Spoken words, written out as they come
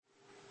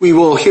We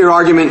will hear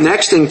argument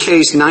next in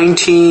case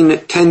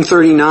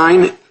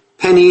 19-1039,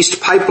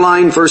 PennEast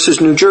Pipeline versus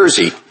New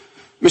Jersey.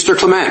 Mr.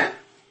 Clement.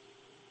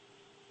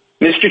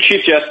 Mr.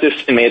 Chief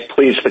Justice, and may it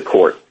please the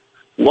Court,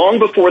 long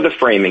before the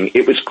framing,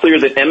 it was clear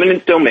that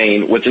eminent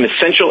domain was an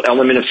essential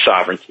element of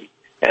sovereignty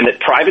and that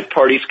private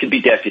parties could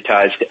be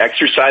deputized to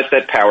exercise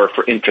that power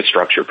for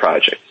infrastructure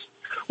projects.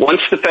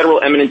 Once the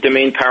federal eminent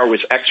domain power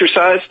was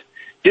exercised,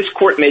 this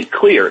Court made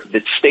clear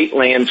that state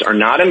lands are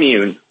not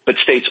immune, but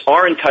states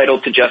are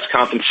entitled to just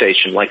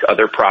compensation like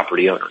other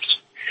property owners.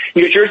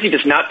 New Jersey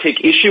does not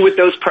take issue with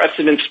those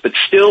precedents, but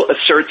still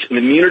asserts an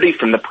immunity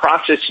from the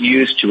process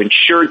used to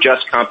ensure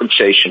just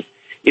compensation,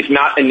 if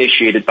not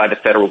initiated by the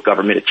federal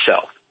government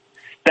itself.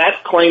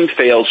 That claim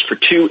fails for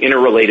two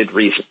interrelated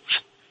reasons.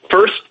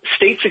 First,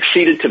 states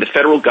acceded to the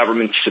federal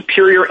government's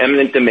superior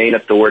eminent domain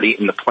authority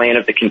in the plan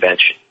of the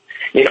convention.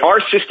 In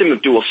our system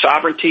of dual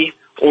sovereignty,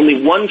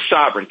 only one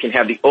sovereign can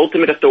have the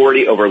ultimate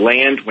authority over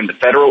land when the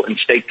federal and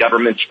state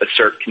governments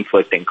assert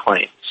conflicting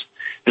claims.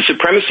 The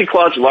Supremacy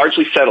Clause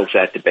largely settles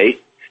that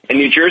debate, and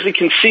New Jersey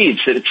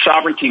concedes that its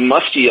sovereignty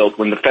must yield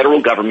when the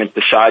federal government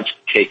decides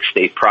to take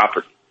state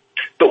property.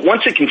 But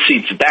once it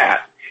concedes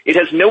that, it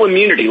has no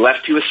immunity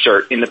left to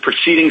assert in the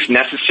proceedings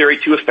necessary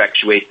to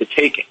effectuate the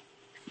taking.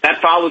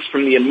 That follows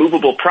from the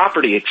immovable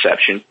property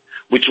exception,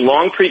 which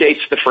long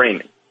predates the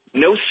framing.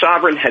 No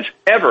sovereign has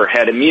ever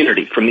had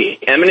immunity from the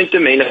eminent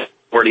domain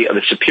authority of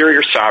a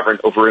superior sovereign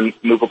over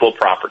immovable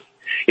property.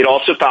 It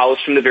also follows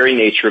from the very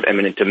nature of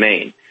eminent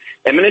domain.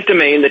 Eminent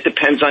domain that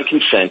depends on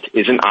consent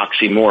is an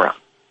oxymoron.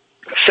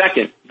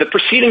 Second, the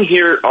proceedings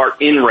here are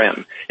in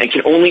rem and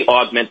can only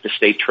augment the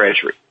state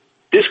treasury.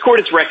 This Court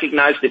has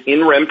recognized that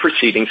in rem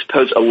proceedings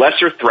pose a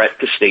lesser threat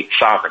to state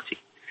sovereignty.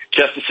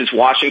 Justices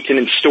Washington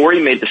and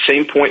Story made the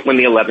same point when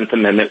the 11th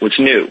Amendment was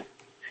new.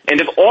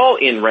 And of all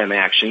in rem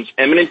actions,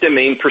 eminent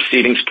domain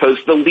proceedings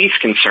pose the least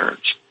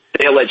concerns.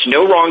 They allege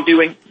no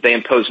wrongdoing, they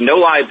impose no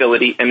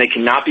liability, and they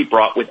cannot be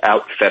brought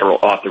without federal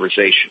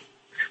authorization.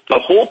 The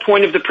whole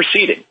point of the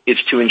proceeding is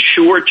to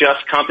ensure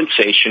just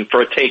compensation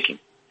for a taking.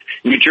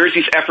 New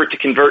Jersey's effort to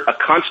convert a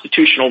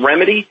constitutional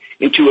remedy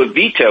into a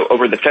veto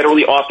over the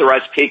federally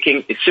authorized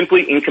taking is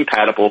simply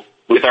incompatible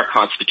with our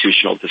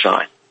constitutional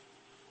design.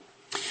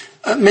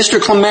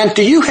 Mr. Clement,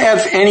 do you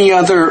have any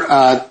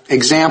other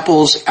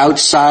examples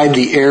outside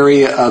the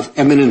area of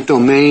eminent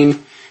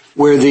domain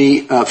where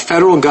the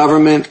federal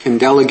government can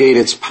delegate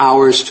its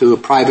powers to a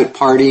private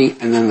party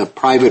and then the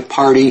private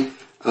party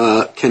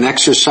can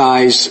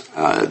exercise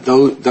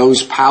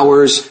those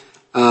powers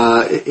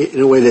in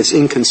a way that's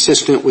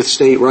inconsistent with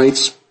state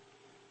rights?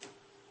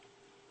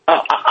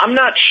 I'm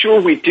not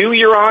sure we do,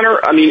 Your Honor.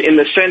 I mean, in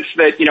the sense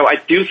that, I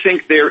do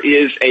think there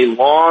is a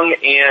long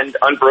and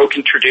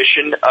unbroken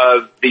tradition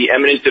of the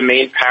eminent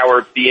domain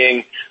power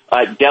being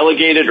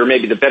delegated, or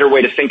maybe the better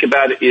way to think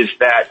about it is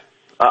that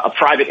a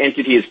private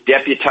entity is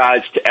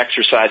deputized to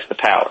exercise the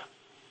power.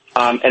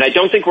 And I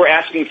don't think we're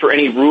asking for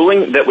any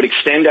ruling that would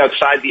extend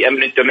outside the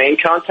eminent domain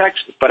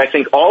context, but I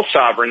think all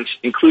sovereigns,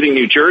 including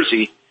New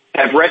Jersey,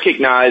 have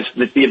recognized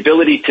that the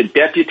ability to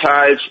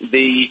deputize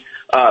the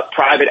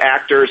private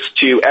actors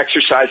to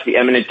exercise the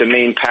eminent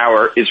domain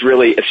power is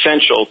really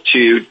essential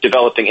to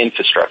developing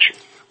infrastructure.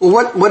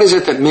 Well, what is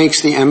it that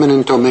makes the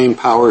eminent domain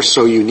power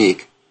so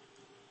unique?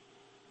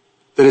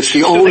 That it's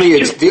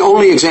the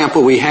only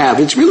example we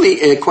have. It's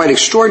really quite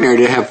extraordinary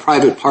to have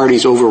private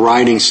parties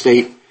overriding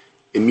state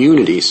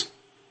immunities.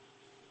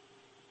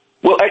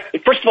 Well,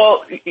 first of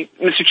all,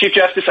 Mr. Chief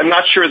Justice, I'm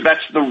not sure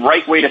that's the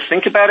right way to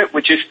think about it,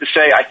 which is to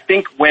say I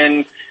think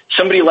when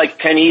somebody like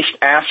PennEast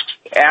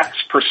acts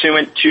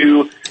pursuant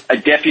to a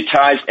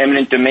deputized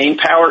eminent domain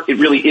power, it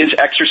really is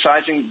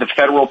exercising the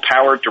federal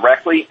power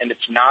directly, and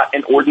it's not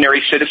an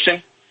ordinary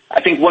citizen.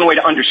 I think one way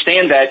to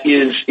understand that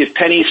is if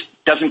PennEast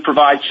doesn't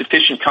provide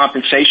sufficient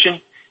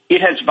compensation,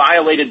 it has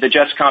violated the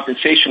just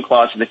compensation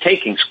clause of the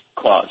takings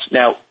clause.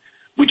 Now,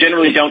 we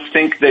generally don't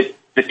think that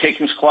the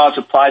takings clause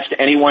applies to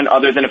anyone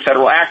other than a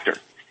federal actor.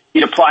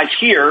 It applies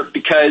here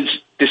because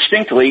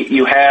distinctly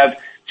you have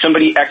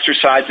somebody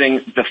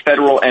exercising the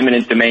federal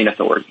eminent domain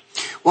authority.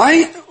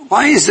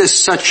 Why is this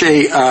such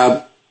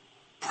a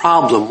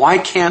problem? Why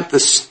can't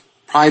this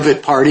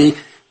private party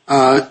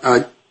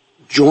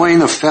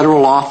join a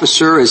federal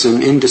officer as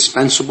an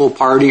indispensable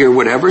party or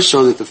whatever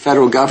so that the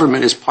federal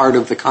government is part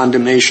of the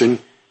condemnation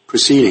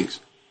proceedings?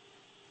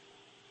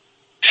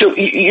 So,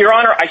 Your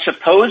Honor, I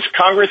suppose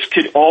Congress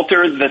could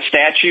alter the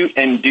statute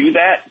and do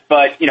that,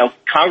 but,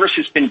 Congress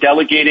has been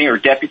delegating or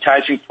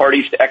deputizing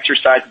parties to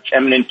exercise its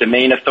eminent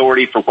domain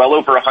authority for well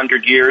over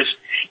 100 years.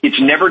 It's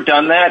never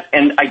done that,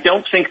 and I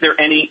don't think there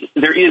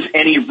is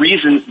any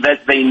reason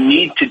that they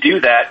need to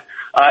do that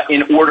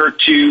in order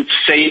to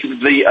save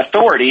the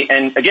authority.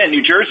 And again,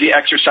 New Jersey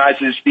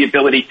exercises the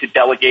ability to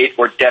delegate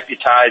or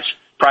deputize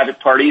private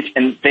parties,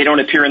 and they don't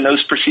appear in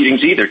those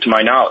proceedings either, to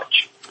my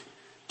knowledge.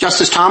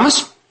 Justice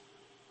Thomas?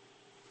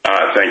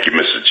 Thank you,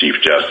 Mr. Chief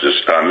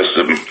Justice.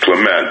 Mr.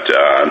 Clement,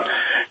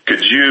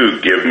 could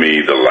you give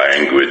me the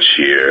language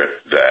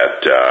here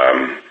that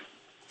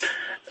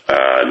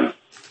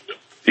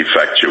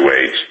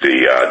effectuates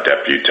the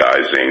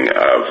deputizing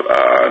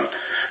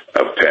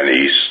of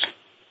PennEast?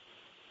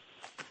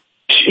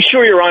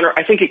 Sure, Your Honor.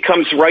 I think it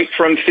comes right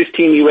from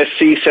 15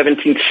 U.S.C.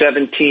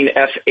 1717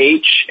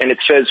 FH, and it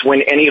says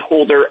when any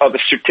holder of a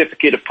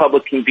certificate of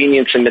public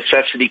convenience and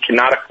necessity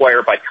cannot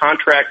acquire by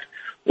contract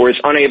or is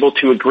unable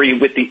to agree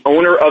with the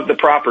owner of the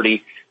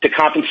property to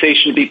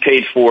compensation to be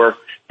paid for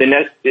the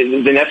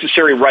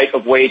necessary right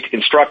of way to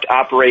construct,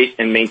 operate,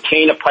 and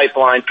maintain a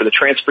pipeline for the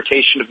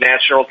transportation of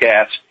natural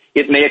gas,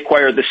 it may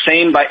acquire the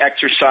same by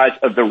exercise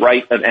of the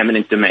right of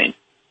eminent domain.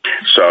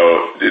 So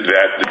how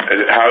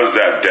is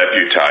that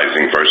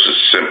deputizing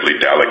versus simply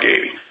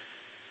delegating?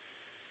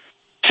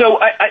 So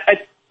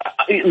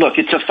look,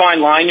 it's a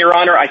fine line, Your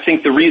Honor. I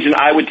think the reason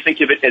I would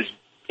think of it as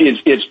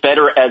is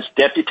better as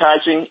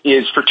deputizing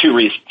is for two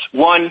reasons.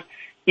 One,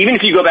 even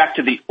if you go back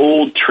to the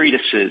old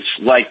treatises,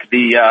 like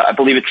I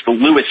believe it's the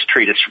Lewis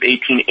treatise from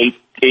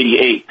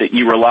 1888 that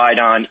you relied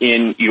on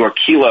in your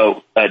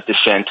Kelo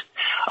dissent,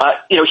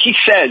 he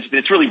says that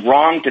it's really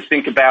wrong to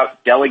think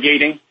about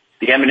delegating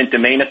the eminent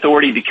domain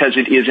authority because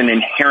it is an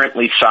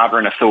inherently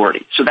sovereign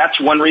authority. So that's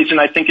one reason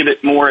I think of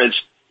it more as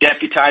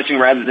deputizing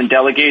rather than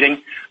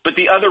delegating. But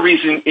the other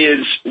reason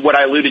is what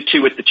I alluded to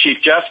with the Chief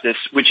Justice,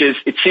 which is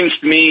it seems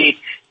to me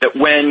that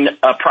when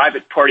a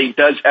private party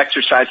does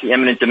exercise the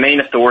eminent domain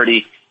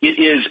authority, it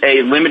is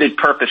a limited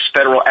purpose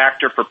federal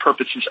actor for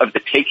purposes of the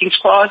takings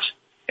clause.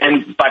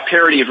 And by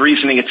parity of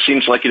reasoning, it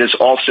seems like it is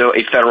also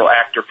a federal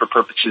actor for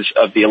purposes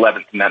of the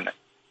 11th Amendment.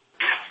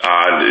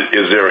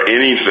 Is there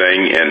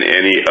anything in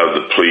any of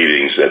the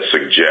pleadings that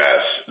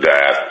suggests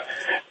that,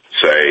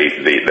 say,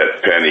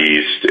 that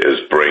PennEast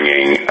is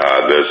bringing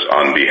this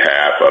on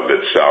behalf of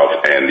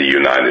itself and the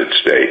United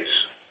States?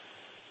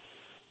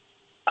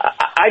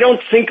 I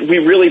don't think we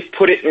really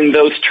put it in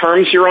those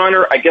terms, Your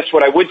Honor. I guess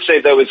what I would say,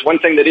 though, is one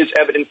thing that is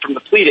evident from the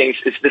pleadings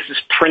is this is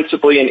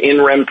principally an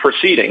in rem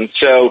proceeding.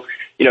 So,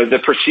 the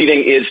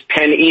proceeding is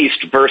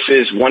PennEast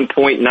versus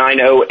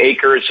 1.90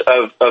 acres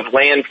of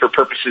land for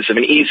purposes of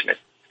an easement.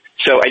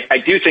 So I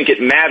do think it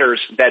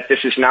matters that this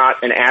is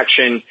not an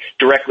action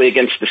directly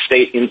against the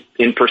state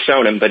in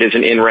personam, but is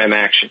an in rem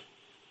action.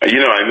 I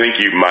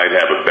think you might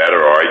have a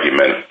better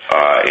argument,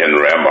 in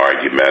rem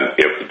argument,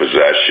 if the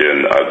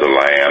possession of the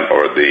land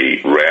or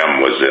the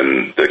rem was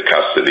in the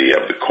custody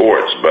of the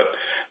courts. But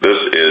this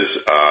is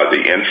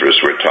the interest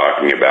we're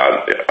talking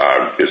about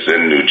is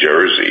in New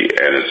Jersey,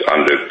 and it's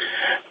under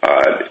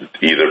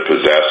either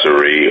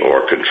possessory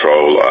or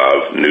control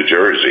of New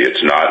Jersey.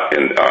 It's not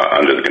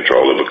under the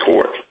control of the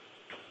court.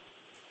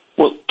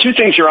 Well, two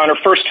things, Your Honor.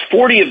 First,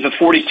 40 of the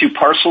 42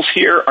 parcels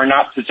here are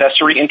not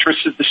possessory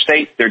interests of the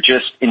state. They're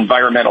just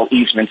environmental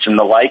easements and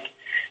the like.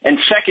 And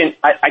second,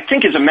 I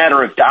think as a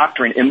matter of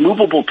doctrine,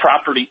 immovable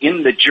property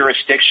in the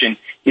jurisdiction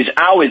is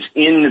always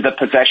in the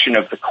possession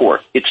of the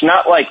court. It's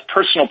not like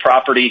personal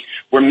property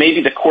where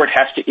maybe the court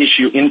has to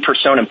issue in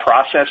personam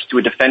process to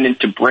a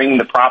defendant to bring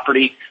the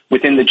property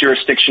within the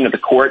jurisdiction of the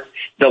court.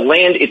 The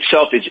land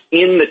itself is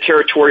in the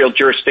territorial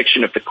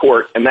jurisdiction of the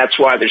court, and that's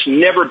why there's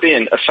never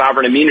been a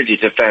sovereign immunity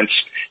defense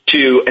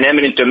to an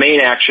eminent domain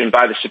action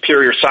by the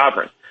superior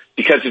sovereign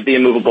because of the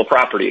immovable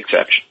property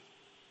exception.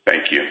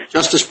 Thank you.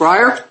 Justice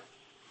Breyer?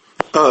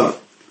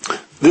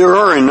 There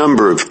are a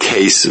number of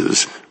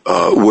cases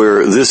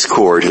where this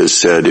court has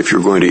said if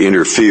you're going to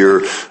interfere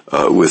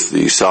with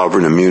the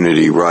sovereign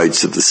immunity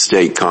rights of the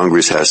state,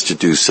 Congress has to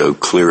do so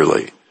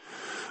clearly.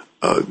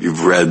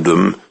 You've read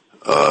them.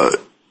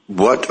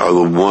 What are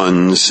the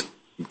ones,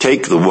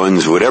 take the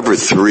ones, whatever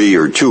three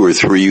or two or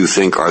three you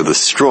think are the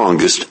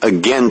strongest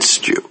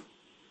against you,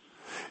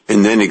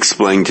 and then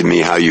explain to me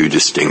how you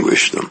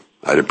distinguish them.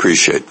 I'd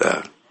appreciate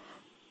that.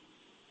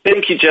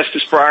 Thank you,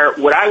 Justice Breyer.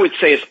 What I would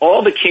say is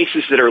all the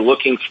cases that are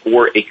looking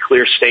for a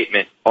clear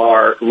statement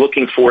are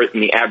looking for it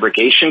in the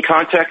abrogation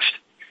context.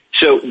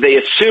 So they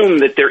assume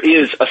that there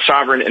is a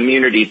sovereign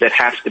immunity that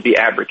has to be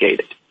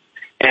abrogated.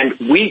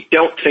 And we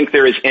don't think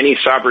there is any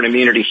sovereign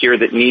immunity here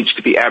that needs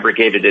to be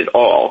abrogated at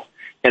all.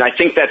 And I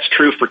think that's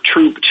true for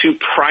two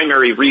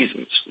primary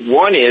reasons.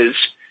 One is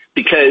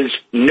because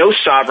no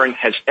sovereign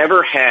has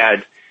ever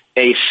had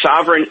a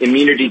sovereign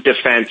immunity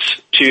defense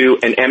to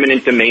an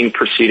eminent domain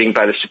proceeding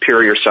by the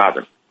superior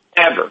sovereign,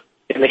 ever,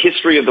 in the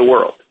history of the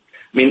world.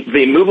 I mean,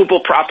 the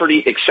immovable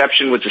property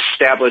exception was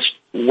established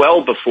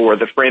well before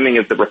the framing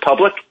of the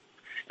Republic,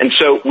 and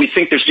so we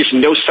think there's just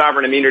no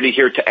sovereign immunity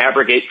here to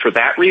abrogate for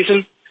that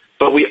reason,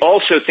 but we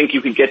also think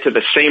you can get to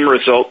the same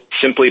result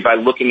simply by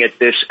looking at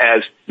this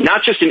as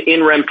not just an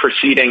in rem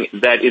proceeding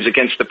that is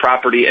against the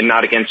property and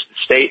not against the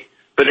state,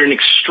 but an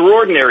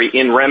extraordinary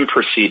in rem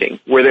proceeding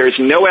where there is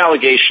no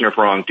allegation of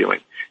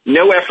wrongdoing,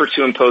 no effort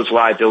to impose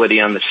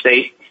liability on the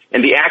state,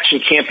 and the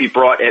action can't be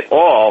brought at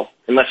all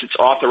unless it's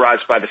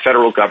authorized by the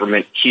federal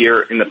government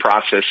here in the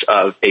process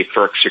of a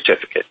FERC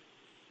certificate.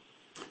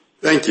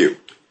 Thank you.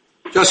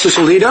 Justice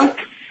Alito?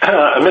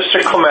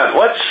 Mr. Clement,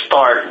 let's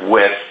start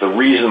with the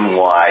reason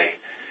why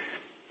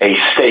a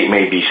state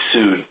may be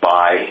sued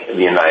by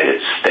the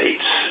United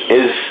States.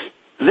 Is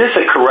this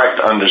a correct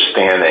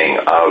understanding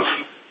of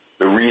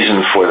the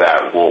reason for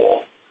that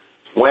rule?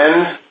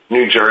 when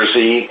New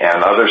Jersey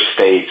and other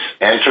states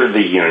entered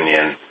the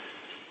Union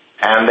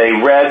and they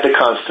read the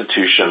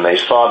Constitution, they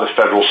saw the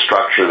federal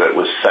structure that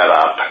was set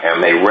up,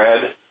 and they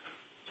read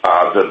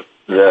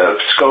the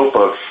scope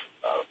of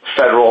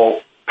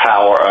federal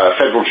power,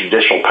 federal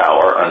judicial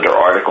power under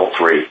Article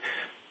 3,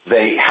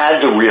 they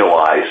had to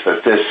realize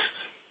that this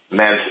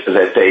meant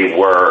that they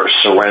were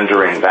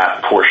surrendering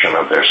that portion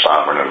of their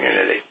sovereign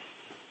immunity.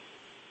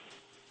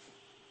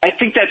 I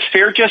think that's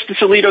fair, Justice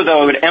Alito,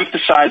 though I would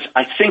emphasize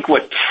I think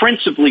what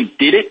principally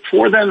did it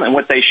for them and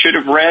what they should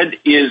have read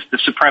is the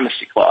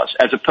Supremacy Clause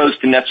as opposed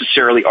to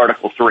necessarily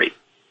Article 3.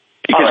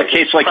 Because a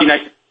case like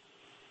United...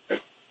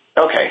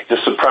 Okay, the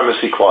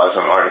Supremacy Clause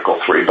in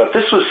Article 3. But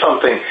this was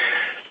something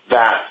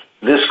that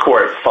this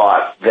court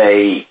thought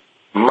they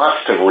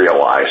must have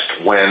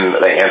realized when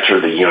they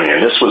entered the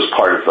Union. This was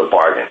part of the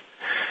bargain.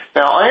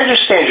 Now, I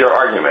understand your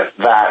argument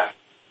that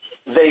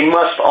they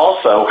must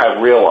also have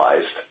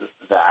realized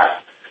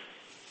that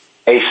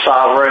a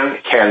sovereign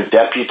can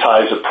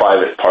deputize a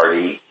private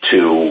party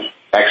to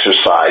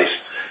exercise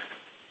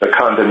the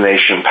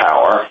condemnation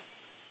power,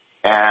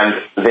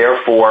 and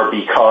therefore,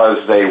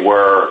 because they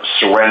were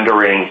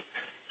surrendering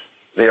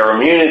their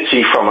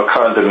immunity from a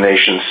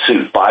condemnation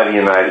suit by the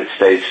United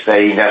States,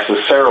 they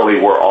necessarily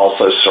were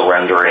also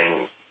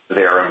surrendering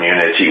their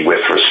immunity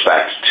with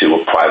respect to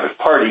a private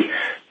party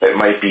that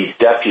might be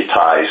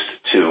deputized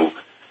to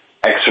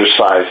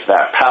exercise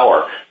that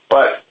power.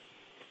 But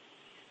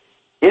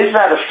is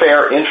that a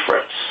fair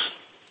inference?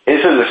 Is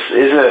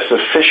it a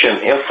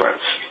sufficient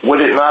inference?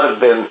 Would it not have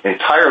been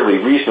entirely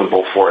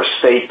reasonable for a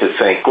state to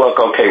think, look,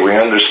 okay, we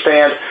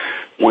understand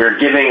we're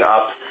giving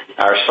up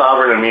our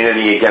sovereign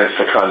immunity against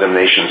a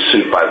condemnation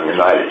suit by the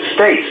United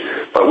States,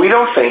 but we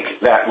don't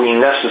think that we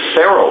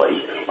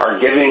necessarily are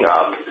giving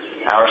up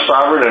our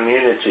sovereign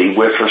immunity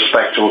with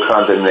respect to a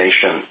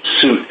condemnation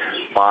suit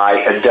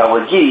by a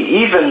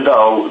delegee, even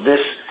though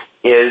this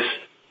is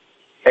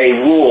a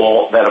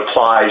rule that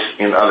applies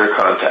in other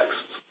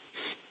contexts.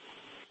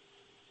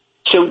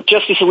 So,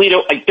 Justice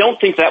Alito, I don't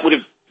think that would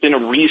have been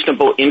a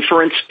reasonable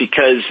inference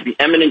because the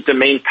eminent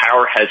domain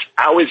power has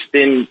always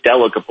been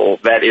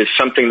delegable. That is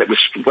something that was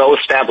well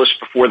established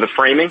before the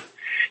framing.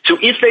 So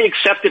if they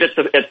accepted at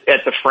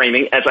the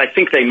framing, as I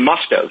think they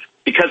must have,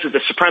 because of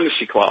the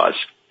Supremacy Clause,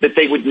 that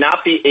they would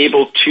not be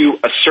able to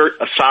assert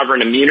a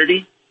sovereign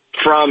immunity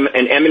from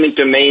an eminent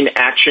domain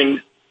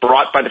action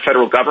brought by the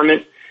federal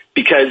government,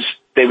 because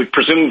they would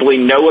presumably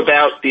know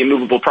about the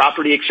immovable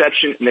property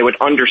exception, and they would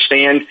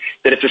understand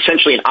that it's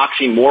essentially an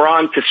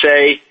oxymoron to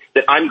say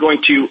that I'm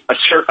going to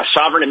assert a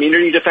sovereign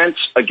immunity defense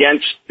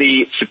against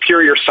the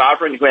superior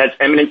sovereign who has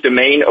eminent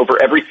domain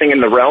over everything in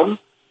the realm.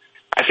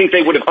 I think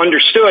they would have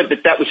understood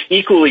that that was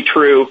equally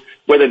true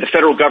whether the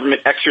federal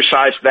government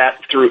exercised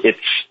that through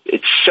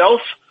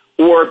itself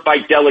or by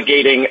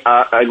delegating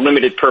a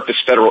limited purpose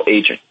federal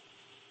agent.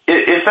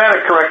 Is that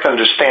a correct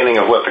understanding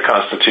of what the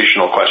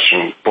constitutional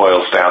question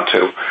boils down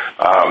to?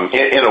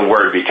 In a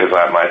word, because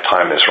my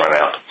time has run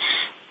out.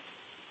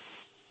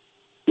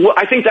 Well,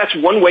 I think that's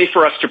one way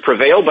for us to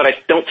prevail, but I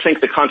don't think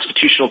the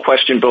constitutional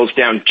question boils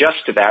down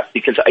just to that,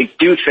 because I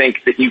do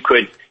think that you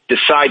could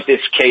decide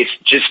this case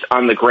just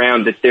on the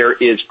ground that there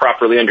is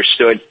properly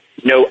understood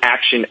no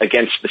action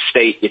against the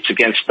state, it's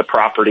against the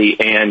property,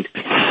 and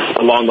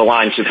along the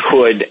lines of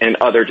Hood and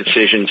other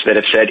decisions that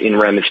have said in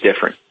rem is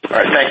different. All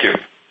right, thank you.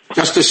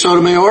 Justice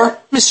Sotomayor?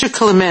 Mr.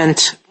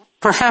 Clement,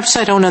 perhaps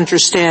I don't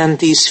understand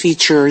these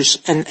features,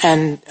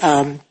 and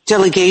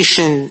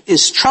delegation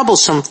is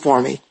troublesome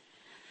for me.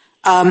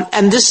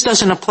 And this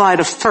doesn't apply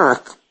to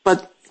FERC,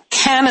 but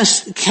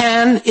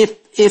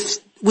if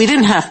we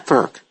didn't have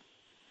FERC,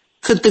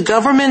 could the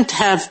government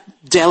have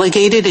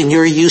delegated, in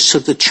your use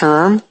of the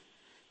term,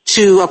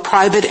 to a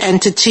private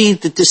entity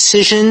the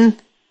decision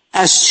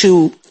as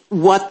to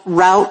what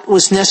route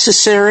was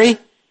necessary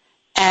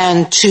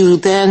and to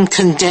then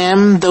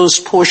condemn those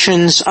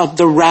portions of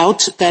the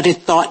route that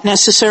it thought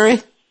necessary?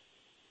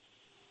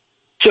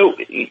 So,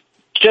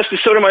 Justice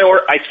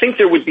Sotomayor, I think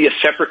there would be a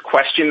separate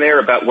question there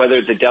about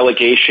whether the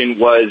delegation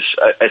was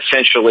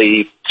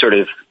essentially sort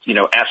of,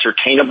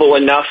 ascertainable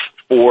enough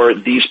for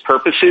these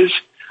purposes.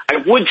 I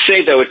would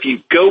say, though, if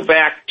you go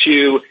back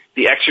to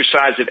the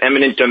exercise of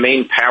eminent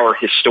domain power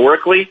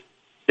historically,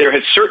 there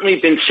has certainly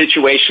been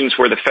situations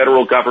where the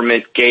federal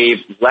government gave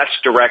less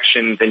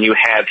direction than you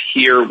have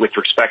here with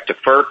respect to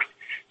FERC.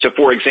 So,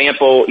 for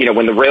example,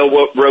 when the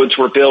railroads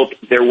were built,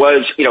 there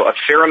was, a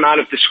fair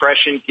amount of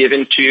discretion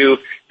given to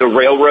the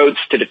railroads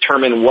to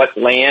determine what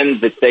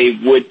land that they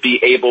would be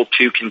able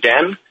to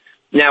condemn.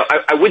 Now,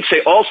 I would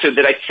say also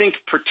that I think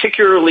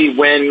particularly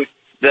when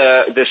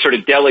the sort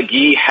of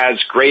delegee has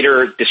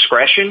greater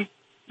discretion,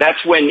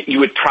 that's when you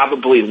would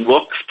probably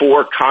look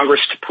for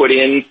Congress to put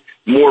in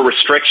more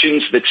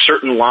restrictions that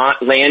certain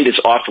land is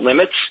off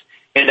limits.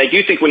 And I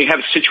do think when you have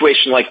a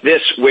situation like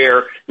this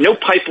where no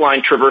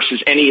pipeline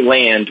traverses any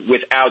land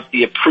without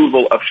the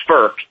approval of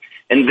FERC,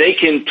 and they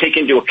can take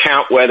into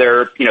account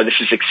whether, this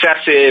is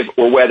excessive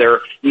or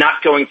whether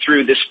not going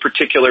through this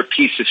particular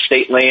piece of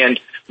state land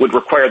would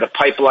require the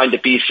pipeline to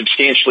be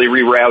substantially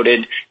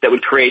rerouted, that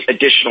would create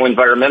additional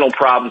environmental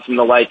problems and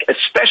the like,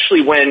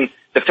 especially when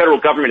the federal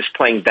government is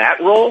playing that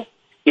role.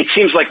 It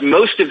seems like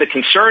most of the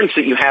concerns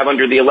that you have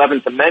under the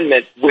 11th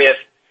Amendment with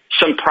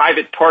some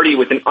private party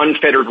with an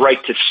unfettered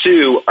right to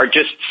sue are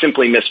just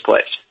simply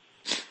misplaced.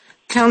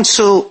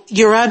 Counsel,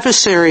 your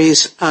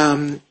adversaries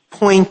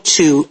point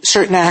to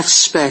certain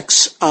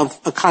aspects of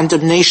a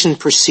condemnation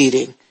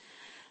proceeding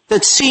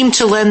that seem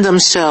to lend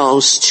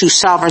themselves to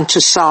sovereign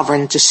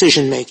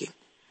decision-making.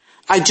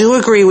 I do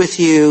agree with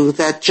you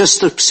that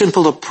just the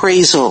simple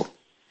appraisal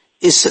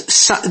is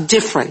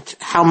different.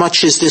 How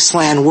much is this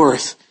land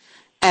worth?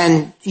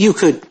 And you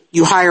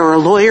hire a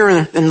lawyer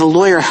and the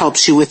lawyer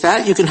helps you with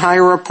that. You can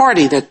hire a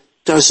party that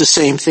does the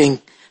same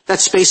thing.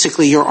 That's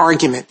basically your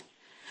argument.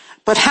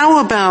 But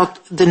how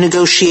about the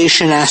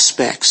negotiation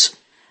aspects?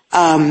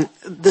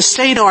 The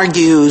state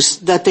argues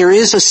that there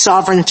is a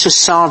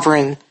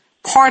sovereign-to-sovereign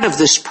part of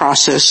this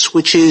process,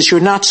 which is you're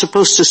not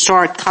supposed to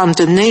start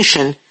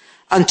condemnation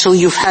until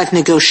you've had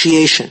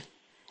negotiation.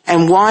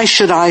 And why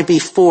should I be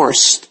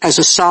forced as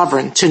a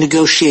sovereign to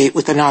negotiate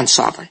with a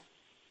non-sovereign?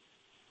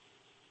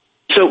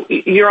 So,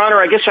 Your Honor,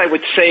 I guess I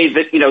would say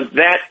that,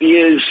 that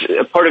is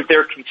a part of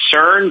their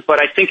concern,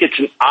 but I think it's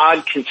an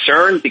odd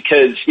concern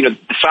because, the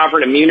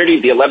sovereign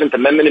immunity, the 11th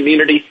Amendment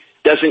immunity,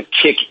 doesn't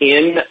kick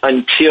in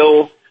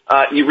until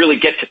you really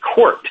get to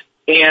court.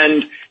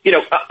 And,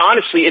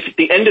 honestly, if at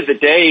the end of the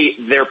day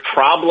their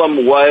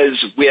problem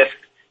was with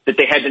that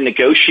they had to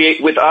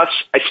negotiate with us,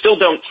 I still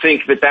don't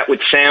think that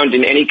would sound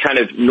in any kind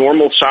of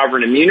normal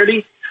sovereign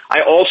immunity.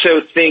 I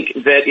also think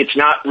that it's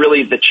not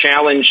really the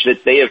challenge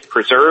that they have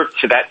preserved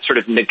to that sort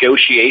of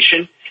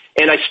negotiation.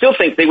 And I still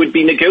think they would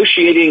be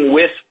negotiating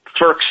with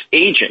FERC's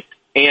agent.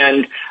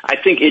 And I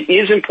think it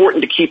is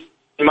important to keep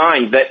in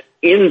mind that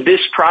in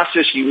this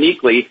process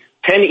uniquely,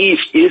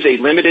 PennEast is a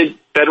limited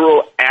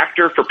federal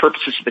actor for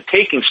purposes of the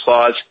Takings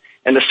Clause,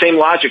 and the same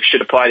logic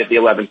should apply to the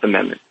 11th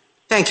Amendment.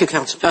 Thank you,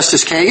 Counsel.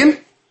 Justice Kagan?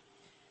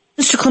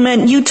 Mr.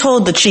 Clement, you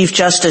told the Chief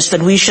Justice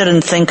that we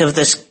shouldn't think of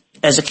this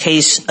as a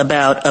case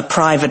about a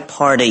private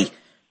party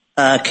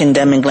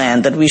condemning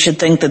land, that we should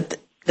think that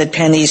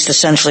PennEast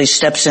essentially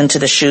steps into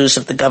the shoes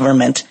of the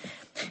government.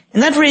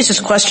 And that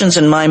raises questions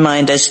in my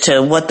mind as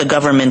to what the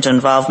government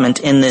involvement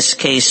in this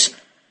case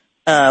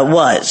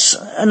was.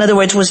 In other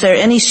words, was there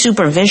any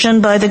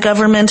supervision by the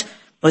government?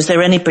 Was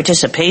there any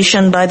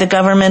participation by the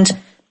government?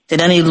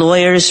 Did any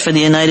lawyers for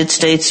the United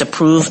States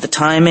approve the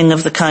timing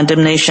of the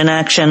condemnation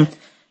action?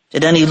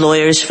 Did any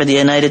lawyers for the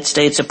United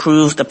States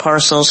approve the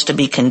parcels to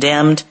be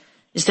condemned?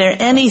 Is there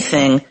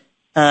anything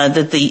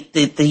that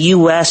the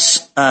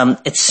U.S.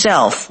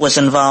 Itself was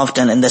involved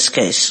in this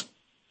case?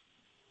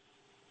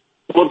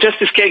 Well,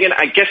 Justice Kagan,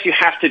 I guess you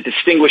have to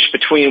distinguish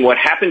between what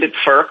happened at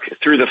FERC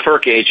through the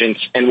FERC agents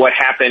and what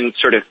happened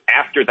sort of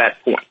after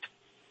that point.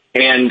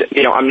 And,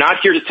 I'm not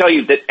here to tell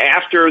you that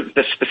after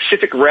the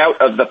specific route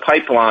of the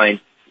pipeline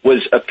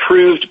was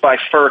approved by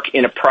FERC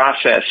in a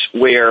process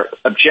where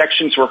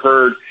objections were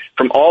heard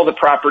from all the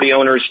property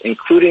owners,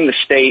 including the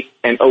state,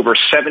 and over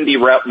 70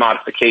 route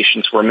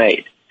modifications were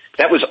made.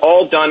 That was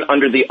all done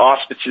under the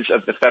auspices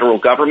of the federal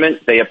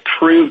government. They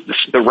approved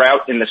the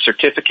route in the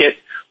certificate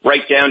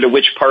right down to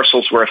which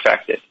parcels were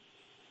affected.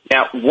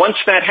 Now, once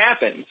that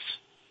happens,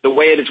 the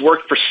way it has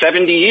worked for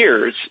 70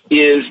 years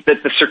is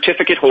that the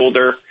certificate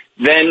holder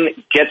then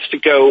gets to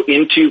go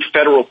into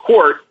federal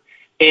court,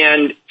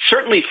 and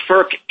certainly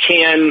FERC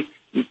can,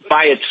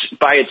 by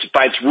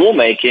its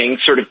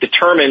rulemaking, sort of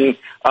determine,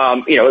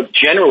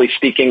 generally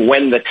speaking,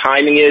 when the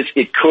timing is.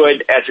 It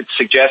could, as it's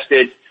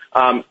suggested,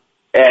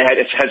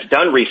 it has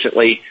done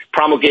recently,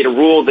 promulgate a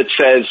rule that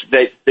says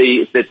that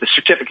the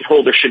certificate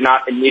holder should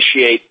not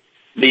initiate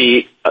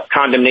the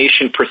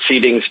condemnation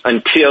proceedings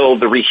until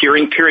the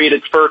rehearing period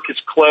at FERC is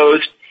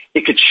closed.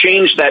 It could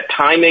change that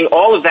timing.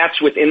 All of that's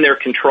within their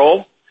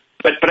control.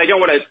 But I don't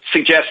want to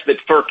suggest that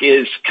FERC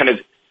is kind of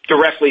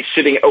directly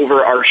sitting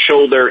over our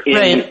shoulder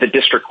in the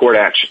district court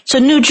action. So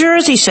New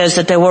Jersey says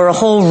that there were a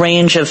whole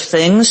range of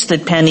things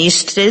that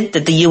PennEast did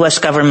that the U.S.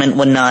 government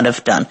would not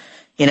have done.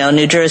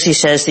 New Jersey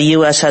says the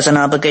U.S. has an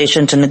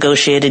obligation to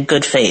negotiate in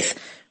good faith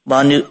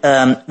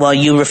while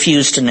you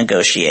refuse to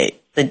negotiate.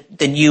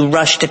 That you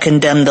rushed to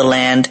condemn the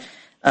land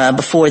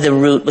before the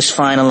route was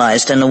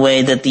finalized in a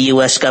way that the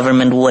U.S.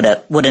 government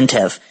wouldn't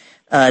have.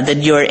 That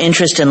your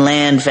interest in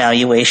land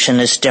valuation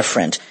is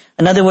different.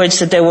 In other words,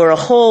 that there were a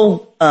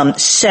whole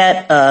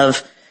set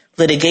of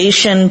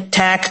litigation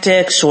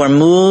tactics or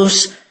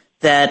moves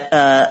that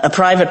a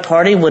private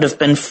party would have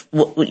been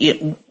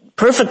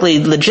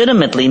perfectly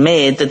legitimately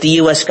made that the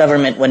U.S.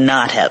 government would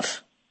not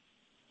have.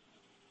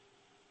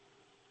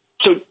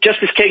 So,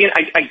 Justice Kagan,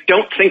 I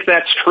don't think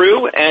that's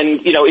true.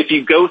 And, if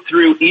you go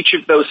through each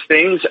of those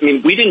things,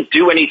 we didn't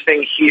do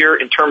anything here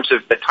in terms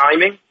of the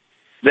timing.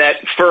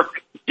 that FERC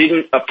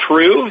didn't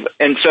approve,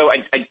 and so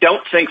I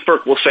don't think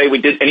FERC will say we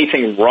did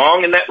anything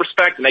wrong in that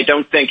respect, and I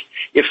don't think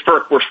if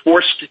FERC were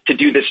forced to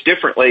do this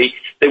differently,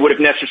 they would have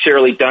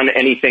necessarily done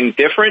anything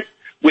different.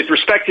 With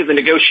respect to the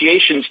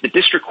negotiations, the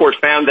district court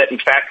found that, in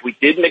fact, we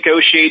did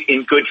negotiate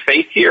in good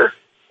faith here,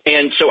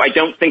 and so I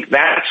don't think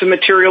that's a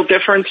material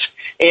difference.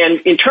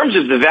 And in terms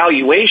of the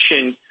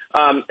valuation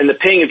and the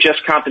paying of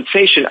just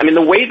compensation, I mean,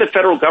 the way the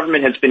federal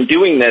government has been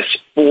doing this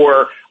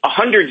for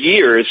 100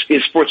 years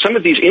is for some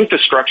of these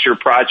infrastructure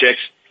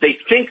projects, they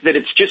think that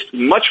it's just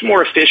much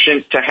more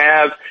efficient to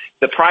have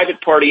the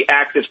private party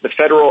act as the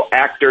federal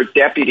actor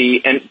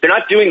deputy, and they're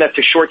not doing that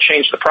to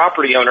shortchange the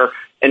property owner.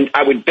 And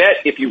I would bet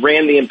if you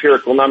ran the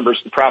empirical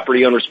numbers, the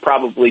property owners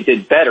probably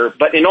did better.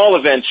 But in all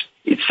events,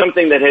 it's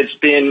something that has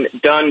been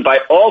done by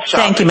all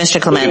sides. Thank you,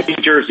 Mr. Clement. In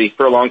New Jersey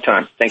for a long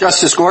time. Thank you.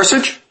 Justice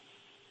Gorsuch?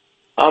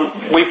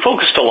 We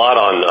focused a lot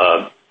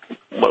on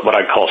what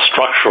I call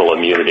structural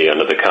immunity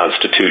under the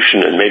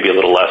Constitution and maybe a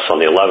little less on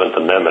the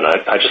 11th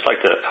Amendment. I'd just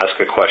like to ask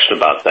a question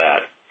about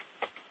that.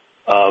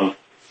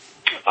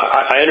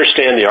 I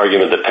understand the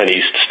argument that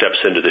PennEast steps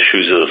into the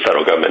shoes of the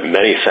federal government in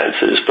many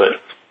senses,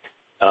 but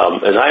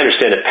as I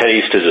understand it,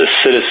 PennEast is a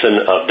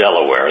citizen of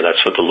Delaware.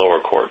 That's what the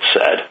lower court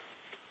said.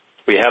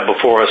 We have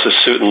before us a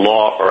suit in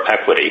law or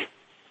equity.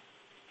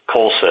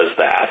 Cole says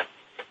that.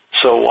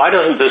 So why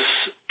doesn't this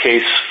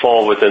case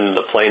fall within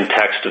the plain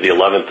text of the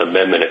 11th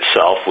Amendment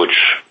itself, which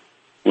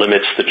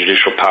limits the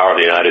judicial power of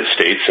the United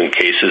States in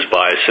cases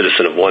by a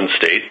citizen of one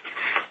state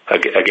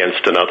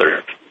against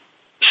another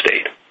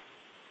state?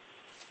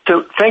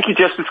 So thank you,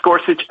 Justice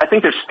Gorsuch. I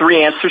think there's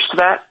three answers to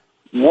that.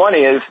 One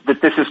is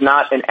that this is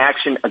not an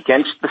action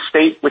against the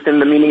state within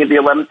the meaning of the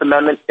 11th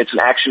Amendment. It's an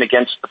action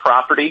against the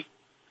property.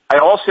 I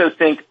also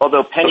think,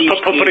 although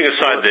PennEast... Putting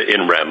aside the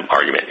in rem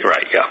argument,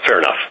 right, yeah, fair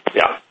enough.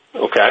 Yeah,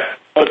 okay,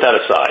 put that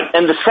aside.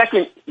 And the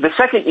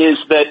second is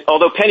that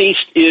although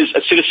PennEast is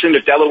a citizen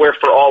of Delaware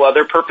for all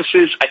other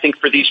purposes, I think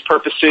for these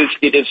purposes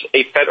it is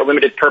a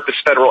limited purpose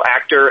federal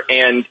actor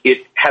and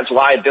it has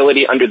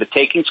liability under the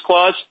Takings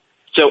Clause.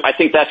 So I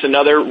think that's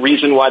another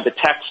reason why the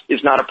text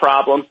is not a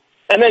problem.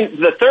 And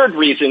then the third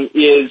reason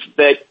is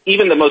that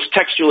even the most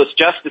textualist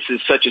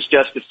justices, such as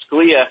Justice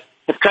Scalia,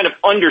 have kind of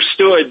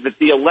understood that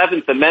the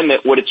 11th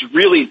Amendment, what it's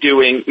really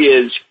doing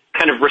is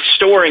kind of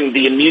restoring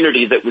the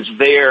immunity that was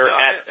there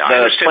at the I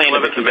understand plan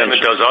the 11th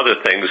Amendment does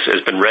other things,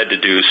 has been read to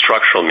do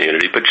structural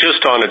immunity, but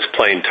just on its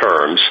plain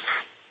terms,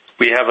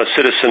 we have a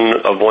citizen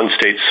of one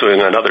state suing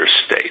another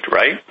state,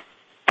 right?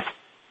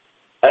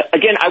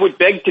 Again, I would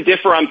beg to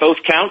differ on both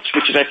counts,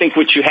 which is I think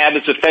what you have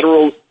is a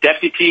federal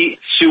deputy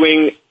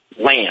suing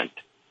land.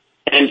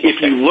 And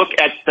if you look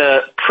at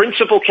the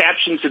principal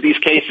captions of these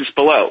cases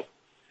below,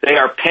 they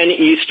are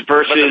PennEast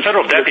versus... But the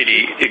federal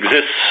deputy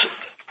exists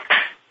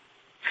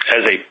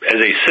as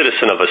a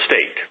citizen of a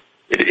state.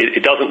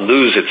 It doesn't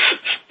lose its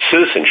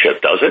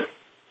citizenship, does it?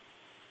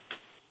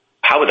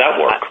 How would that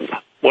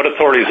work? What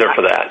authority is there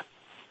for that?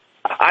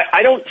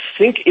 I don't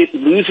think it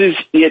loses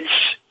its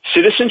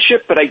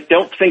citizenship, but I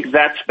don't think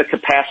that's the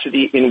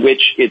capacity in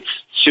which it's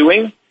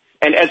suing.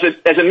 And as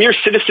a mere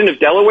citizen of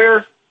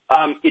Delaware,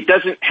 it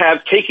doesn't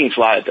have takings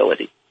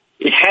liability.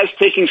 It has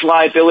takings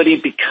liability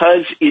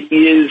because it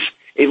is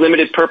a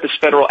limited purpose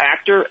federal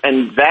actor,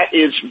 and that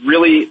is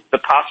really the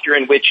posture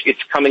in which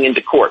it's coming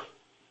into court.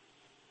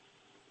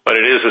 But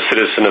it is a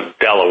citizen of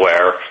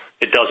Delaware.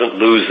 It doesn't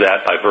lose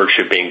that by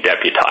virtue of being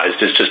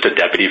deputized. It's just a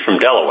deputy from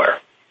Delaware.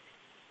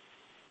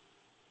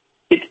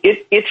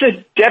 It's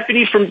a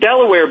deputy from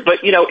Delaware,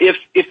 but, you know,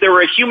 if there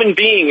were a human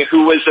being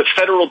who was a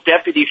federal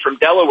deputy from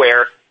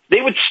Delaware,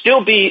 they would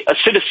still be a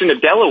citizen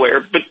of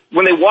Delaware, but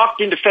when they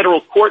walked into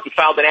federal court and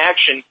filed an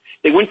action,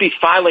 they wouldn't be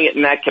filing it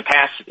in that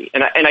capacity.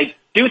 And I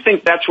do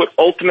think that's what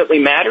ultimately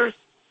matters.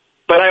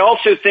 But I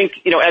also think,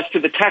 you know, as to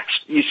the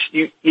text,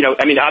 you know,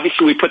 I mean,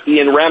 obviously we put the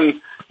in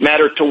rem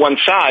matter to one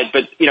side,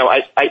 but, you know,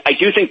 I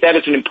do think that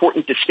is an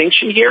important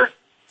distinction here.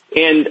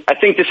 And I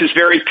think this is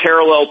very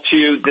parallel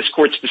to this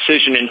court's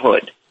decision in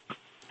Hood.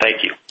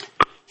 Thank you.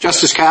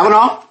 Justice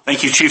Kavanaugh?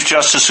 Thank you, Chief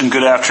Justice, and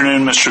good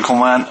afternoon, Mr.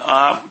 Clement.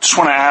 Just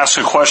want to ask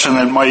a question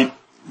that might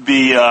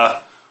be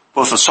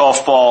both a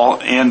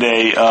softball and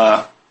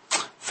a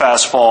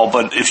fastball,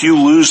 but if you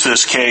lose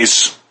this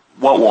case,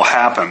 what will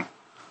happen?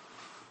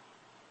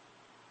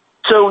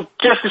 So,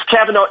 Justice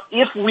Kavanaugh,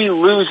 if we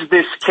lose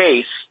this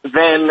case,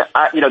 then,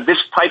 you know, this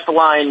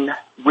pipeline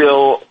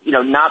will, you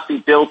know, not be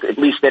built at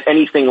least at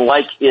anything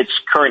like its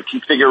current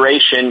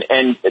configuration.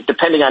 And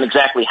depending on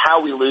exactly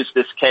how we lose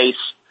this case,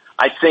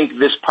 I think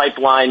this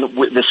pipeline,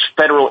 this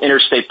federal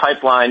interstate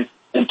pipeline,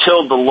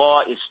 until the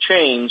law is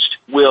changed,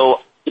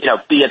 will, you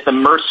know, be at the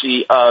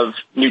mercy of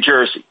New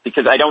Jersey,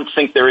 because I don't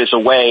think there is a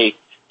way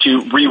to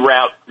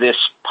reroute this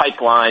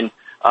pipeline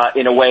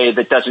in a way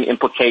that doesn't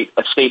implicate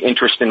a state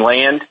interest in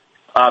land.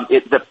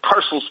 The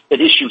parcels at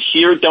issue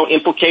here don't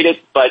implicate it,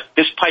 but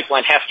this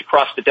pipeline has to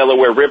cross the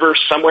Delaware River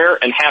somewhere,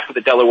 and half of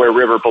the Delaware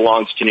River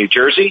belongs to New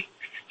Jersey.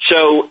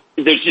 So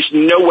there's just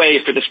no way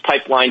for this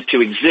pipeline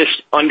to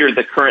exist under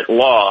the current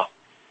law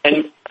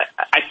And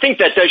I think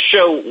that does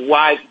show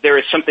why there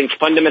is something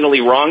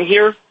fundamentally wrong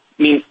here.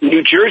 I mean,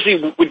 New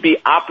Jersey would be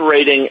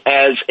operating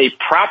as a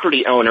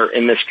property owner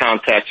in this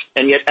context,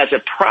 and yet as a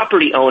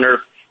property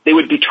owner, they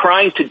would be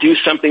trying to do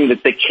something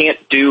that they can't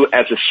do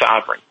as a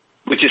sovereign,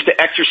 which is to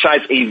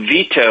exercise a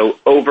veto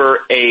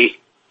over a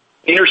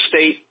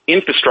interstate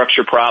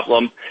infrastructure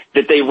problem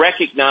that they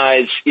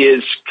recognize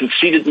is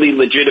conceitedly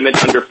legitimate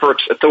under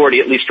FERC's authority,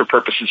 at least for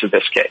purposes of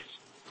this case.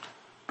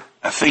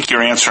 I think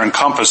your answer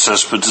encompasses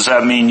this, but does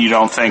that mean you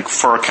don't think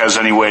FERC has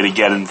any way to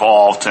get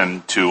involved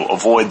and to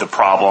avoid the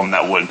problem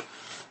that would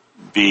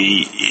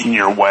be in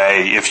your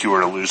way if you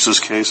were to lose this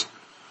case?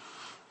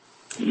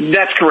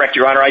 That's correct,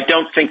 Your Honor. I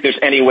don't think there's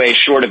any way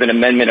short of an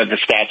amendment of the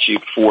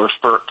statute for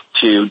FERC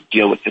to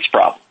deal with this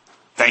problem.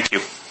 Thank you.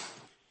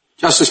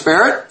 Justice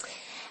Barrett?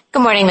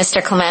 Good morning,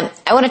 Mr. Clement.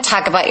 I want to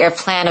talk about your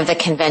plan of the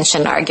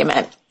convention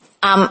argument.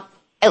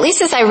 At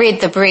least as I read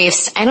the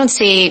briefs, I don't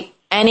see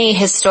any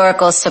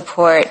historical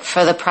support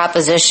for the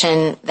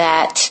proposition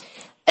that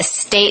a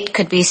state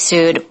could be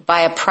sued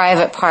by a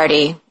private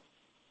party,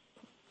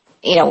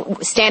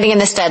 standing in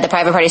the stead, the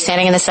private party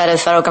standing in the stead of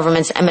the federal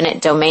government's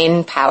eminent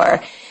domain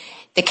power.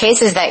 The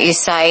cases that you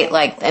cite,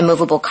 like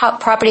immovable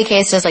property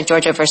cases like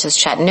Georgia versus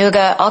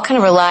Chattanooga, all kind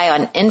of rely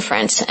on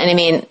inference. And I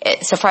mean,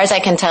 so far as I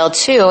can tell,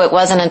 too, it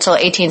wasn't until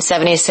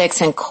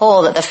 1876 in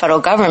Cole that the federal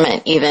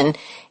government even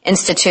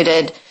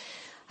instituted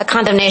a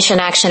condemnation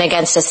action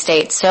against a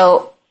state.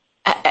 So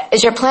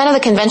is your plan of the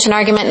convention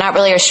argument not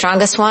really your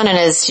strongest one, and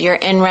is your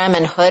in rem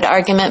and hood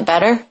argument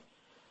better?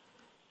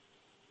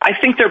 I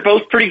think they're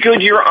both pretty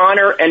good, Your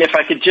Honor, and if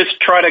I could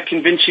just try to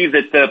convince you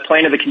that the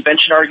plan of the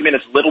convention argument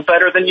is a little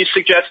better than you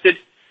suggested,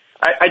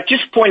 I'd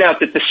just point out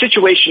that the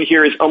situation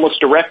here is almost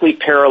directly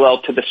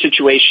parallel to the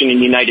situation in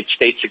the United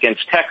States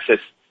against Texas,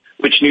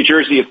 which New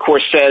Jersey, of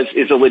course, says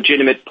is a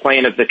legitimate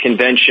plan of the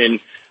convention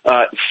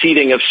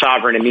ceding of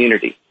sovereign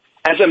immunity.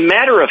 As a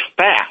matter of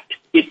fact,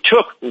 it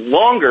took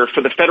longer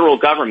for the federal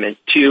government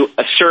to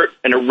assert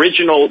an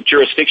original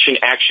jurisdiction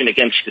action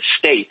against the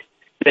state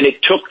than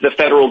it took the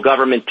federal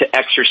government to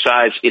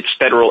exercise its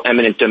federal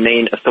eminent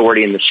domain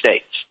authority in the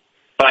states.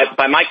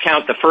 By my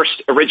count, the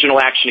first original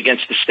action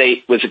against the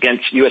state was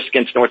U.S.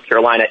 against North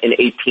Carolina in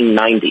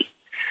 1890.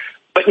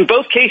 But in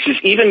both cases,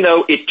 even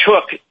though it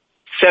took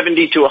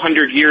 70 to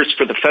 100 years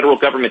for the federal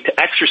government to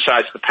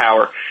exercise the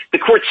power, the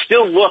court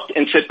still looked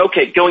and said,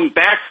 okay, going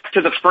back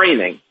to the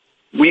framing,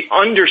 we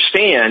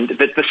understand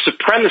that the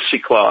supremacy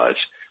clause,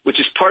 which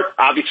is part,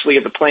 obviously,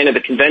 of the plan of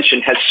the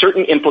convention, has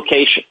certain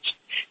implications.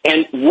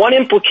 And one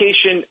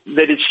implication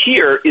that is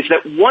here is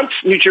that once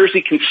New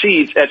Jersey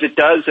concedes, as it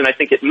does, and I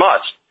think it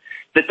must,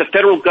 that the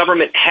federal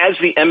government has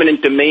the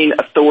eminent domain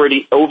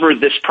authority over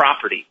this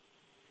property,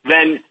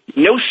 then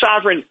no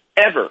sovereign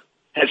ever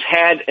has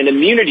had an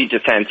immunity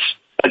defense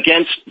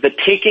against the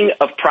taking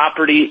of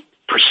property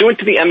pursuant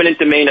to the eminent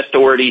domain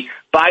authority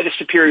by the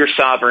superior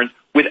sovereign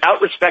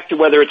without respect to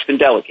whether it's been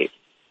delegated.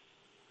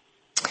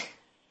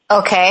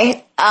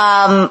 Okay.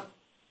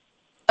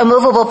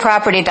 Immovable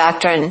property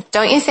doctrine.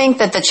 Don't you think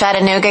that the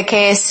Chattanooga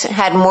case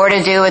had more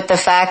to do with the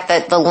fact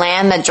that the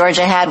land that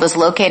Georgia had was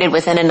located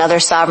within another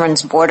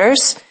sovereign's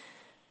borders,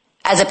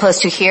 as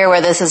opposed to here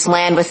where this is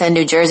land within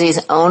New Jersey's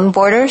own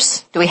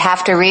borders? Do we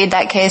have to read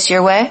that case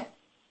your way?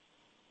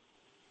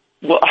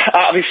 Well,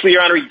 obviously,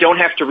 Your Honor, we don't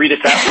have to read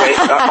it that way,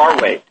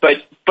 our way.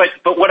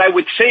 But what I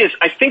would say is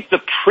I think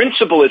the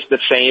principle is the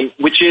same,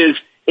 which is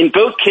in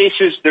both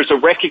cases there's a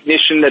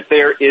recognition that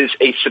there is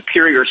a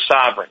superior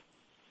sovereign.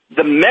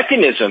 The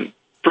mechanism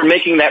for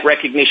making that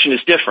recognition is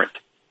different.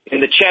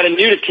 In the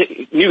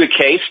Chattanooga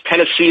case,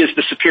 Tennessee is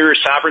the superior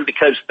sovereign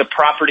because the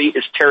property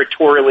is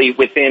territorially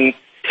within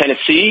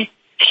Tennessee.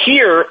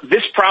 Here,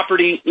 this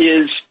property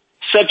is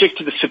subject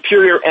to the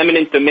superior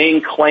eminent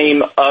domain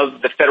claim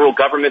of the federal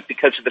government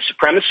because of the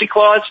supremacy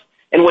clause.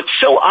 And what's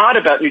so odd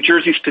about New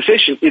Jersey's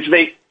position is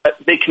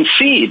they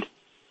concede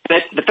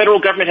that the federal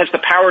government has the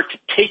power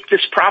to take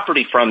this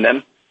property from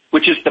them,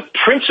 which is the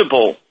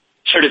principal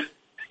sort of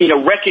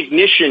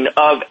recognition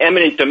of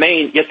eminent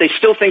domain, yet they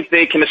still think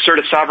they can assert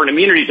a sovereign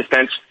immunity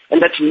defense,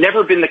 and that's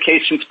never been the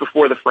case since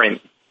before the framing.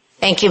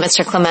 Thank you,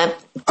 Mr. Clement.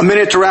 A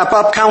minute to wrap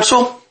up,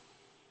 counsel.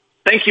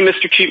 Thank you,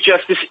 Mr. Chief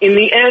Justice. In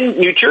the end,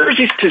 New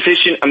Jersey's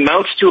position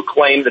amounts to a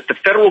claim that the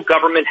federal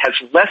government has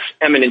less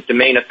eminent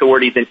domain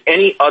authority than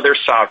any other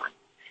sovereign.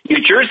 New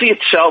Jersey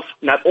itself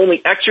not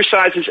only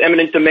exercises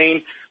eminent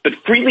domain, but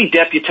freely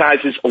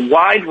deputizes a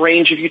wide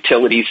range of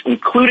utilities,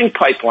 including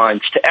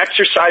pipelines, to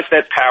exercise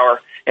that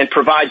power and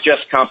provide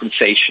just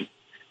compensation.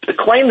 The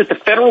claim that the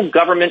federal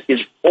government is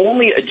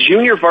only a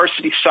junior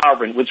varsity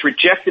sovereign was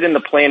rejected in the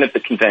plan of the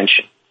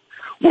convention.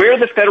 Where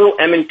the federal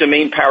eminent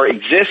domain power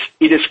exists,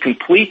 it is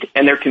complete,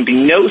 and there can be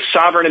no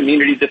sovereign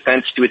immunity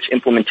defense to its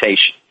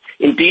implementation.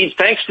 Indeed,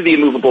 thanks to the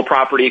immovable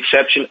property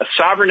exception, a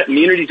sovereign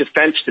immunity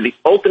defense to the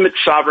ultimate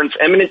sovereign's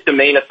eminent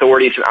domain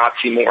authority is an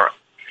oxymoron.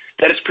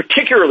 That is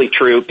particularly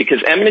true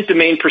because eminent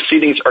domain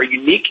proceedings are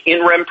unique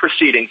in rem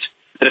proceedings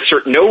that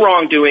assert no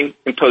wrongdoing,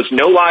 impose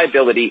no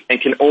liability,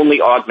 and can only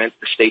augment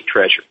the state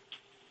treasury.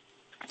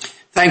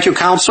 Thank you,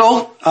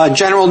 counsel.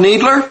 General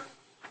Needler?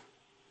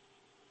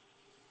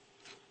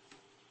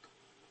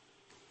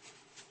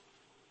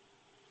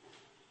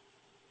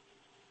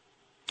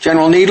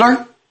 General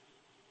Needler?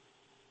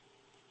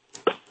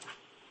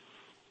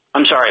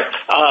 I'm sorry.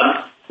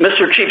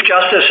 Mr. Chief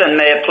Justice, and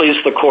may it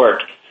please the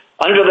Court,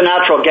 under the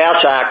Natural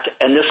Gas Act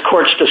and this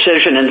Court's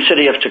decision in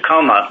City of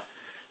Tacoma,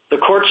 the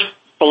courts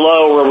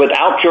below were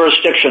without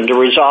jurisdiction to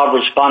resolve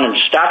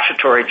respondents'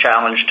 statutory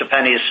challenge to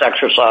PennEast's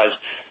exercise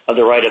of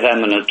the right of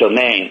eminent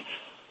domain.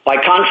 By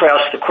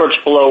contrast, the courts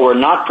below were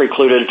not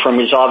precluded from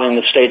resolving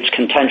the state's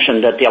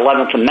contention that the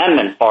 11th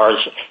Amendment bars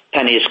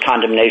PennEast's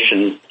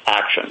condemnation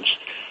actions.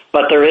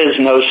 But there is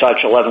no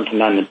such 11th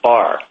Amendment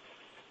bar.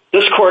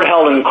 This court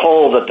held in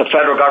Cole that the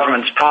federal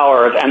government's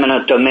power of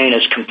eminent domain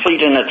is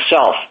complete in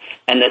itself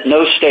and that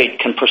no state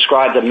can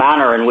prescribe the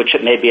manner in which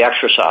it may be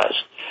exercised.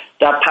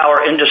 That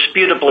power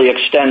indisputably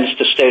extends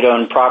to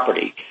state-owned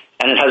property,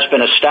 and it has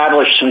been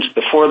established since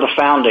before the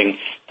founding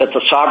that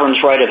the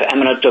sovereign's right of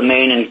eminent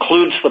domain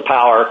includes the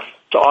power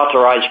to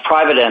authorize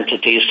private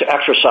entities to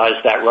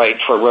exercise that right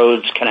for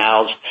roads,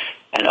 canals,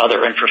 and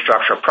other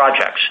infrastructure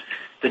projects.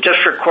 The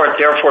district court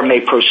therefore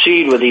may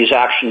proceed with these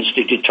actions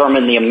to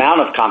determine the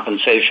amount of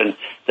compensation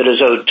that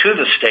is owed to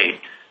the state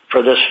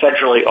for this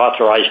federally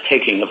authorized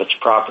taking of its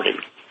property.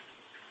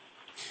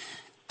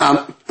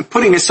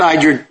 Putting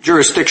aside your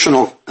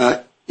jurisdictional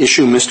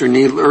issue, Mr.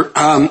 Needler,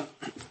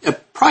 a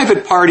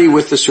private party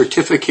with a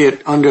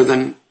certificate under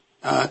the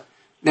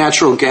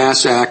Natural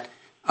Gas Act,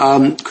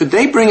 could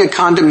they bring a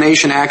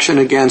condemnation action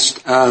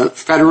against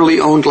federally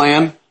owned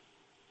land?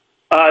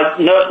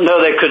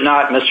 No, they could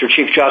not, Mr.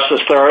 Chief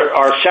Justice. There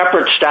are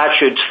separate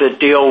statutes that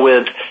deal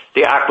with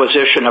the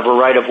acquisition of a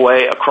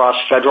right-of-way across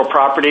federal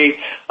property.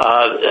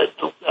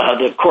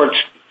 The court's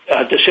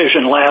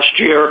decision last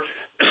year,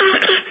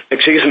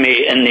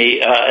 in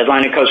the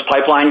Atlantic Coast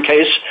Pipeline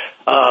case,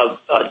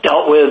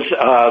 dealt with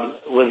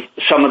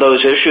some of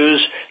those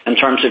issues in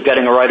terms of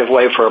getting a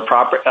right-of-way for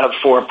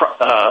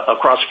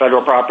across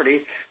federal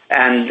property,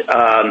 and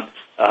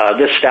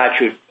this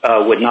statute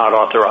would not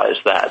authorize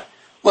that.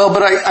 Well,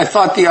 but I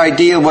thought the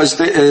idea was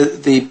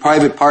that the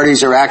private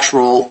parties are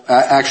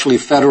actually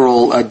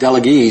federal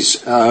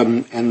delegates,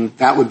 and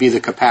that would be the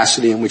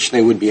capacity in which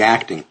they would be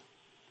acting.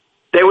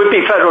 They would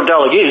be federal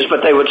delegates,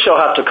 but they would still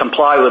have to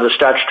comply with the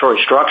statutory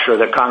structure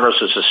that Congress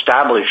has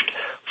established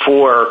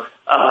for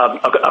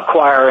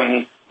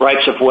acquiring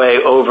rights of way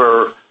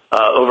over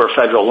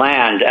federal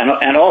land,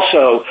 and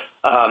also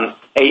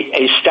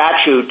a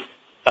statute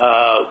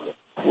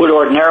would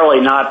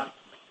ordinarily not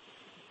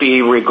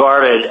be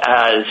regarded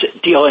as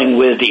dealing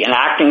with the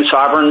enacting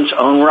sovereign's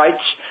own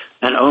rights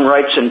and own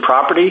rights in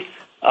property.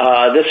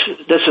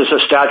 This is a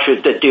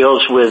statute that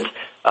deals with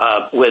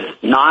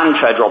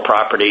non-federal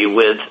property,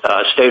 with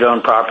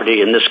state-owned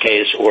property in this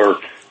case, or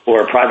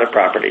private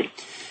property.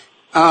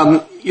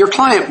 Your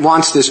client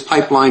wants this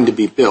pipeline to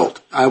be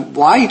built.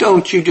 Why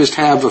don't you just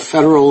have a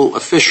federal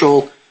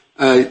official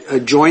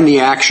join the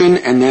action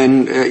and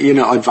then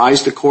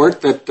advise the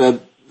court that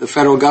the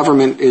federal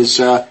government is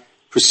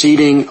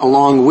proceeding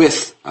along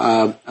with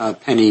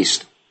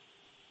PennEast?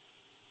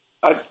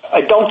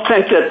 I don't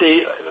think that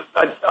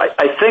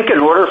I think in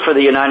order for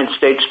the United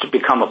States to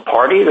become a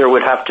party, there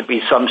would have to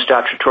be some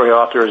statutory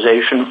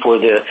authorization for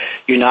the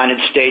United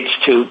States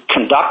to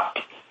conduct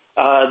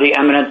the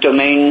eminent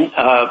domain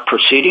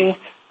proceeding.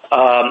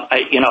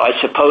 I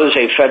suppose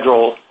a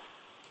federal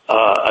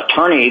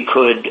attorney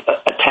could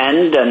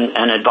attend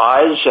and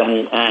advise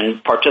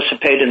and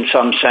participate in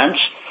some sense,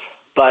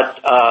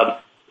 but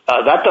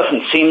that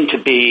doesn't seem to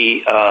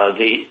be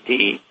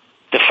the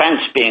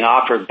defense being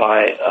offered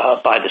by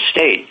the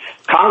state.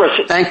 Congress.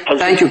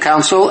 Thank you,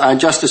 counsel.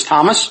 Justice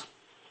Thomas.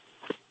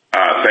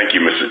 Thank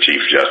you, Mr.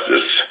 Chief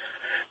Justice.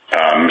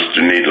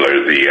 Mr.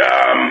 Needler,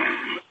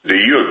 do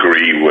you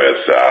agree with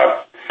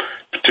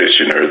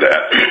petitioner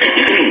that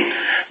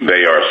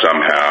they are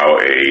somehow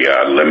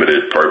a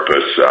limited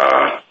purpose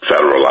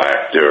federal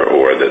actor,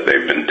 or that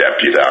they've been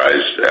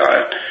deputized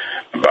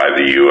by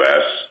the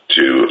U.S.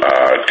 to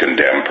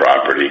condemn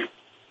property?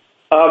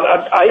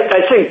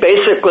 I think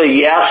basically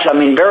yes. I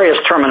mean, various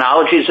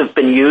terminologies have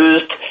been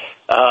used.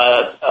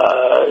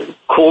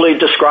 Cooley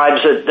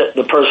describes it that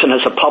the person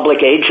is a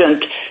public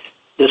agent.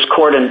 This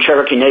court in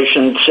Cherokee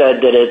Nation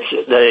said that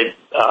the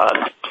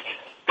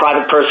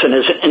private person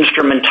is an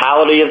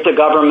instrumentality of the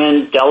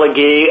government,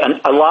 delegee,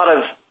 and a lot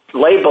of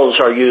labels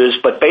are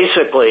used, but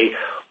basically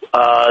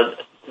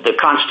the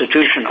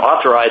Constitution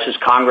authorizes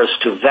Congress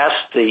to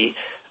vest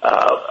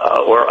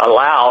or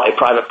allow a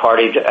private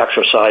party to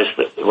exercise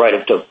the right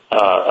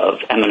of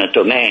eminent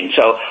domain.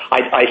 So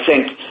I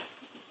think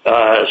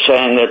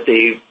saying that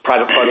the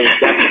private party is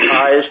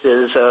deputized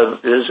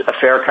is a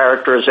fair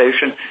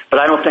characterization, but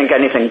I don't think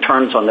anything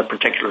turns on the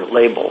particular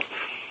label.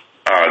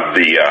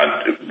 Do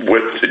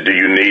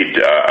you need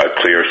a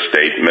clear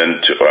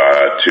statement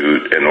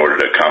in order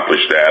to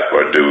accomplish that,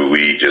 or do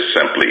we just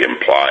simply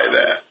imply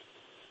that?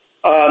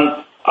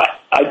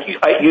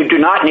 You do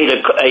not need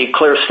a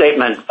clear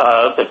statement.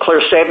 The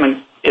clear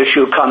statement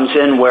issue comes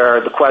in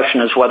where the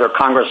question is whether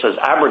Congress has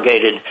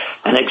abrogated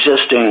an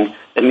existing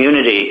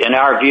immunity. In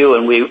our view,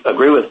 and we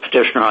agree with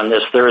Petitioner on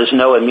this, there is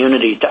no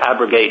immunity to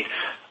abrogate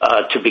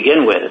to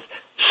begin with.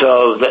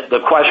 So the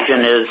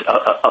question is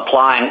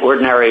applying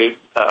ordinary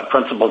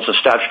principles of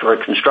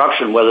statutory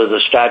construction, whether the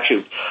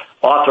statute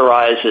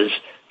authorizes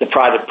the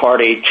private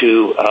party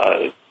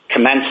to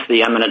commence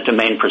the eminent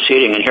domain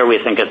proceeding. And here we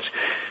think it's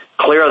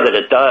clear that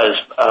it does.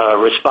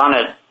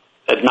 Respondent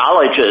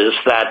acknowledges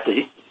that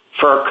the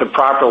FERC could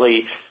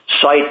properly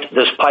cite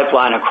this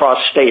pipeline across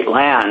state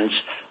lands,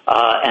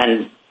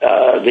 and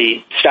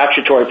the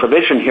statutory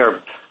provision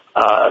here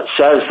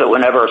says that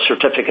whenever a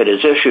certificate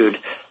is issued,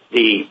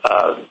 the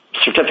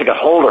certificate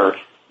holder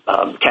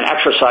can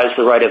exercise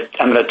the right of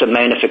eminent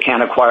domain if it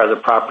can't acquire the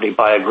property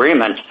by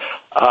agreement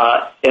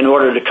in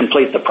order to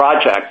complete the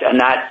project, and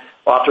that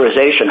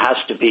authorization has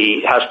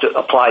to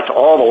apply to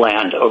all the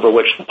land over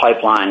which the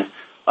pipeline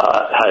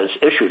has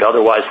issued.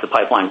 Otherwise, the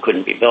pipeline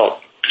couldn't be built.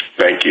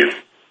 Thank you.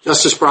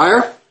 Justice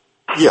Breyer?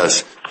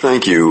 Yes,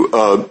 thank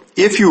you.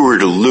 If you were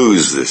to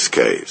lose this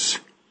case,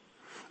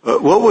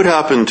 what would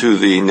happen to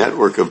the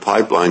network of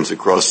pipelines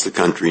across the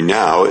country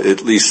now,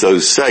 at least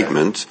those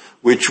segments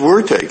which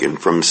were taken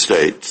from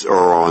states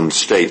or on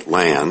state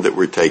land that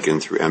were taken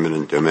through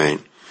eminent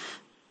domain?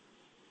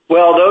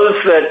 Well,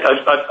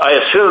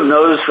 I assume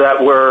those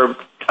that were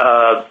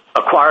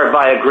acquired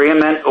by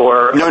agreement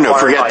or... No,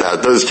 forget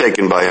that. Those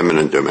taken by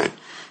eminent domain.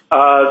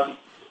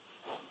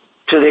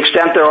 To the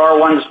extent there are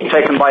ones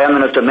taken by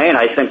eminent domain,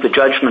 I think the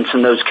judgments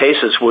in those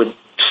cases would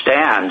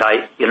stand.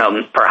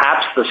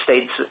 Perhaps the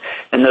states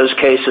in those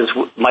cases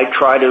might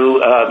try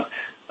to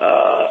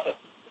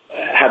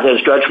have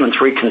those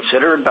judgments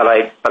reconsidered, but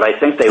I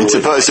think they would.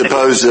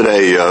 Suppose that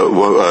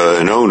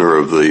an owner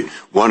of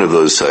one of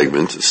those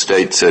segments, the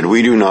state said,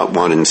 we do not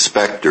want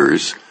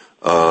inspectors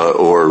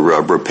or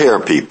repair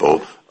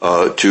people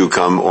to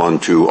come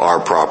onto our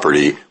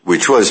property,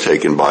 which was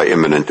taken by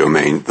eminent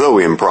domain, though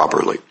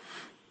improperly.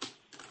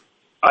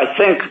 I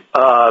think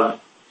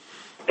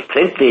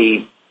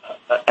the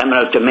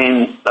eminent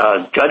domain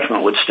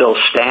judgment would still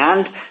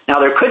stand. Now,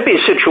 there could be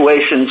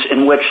situations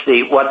in which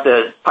what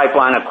the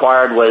pipeline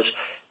acquired was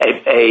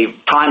a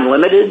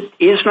time-limited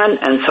easement,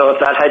 and so if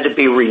that had to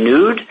be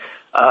renewed,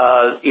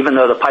 even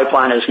though the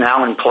pipeline is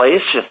now in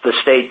place, if the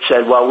state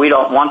said, well, we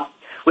don't want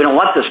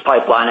this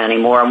pipeline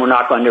anymore, and we're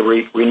not going to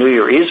renew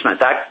your easement,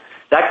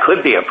 that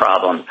could be a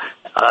problem.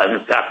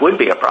 That would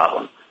be a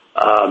problem.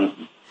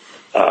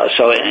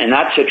 So in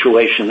that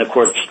situation, the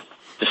court's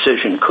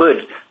decision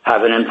could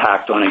have an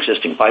impact on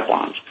existing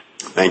pipelines.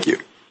 Thank you.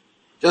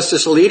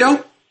 Justice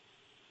Alito?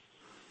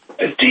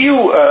 Do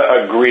you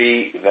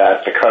agree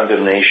that the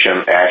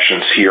condemnation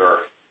actions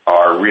here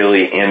are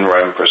really in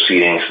rem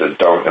proceedings that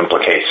don't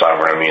implicate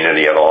sovereign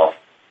immunity at all?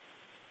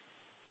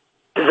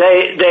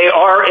 They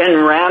are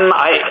in rem.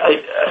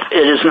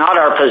 It is not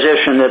our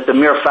position that the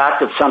mere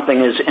fact that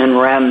something is in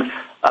rem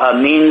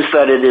means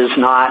that it is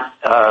not,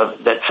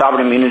 that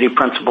sovereign immunity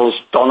principles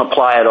don't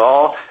apply at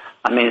all.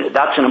 I mean,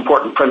 that's an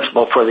important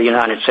principle for the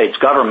United States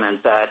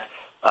government, that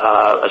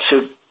a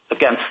suit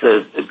against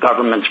the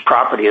government's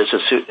property is a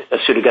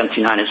suit against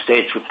the United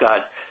States. We've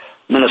got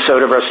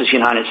Minnesota versus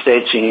United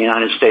States and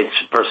United States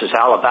versus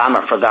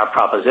Alabama for that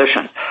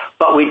proposition.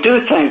 But we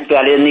do think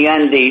that in the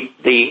end,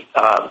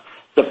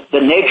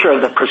 the nature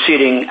of the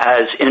proceeding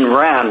as in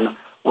rem,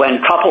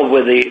 when coupled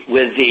with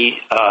the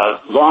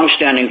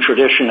longstanding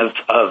tradition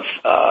of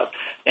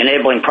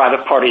enabling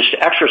private parties to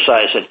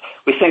exercise it,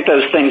 we think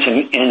those things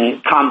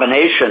in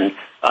combination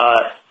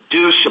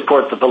do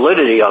support the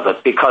validity of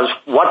it, because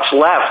what's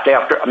left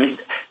after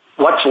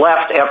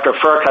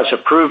FERC has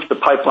approved the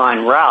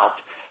pipeline route,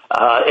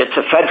 it's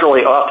a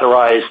federally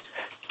authorized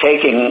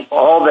taking.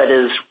 All that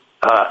is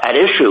at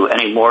issue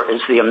anymore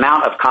is the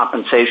amount of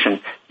compensation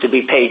to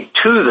be paid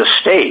to the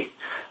state.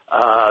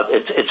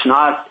 It's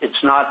not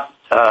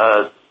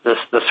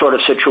the sort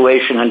of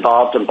situation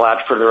involved in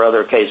Blatchford or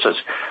other cases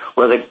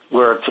where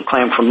it's a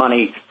claim for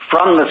money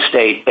from the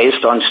state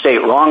based on state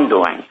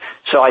wrongdoing.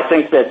 So I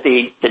think that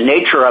the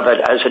nature of it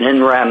as an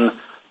in rem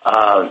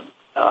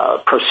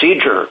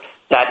procedure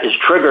that is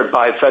triggered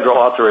by federal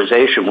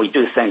authorization, we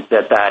do think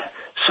that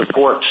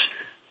supports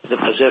the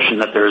position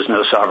that there is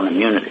no sovereign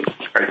immunity.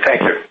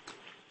 Thank you.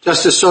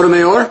 Justice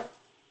Sotomayor?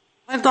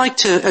 I'd like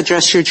to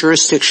address your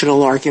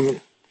jurisdictional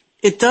argument.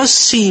 It does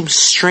seem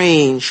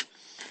strange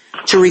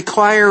to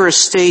require a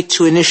state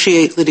to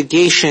initiate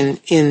litigation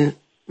in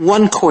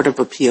one court of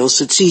appeals,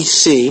 the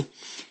D.C.,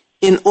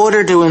 in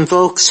order to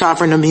invoke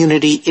sovereign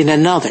immunity in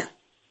another,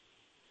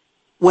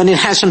 when it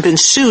hasn't been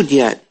sued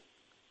yet.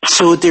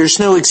 So there's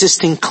no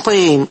existing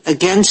claim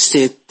against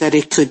it that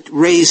it could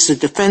raise the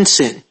defense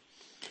in.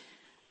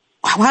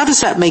 How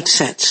does that make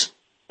sense?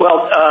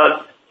 Well,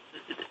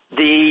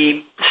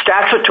 the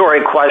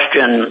statutory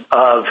question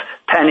of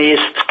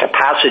PennEast's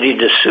capacity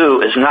to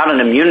sue is not an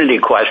immunity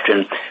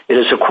question. It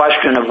is a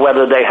question of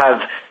whether they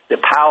have the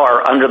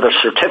power under the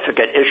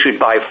certificate issued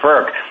by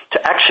FERC to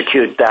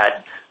execute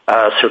that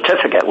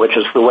certificate, which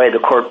is the way the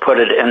court put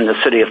it in the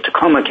City of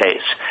Tacoma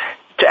case.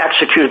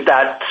 execute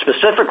that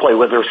specifically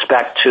with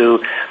respect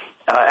to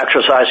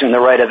exercising the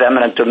right of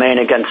eminent domain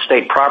against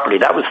state property.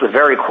 That was the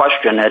very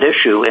question at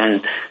issue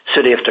in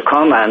City of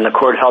Tacoma, and the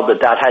court held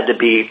that had to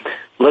be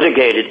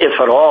litigated, if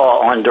at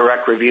all, on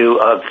direct review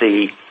of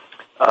the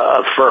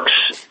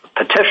FERC's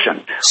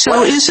petition.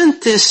 So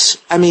isn't this,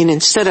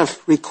 instead of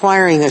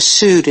requiring a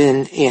suit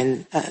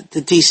in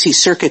the D.C.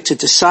 Circuit to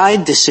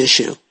decide this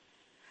issue,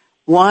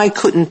 why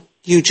couldn't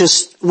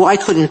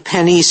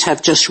PennEast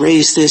have just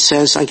raised this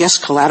as, I guess,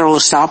 collateral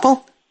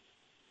estoppel?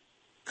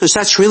 Because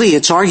that's really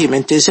its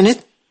argument, isn't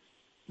it?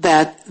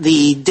 That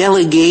the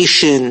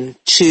delegation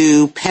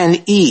to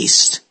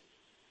PennEast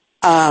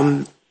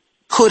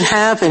could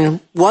have and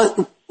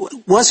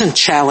wasn't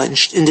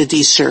challenged in the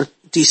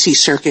D.C.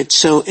 Circuit,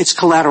 so it's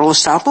collateral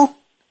estoppel?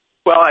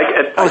 Well,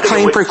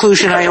 claim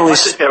preclusion, I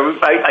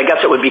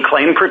guess it would be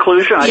claim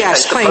preclusion?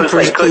 Yes, claim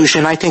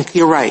preclusion. I think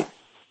you're right.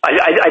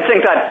 I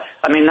think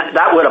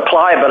that would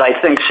apply, but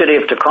I think City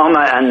of Tacoma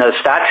and the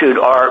statute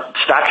are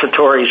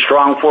statutory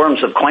strong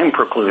forms of claim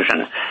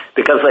preclusion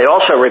because they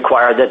also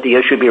require that the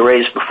issue be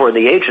raised before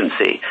the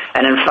agency.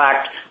 And in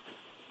fact,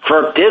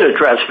 FERC did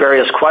address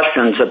various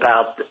questions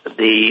about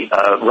the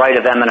right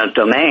of eminent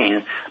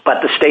domain,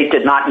 but the state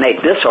did not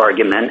make this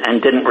argument and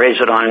didn't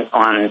raise it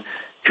on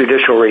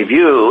judicial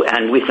review,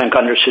 and we think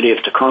under City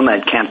of Tacoma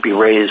it can't be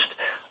raised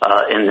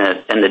in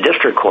the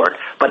district court.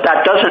 But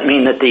that doesn't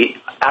mean that the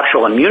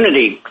actual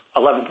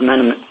 11th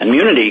Amendment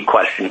immunity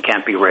question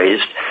can't be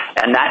raised,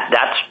 and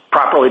that's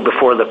properly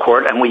before the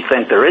court, and we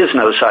think there is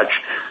no such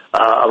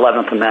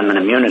 11th Amendment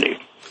immunity.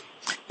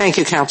 Thank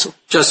you, counsel.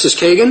 Justice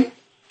Kagan?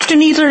 Mr.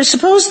 Kneedler,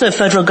 suppose the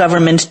federal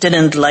government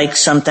didn't like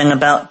something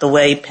about the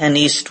way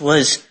PennEast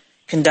was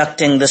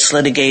conducting this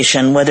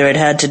litigation, whether it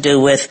had to do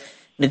with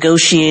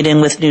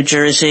negotiating with New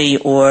Jersey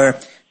or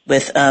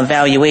with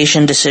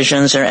valuation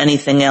decisions or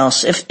anything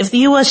else. If the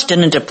U.S.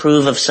 didn't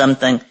approve of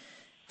something,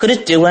 could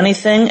it do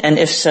anything, and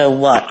if so,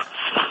 what?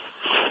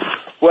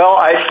 Well,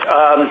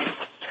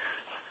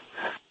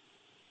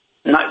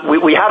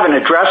 we haven't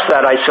addressed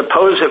that. I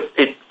suppose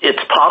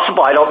it's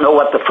possible. I don't know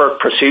what the FERC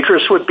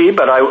procedures would be,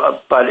 but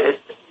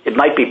it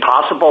might be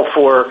possible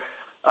for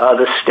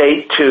the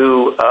state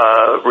to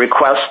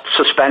request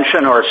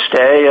suspension or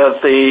stay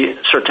of the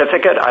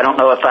certificate. I don't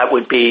know if that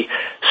would be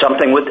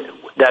something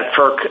that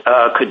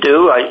FERC could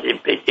do.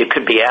 It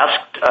could be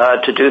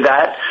asked to do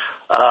that.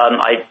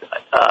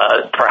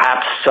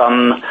 Perhaps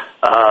some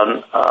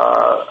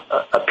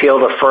appeal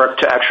to FERC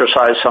to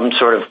exercise some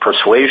sort of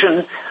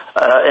persuasion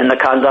in the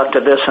conduct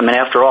of this.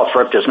 After all,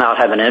 FERC does not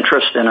have an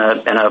interest in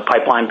a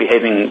pipeline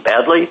behaving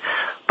badly.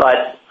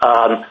 But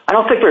I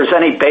don't think there's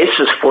any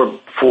basis for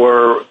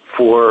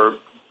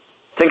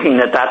thinking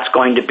that that's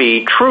going to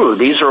be true.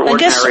 These are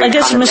ordinary. I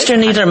guess, Mr.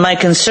 Kneedler, my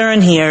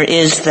concern here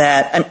is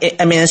that,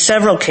 in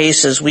several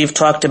cases we've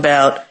talked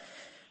about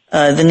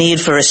the need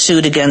for a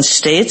suit against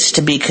states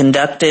to be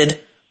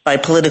conducted by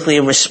politically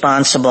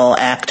responsible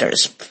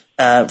actors,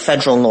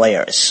 federal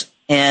lawyers,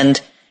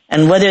 and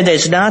whether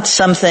there's not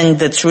something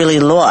that's really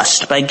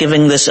lost by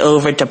giving this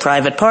over to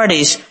private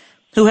parties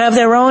who have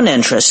their own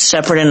interests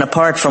separate and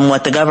apart from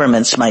what the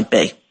government's might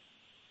be.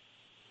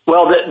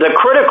 Well, the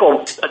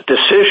critical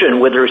decision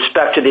with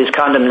respect to these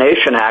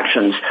condemnation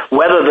actions,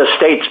 whether the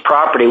state's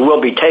property will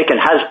be taken,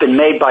 has been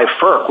made by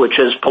FERC, which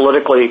is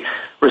politically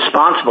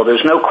responsible.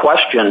 There's no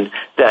question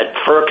that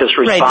FERC is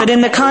responsible. Right, but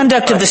in the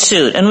conduct of the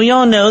suit, and we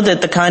all know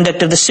that the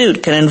conduct of the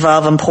suit can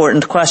involve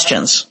important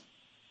questions.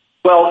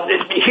 Well,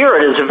 here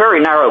it is a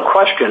very narrow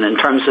question in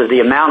terms of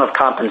the amount of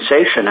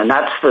compensation, and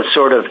that's the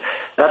sort of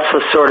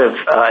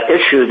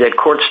issue that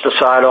courts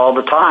decide all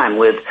the time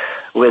with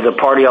a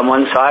party on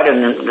one side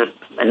and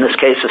in this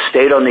case a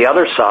state on the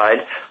other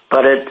side.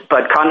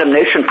 But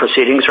condemnation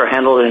proceedings are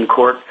handled in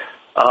court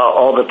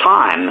all the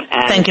time.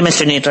 And thank you,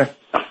 Mr. Kneedler.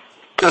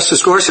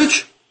 Justice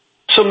Gorsuch?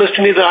 So,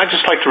 Mr. Kneedler, I'd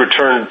just like to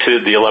return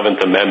to the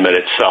 11th Amendment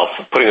itself,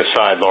 putting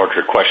aside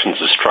larger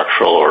questions of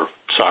structural or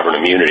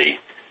sovereign immunity.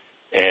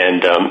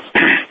 And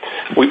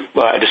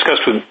I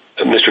discussed with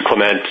Mr.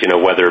 Clement,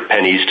 whether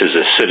PennEast is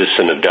a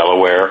citizen of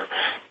Delaware.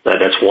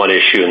 That's one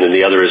issue. And then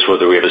the other is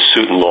whether we have a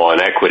suit in law and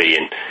equity.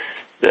 And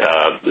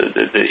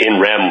the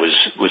in rem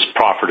was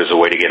proffered as a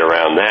way to get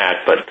around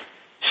that. But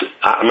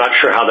I'm not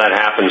sure how that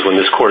happens when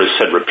this court has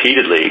said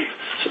repeatedly,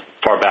 as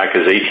far back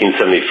as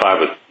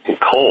 1875 in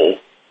Cole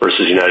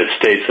versus the United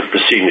States, that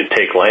proceeding to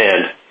take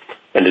land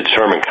and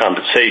determine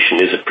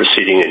compensation is a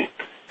proceeding in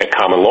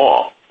common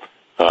law.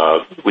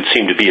 Would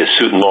seem to be a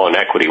suit in law and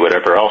equity,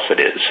 whatever else it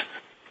is.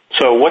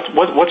 So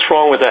what's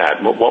wrong with that?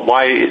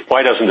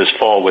 Why doesn't this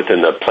fall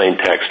within the plain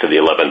text of the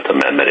 11th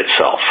Amendment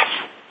itself?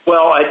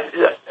 Well,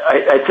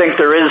 I think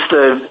there is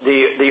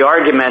the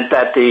argument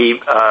that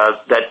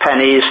that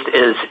PennEast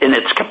is in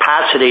its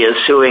capacity as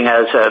suing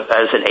as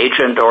an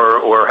agent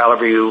or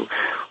however you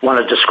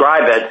want to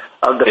describe it.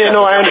 I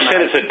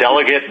understand it's a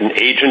delegate, an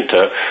agent.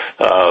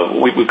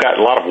 We've got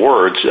a lot of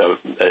words.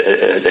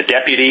 A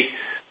deputy.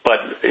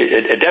 But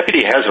a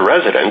deputy has a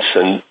residence,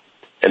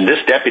 and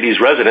this deputy's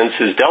residence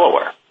is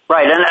Delaware.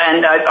 Right,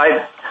 and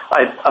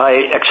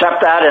I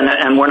accept that,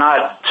 and we're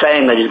not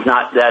saying that he's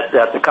not that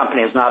the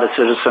company is not a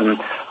citizen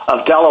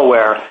of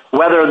Delaware.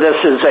 Whether this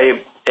is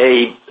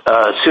a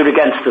suit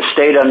against the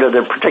state under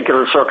the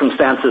particular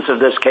circumstances of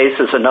this case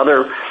is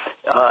another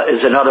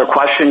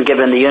question,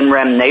 given the in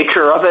rem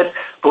nature of it.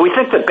 But we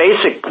think the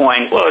basic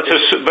point. Well,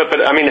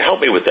 but I mean,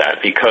 help me with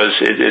that, because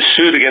it is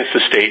suit against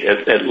the state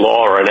at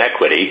law or in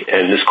equity,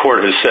 and this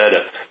court has said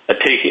a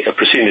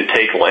proceeding to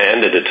take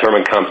land and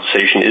determine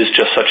compensation is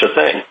just such a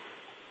thing.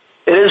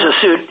 It is a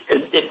suit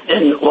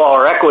in law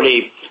or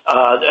equity.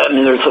 I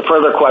mean, there's a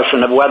further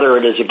question of whether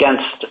it is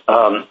against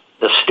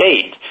the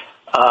state,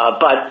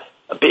 but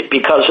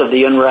because of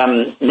the in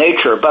rem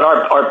nature. But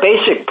our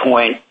basic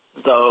point,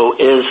 though,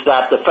 is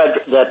that the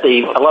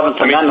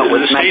 11th Amendment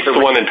was the state's the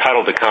one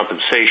entitled to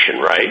compensation,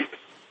 right?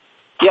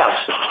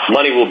 Yes.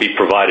 Money will be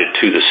provided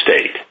to the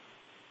state.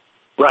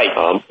 Right.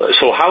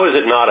 So how is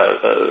it not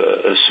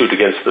a suit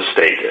against the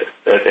state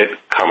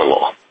at common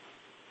law?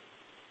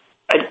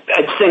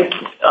 I think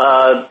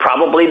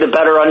probably the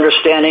better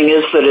understanding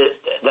is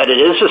that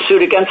it is a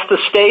suit against the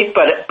state,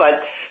 but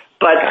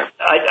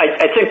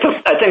I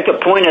think the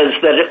point is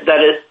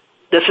that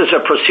this is a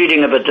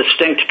proceeding of a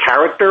distinct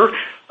character,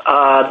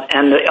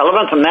 and the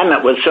 11th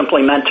Amendment was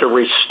simply meant to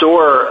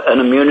restore an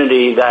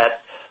immunity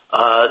that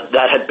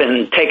had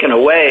been taken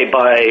away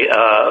by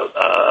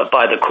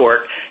the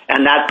court,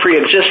 and that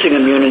pre-existing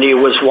immunity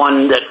was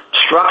one that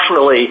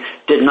structurally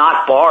did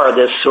not bar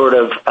this sort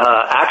of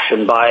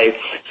action by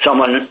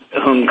someone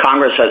whom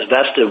Congress has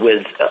vested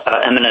with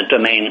eminent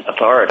domain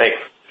authority.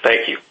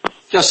 Thank you.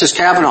 Justice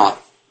Kavanaugh.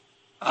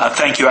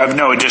 Thank you. I have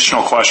no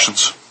additional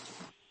questions.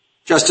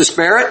 Justice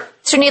Barrett?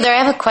 Mr. Neither,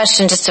 I have a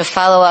question just to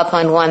follow up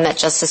on one that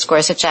Justice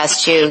Gorsuch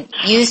asked you.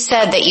 You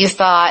said that you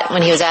thought,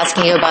 when he was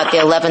asking you about the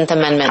 11th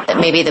Amendment, that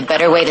maybe the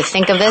better way to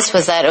think of this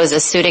was that it was a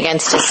suit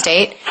against a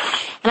state.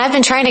 And I've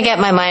been trying to get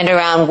my mind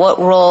around what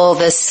role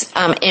this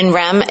in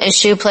rem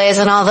issue plays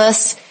in all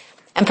this,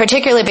 and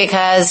particularly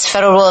because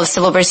Federal Rule of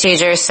Civil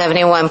Procedure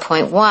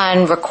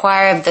 71.1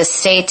 required the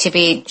state to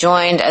be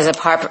joined as a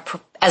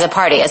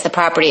party, as the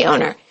property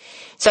owner.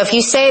 So if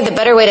you say the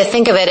better way to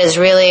think of it is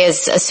really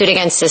as a suit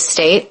against a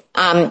state,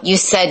 you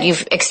said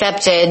you've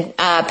accepted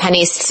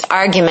PennEast's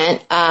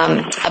argument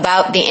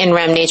about the in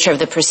rem nature of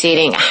the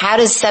proceeding. How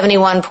does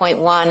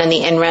 71.1 and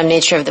the in rem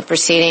nature of the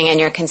proceeding and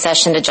your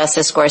concession to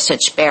Justice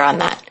Gorsuch bear on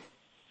that?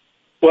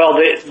 Well,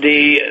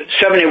 the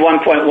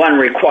 71.1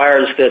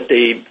 requires that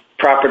the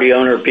property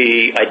owner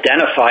be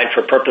identified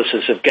for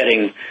purposes of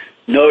getting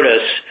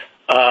notice.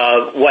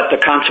 What the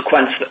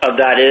consequence of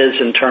that is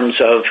in terms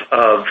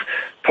of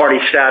party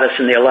status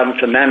in the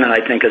 11th Amendment,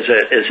 I think, is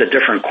a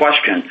different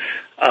question.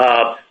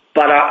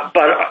 But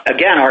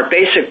again, our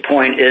basic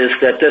point is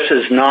that this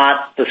is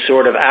not the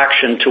sort of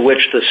action to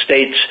which the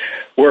states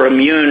were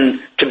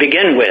immune to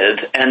begin with.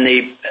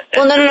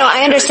 Well, no,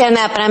 I understand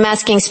that, but I'm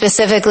asking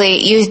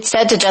specifically, you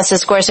said to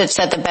Justice Gorsuch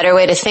that the better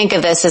way to think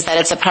of this is that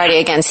it's a party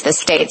against the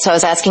state. So I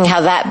was asking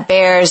how that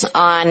bears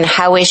on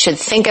how we should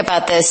think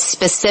about this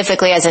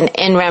specifically as an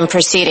in rem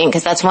proceeding,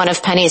 because that's one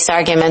of PennEast's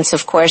arguments,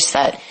 of course,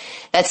 that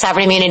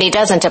sovereign immunity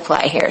doesn't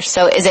apply here.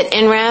 So is it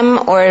in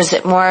rem or is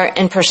it more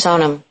in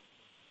personam?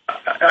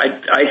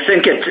 I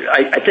think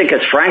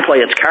it's frankly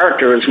its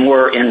character is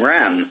more in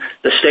rem.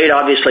 The state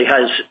obviously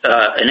has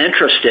an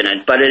interest in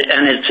it,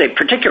 and it's a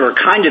particular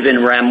kind of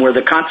in rem where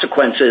the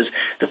consequence is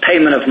the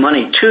payment of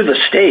money to the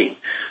state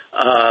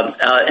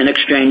in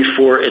exchange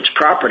for its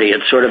property.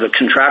 It's sort of a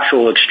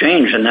contractual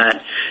exchange in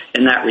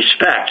that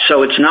respect.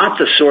 So it's not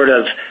the sort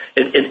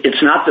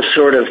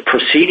of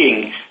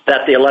proceeding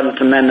that the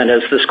 11th Amendment,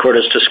 as this court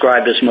has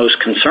described, is most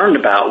concerned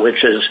about,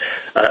 which is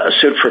a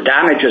suit for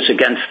damages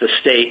against the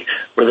state,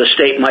 where the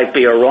state might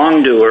be a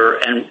wrongdoer,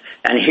 and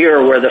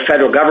here where the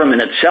federal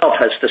government itself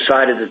has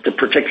decided that the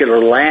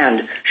particular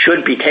land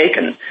should be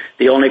taken.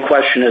 The only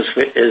question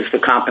is the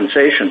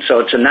compensation. So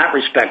it's in that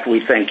respect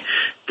we think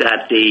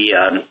that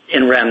the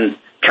in rem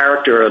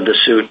character of the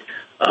suit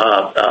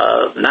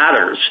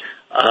matters,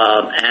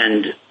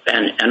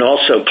 and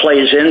also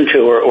plays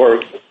into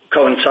or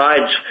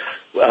coincides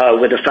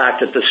with the fact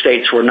that the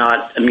states were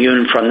not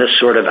immune from this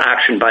sort of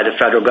action by the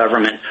federal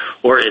government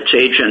or its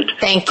agent.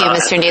 Thank you,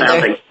 Mr.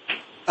 Needler.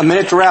 A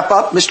minute to wrap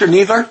up. Mr.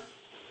 Needler?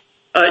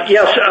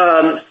 Yes,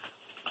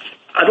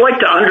 I'd like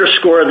to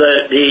underscore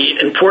the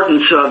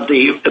importance of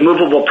the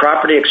immovable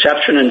property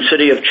exception in the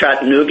city of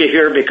Chattanooga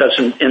here, because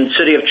in the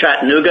city of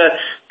Chattanooga,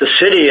 the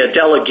city, a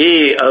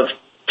delegee of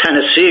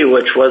Tennessee,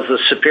 which was the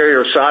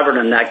superior sovereign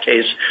in that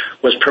case,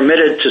 was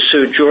permitted to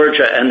sue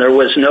Georgia, and there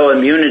was no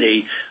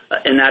immunity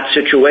in that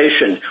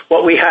situation.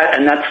 What we had,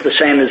 and that's the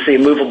same as the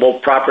immovable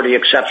property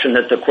exception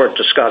that the court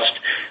discussed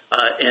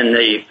in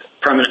the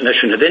permanent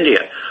mission of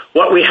India.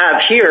 What we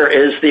have here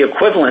is the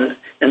equivalent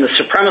in the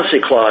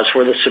supremacy clause,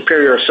 where the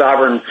superior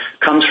sovereign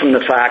comes from the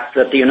fact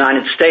that the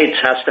United States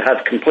has to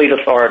have complete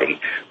authority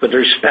with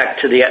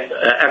respect to the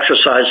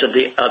exercise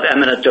of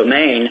eminent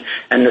domain,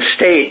 and the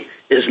state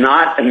is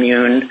not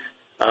immune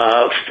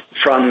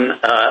from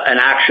an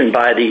action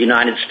by the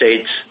United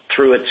States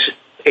through its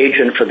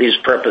agent for these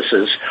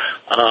purposes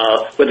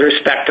with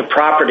respect to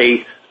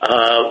property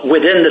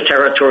within the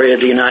territory of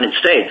the United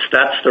States.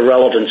 That's the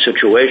relevant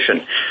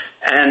situation.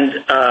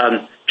 And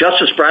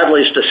Justice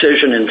Bradley's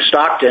decision in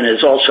Stockton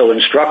is also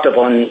instructive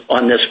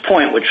on this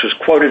point, which was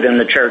quoted in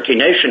the Cherokee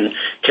Nation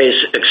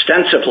case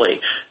extensively,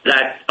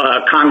 that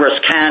Congress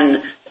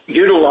can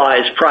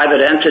utilize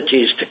private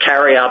entities to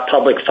carry out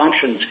public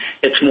functions.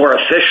 It's more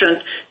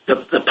efficient.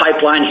 The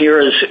pipeline here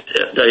is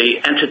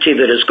the entity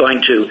that is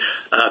going to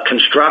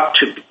construct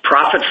to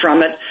profit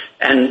from it,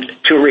 and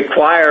to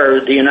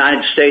require the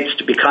United States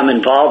to become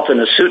involved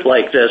in a suit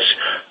like this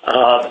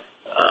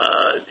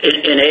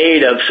in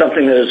aid of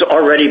something that has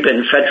already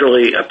been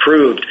federally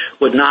approved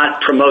would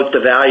not promote the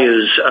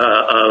values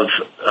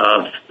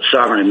of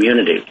sovereign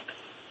immunity.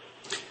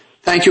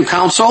 Thank you,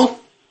 counsel.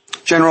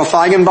 General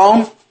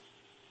Feigenbaum.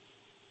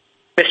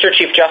 Mr.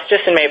 Chief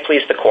Justice, and may it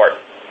please the Court,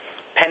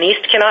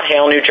 PennEast cannot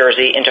hail New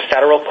Jersey into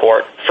federal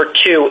court for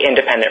two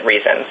independent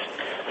reasons.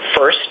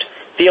 First,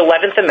 the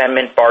 11th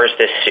Amendment bars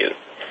this suit.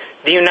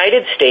 The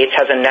United States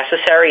has a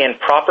necessary and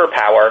proper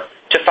power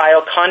to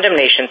file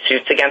condemnation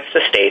suits against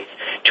the states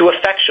to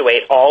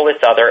effectuate all its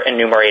other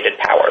enumerated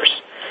powers.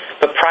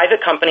 But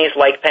private companies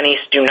like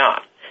PennEast do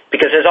not,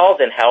 because as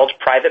Alden held,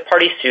 private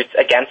party suits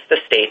against the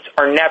states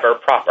are never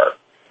proper.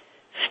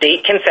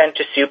 State consent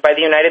to suit by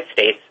the United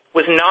States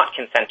was not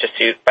consent to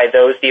suit by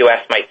those the U.S.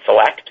 might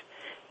select,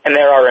 and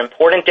there are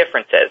important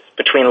differences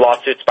between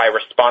lawsuits by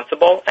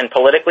responsible and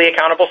politically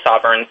accountable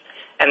sovereigns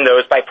and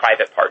those by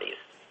private parties.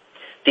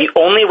 The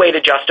only way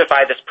to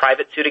justify this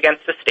private suit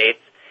against the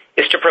states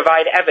is to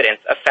provide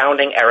evidence of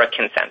founding-era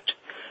consent,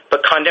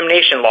 but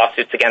condemnation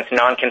lawsuits against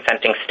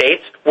non-consenting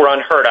states were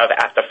unheard of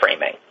at the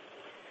framing.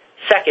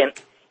 Second,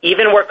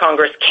 even where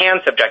Congress can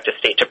subject a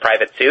state to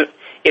private suit,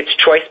 its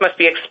choice must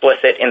be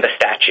explicit in the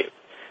statute.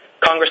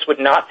 Congress would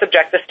not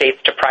subject the states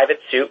to private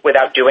suit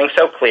without doing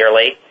so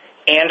clearly,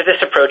 and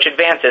this approach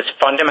advances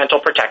fundamental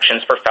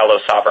protections for fellow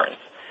sovereigns.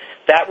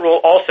 That rule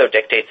also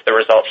dictates the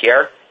result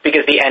here,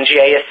 because the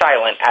NGA is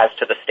silent as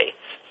to the states.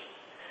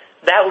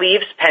 That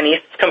leaves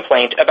PennEast's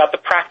complaint about the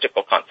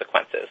practical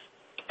consequences,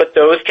 but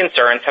those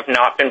concerns have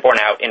not been borne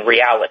out in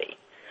reality.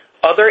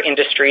 Other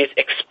industries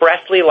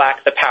expressly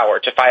lack the power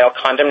to file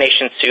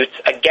condemnation suits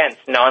against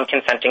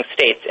non-consenting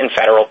states in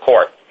federal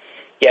court.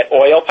 Yet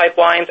oil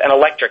pipelines and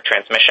electric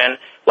transmission,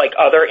 like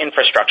other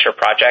infrastructure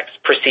projects,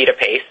 proceed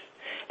apace,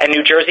 and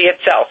New Jersey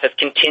itself has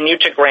continued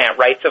to grant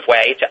rights of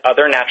way to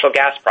other natural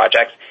gas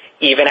projects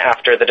even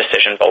after the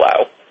decision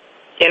below.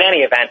 In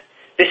any event,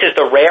 this is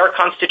the rare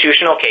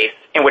constitutional case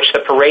in which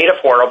the parade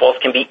of horribles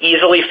can be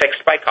easily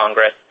fixed by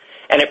Congress,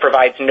 and it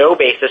provides no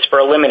basis for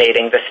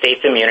eliminating the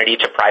state's immunity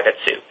to private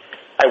suit.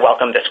 I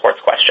welcome this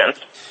Court's questions.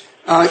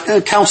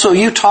 Counsel,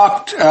 you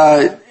talked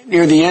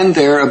near the end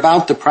there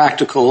about the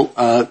practical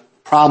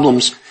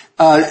problems.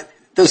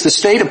 Does the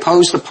state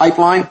oppose the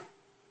pipeline?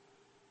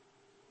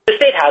 The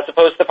state has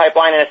opposed the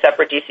pipeline in a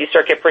separate D.C.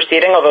 Circuit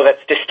proceeding, although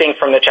that's distinct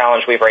from the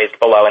challenge we've raised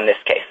below in this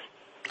case.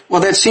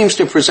 Well, that seems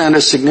to present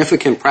a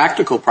significant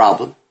practical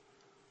problem.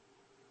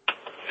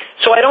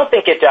 So I don't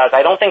think it does.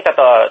 I don't think that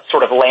the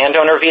sort of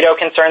landowner veto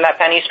concern that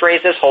PennEast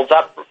raises holds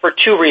up for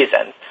two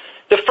reasons.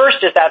 The first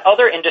is that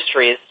other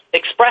industries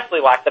expressly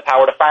lack the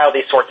power to file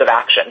these sorts of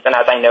actions. And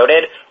as I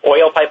noted,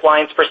 oil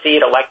pipelines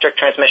proceed, electric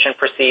transmission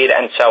proceed,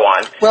 and so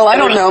on. Well, I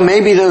don't know.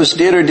 Maybe those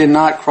did or did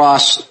not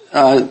cross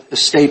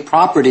state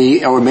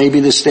property, or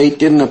maybe the state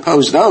didn't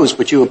oppose those,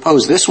 but you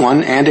oppose this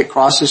one and it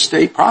crosses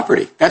state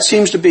property. That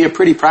seems to be a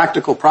pretty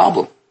practical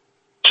problem.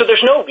 So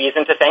there's no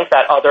reason to think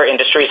that other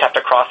industries have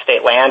to cross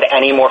state land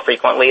any more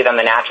frequently than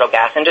the natural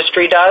gas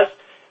industry does.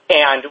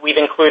 And we've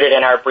included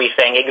in our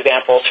briefing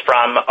examples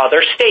from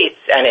other states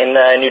and in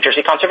the New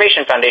Jersey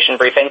Conservation Foundation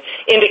briefing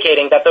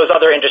indicating that those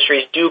other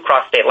industries do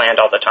cross state land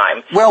all the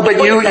time. Well,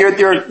 but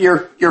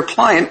your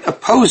client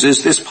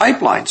opposes this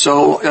pipeline.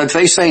 So if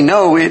they say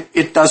no,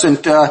 it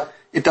doesn't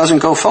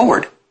go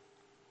forward.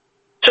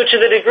 So to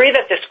the degree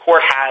that this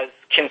court has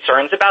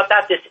concerns about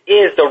that, this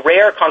is the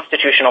rare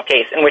constitutional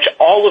case in which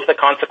all of the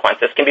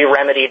consequences can be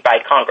remedied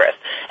by Congress.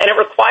 And it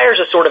requires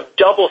a sort of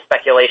double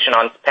speculation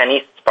on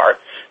PennEast's part.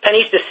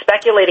 PennEast is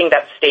speculating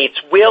that states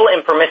will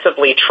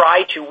impermissibly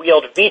try to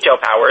wield veto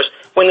powers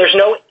when there's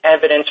no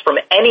evidence from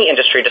any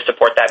industry to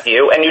support that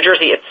view, and New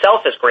Jersey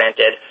itself has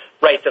granted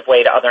rights of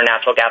way to other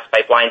natural gas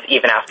pipelines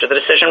even after the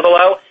decision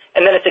below,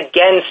 and then it's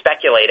again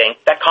speculating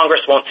that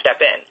Congress won't step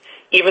in,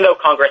 even though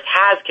Congress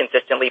has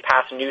consistently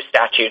passed new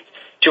statutes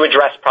to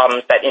address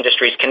problems that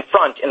industries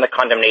confront in the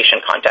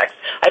condemnation context.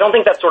 I don't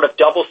think that sort of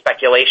double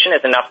speculation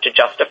is enough to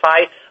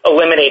justify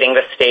eliminating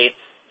the state's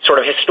sort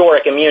of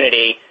historic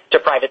immunity to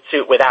private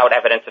suit without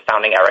evidence of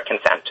founding-era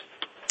consent.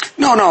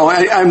 No,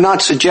 I'm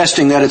not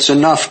suggesting that it's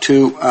enough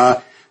to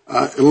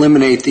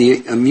eliminate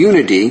the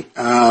immunity,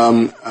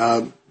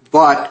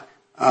 but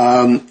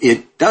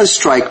it does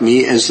strike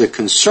me as a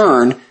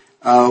concern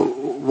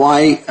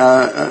why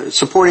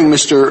supporting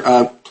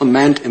Mr.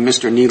 Clement and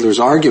Mr. Needler's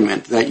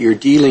argument that you're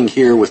dealing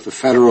here with the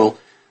federal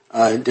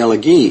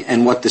delegee,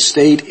 and what the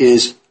state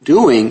is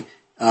doing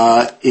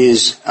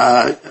is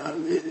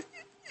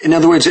in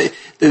other words,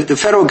 the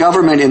federal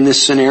government in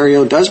this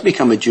scenario does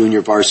become a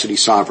junior varsity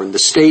sovereign. The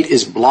state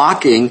is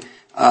blocking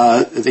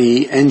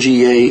the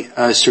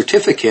NGA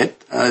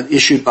certificate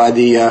issued by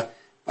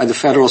the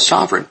federal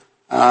sovereign.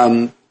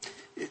 Do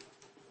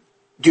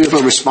you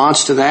have a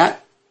response to that?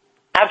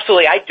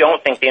 Absolutely. I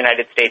don't think the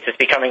United States is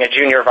becoming a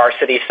junior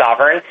varsity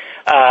sovereign.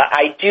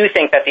 I do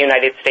think that the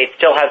United States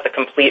still has the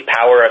complete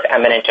power of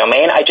eminent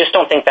domain. I just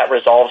don't think that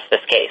resolves this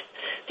case.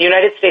 The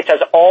United States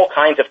has all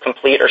kinds of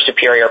complete or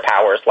superior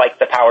powers, like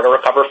the power to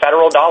recover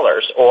federal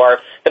dollars or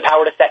the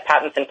power to set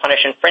patents and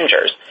punish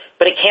infringers.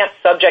 But it can't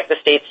subject the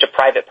states to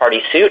private party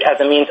suit as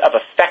a means of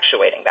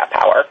effectuating that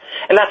power.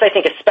 And that's, I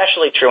think,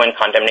 especially true in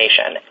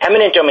condemnation.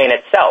 Eminent domain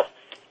itself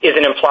is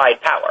an implied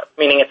power,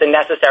 meaning it's a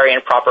necessary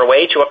and proper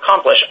way to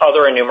accomplish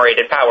other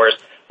enumerated powers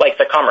like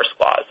the Commerce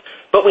Clause.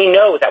 But we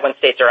know that when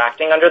states are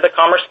acting under the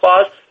Commerce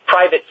Clause,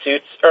 private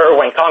suits, or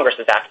when Congress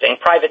is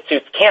acting, private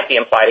suits can't be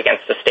implied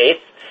against the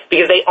states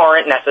because they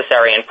aren't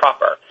necessary and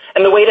proper.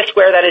 And the way to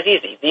square that is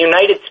easy. The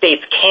United States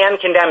can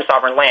condemn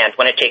sovereign land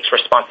when it takes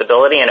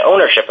responsibility and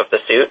ownership of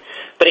the suit,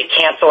 but it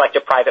can't select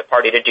a private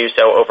party to do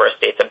so over a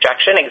state's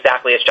objection,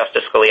 exactly as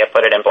Justice Scalia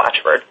put it in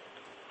Blatchford.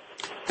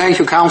 Thank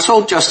you,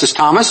 counsel. Justice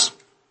Thomas?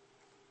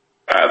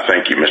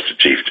 Thank you, Mr.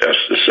 Chief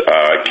Justice.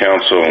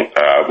 Counsel,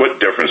 what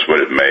difference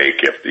would it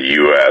make if the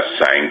U.S.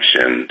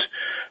 sanctioned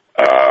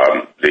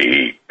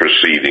the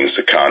proceedings,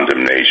 the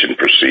condemnation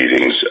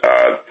proceedings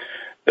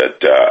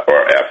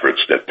or efforts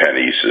that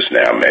PennEast is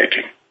now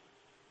making?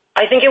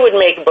 I think it would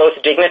make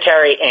both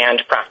dignitary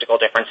and practical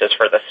differences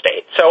for the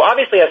state. So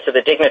obviously as to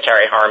the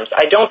dignitary harms,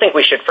 I don't think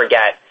we should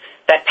forget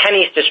that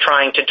PennEast is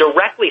trying to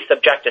directly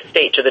subject a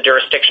state to the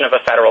jurisdiction of a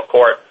federal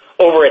court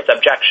over its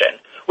objection,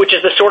 which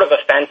is the sort of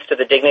offense to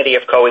the dignity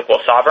of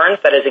co-equal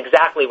sovereigns that is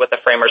exactly what the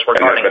framers were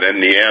guarding. But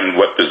in the end,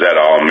 what does that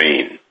all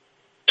mean?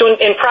 So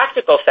in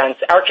practical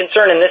sense, our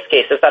concern in this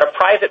case is that a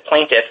private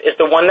plaintiff is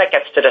the one that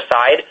gets to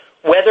decide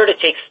whether to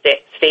take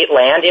state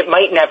land it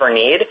might never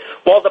need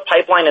while the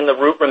pipeline and the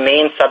route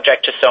remain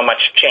subject to so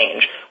much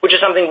change, which is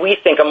something we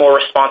think a more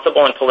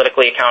responsible and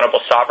politically accountable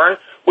sovereign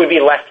would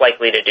be less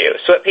likely to do.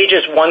 So at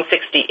pages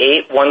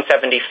 168,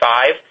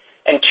 175,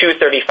 and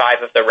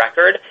 235 of the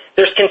record,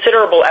 there's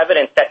considerable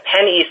evidence that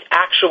PennEast's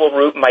actual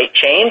route might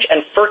change,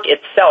 and FERC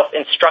itself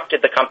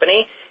instructed the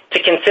company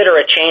to consider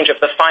a change of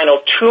the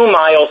final 2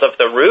 miles of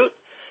the route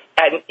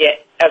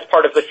as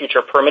part of the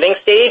future permitting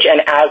stage and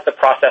as the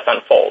process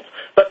unfolds.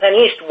 But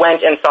PennEast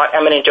went and sought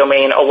eminent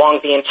domain along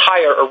the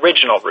entire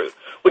original route,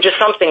 which is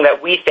something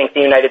that we think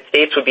the United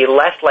States would be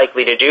less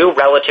likely to do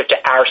relative to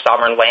our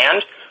sovereign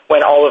land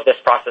when all of this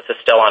process is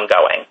still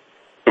ongoing.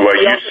 Well,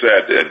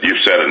 you've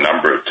said a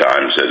number of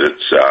times that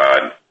it's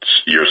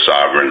your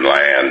sovereign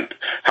land.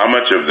 How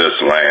much of this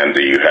land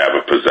do you have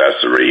a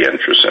possessory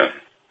interest in?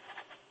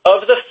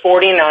 Of the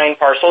 49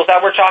 parcels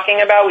that we're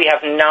talking about, we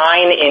have 9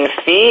 in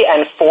fee,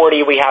 and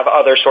 40 we have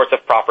other sorts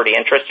of property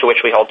interests to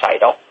which we hold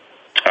title.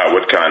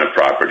 What kind of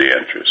property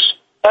interests?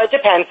 It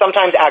depends.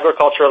 Sometimes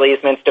agricultural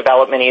easements,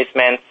 development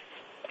easements,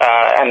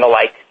 and the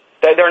like.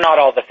 They're not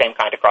all the same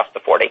kind across the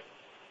 40.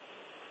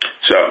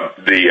 So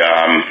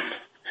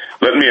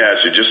let me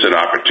ask you just an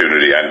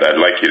opportunity. I'd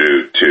like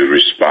you to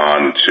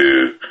respond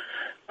to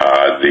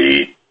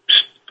the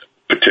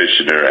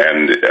petitioner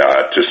and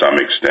to some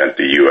extent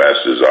the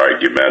U.S.'s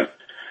argument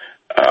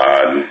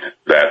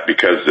that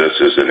because this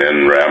is an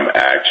in rem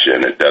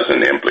action, it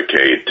doesn't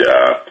implicate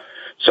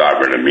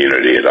sovereign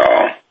immunity at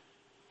all.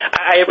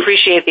 I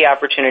appreciate the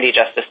opportunity,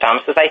 Justice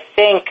Thomas, because I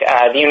think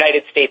the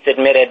United States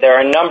admitted there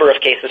are a number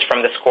of cases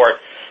from this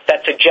court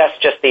that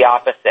suggest just the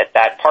opposite,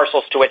 that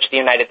parcels to which the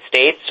United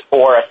States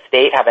or a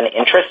state have an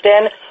interest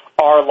in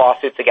are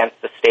lawsuits against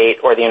the state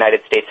or the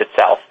United States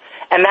itself.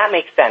 And that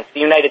makes sense. The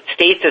United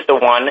States is the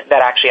one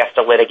that actually has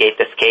to litigate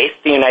this case.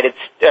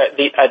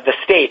 The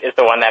state is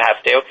the one that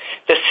has to.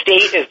 The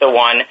state is the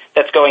one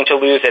that's going to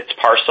lose its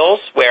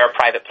parcels where a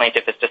private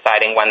plaintiff is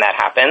deciding when that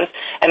happens.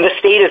 And the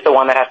state is the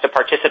one that has to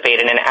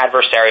participate in an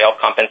adversarial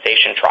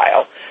compensation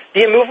trial.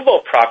 The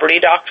immovable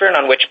property doctrine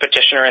on which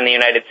petitioner in the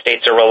United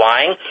States are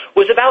relying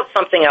was about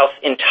something else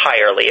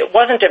entirely. It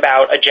wasn't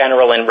about a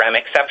general in rem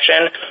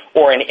exception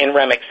or an in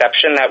rem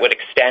exception that would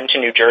extend to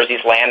New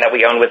Jersey's land that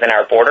we own within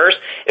our borders.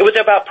 It was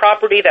about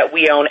property that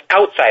we own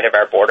outside of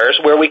our borders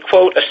where we,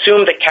 quote,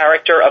 assume the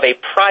character of a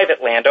private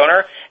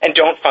landowner and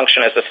don't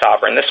function as a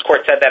sovereign. This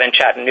court said that in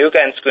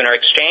Chattanooga and Schooner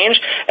Exchange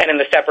and in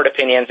the separate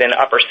opinions in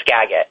Upper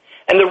Skagit.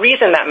 And the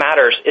reason that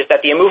matters is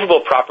that the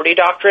immovable property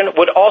doctrine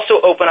would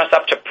also open us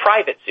up to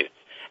private suits,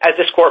 as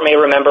this court may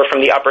remember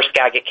from the Upper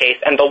Skagit case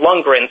and the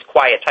Lundgren's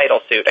quiet title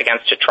suit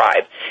against a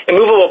tribe.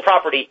 Immovable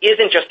property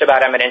isn't just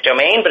about eminent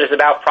domain, but is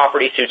about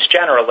property suits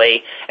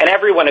generally, and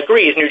everyone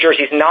agrees New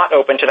Jersey's not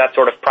open to that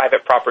sort of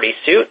private property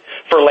suit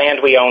for land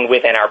we own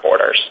within our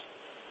borders.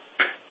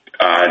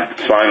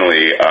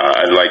 Finally,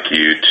 I'd like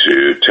you to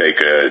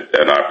take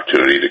an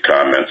opportunity to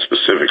comment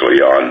specifically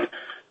on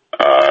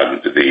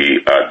the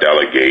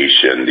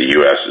delegation, the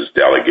U.S.'s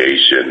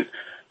delegation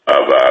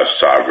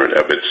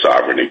of its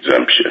sovereign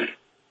exemption.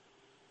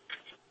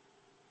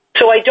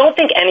 So I don't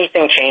think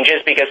anything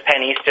changes because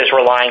PennEast is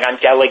relying on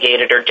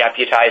delegated or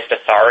deputized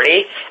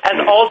authority. As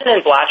Alden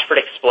and Blatchford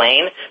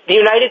explain, the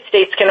United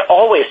States can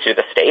always sue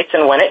the states,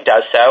 and when it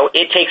does so,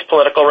 it takes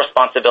political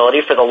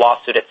responsibility for the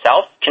lawsuit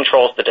itself,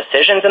 controls the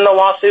decisions in the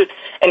lawsuit,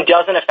 and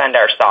doesn't offend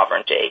our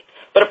sovereignty.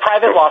 But a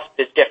private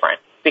lawsuit is different.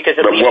 Because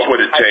but what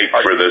would it take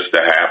for this to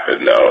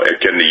happen, though?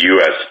 Can the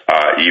U.S.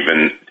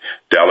 Even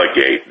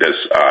delegate this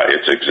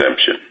its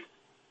exemption?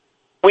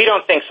 We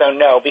don't think so,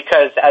 no,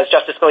 because as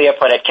Justice Scalia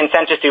put it,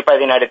 consent to suit by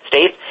the United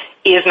States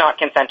is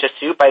not consent to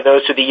suit by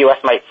those who the U.S.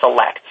 might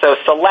select. So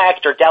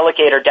select or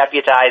delegate or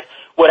deputize,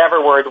 whatever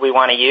word we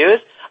want to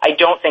use, I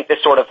don't think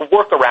this sort of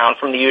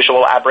workaround from the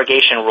usual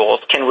abrogation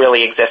rules can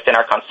really exist in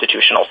our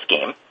constitutional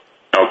scheme.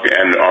 Okay,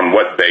 and on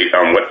what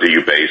do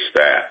you base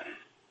that?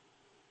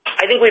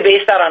 I think we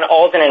base that on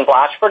Alden and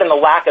Blatchford and the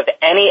lack of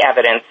any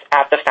evidence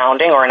at the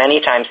founding or in any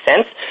time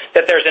since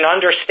that there's an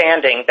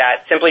understanding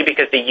that simply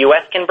because the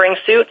U.S. can bring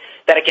suit,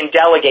 that it can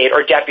delegate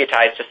or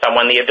deputize to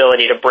someone the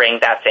ability to bring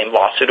that same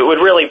lawsuit. It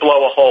would really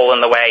blow a hole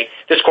in the way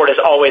this court has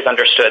always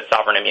understood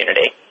sovereign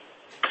immunity.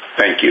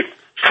 Thank you.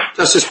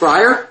 Justice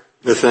Breyer?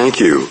 Thank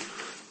you.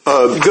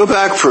 Go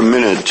back for a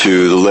minute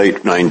to the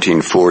late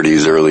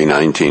 1940s, early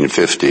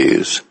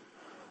 1950s.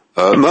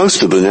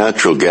 Most of the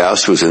natural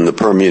gas was in the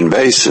Permian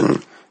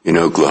Basin, in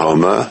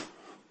Oklahoma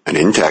and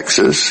in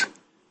Texas,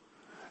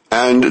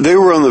 and they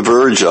were on the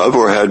verge of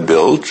or had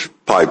built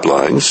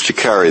pipelines to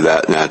carry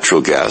that natural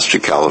gas to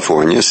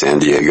California, San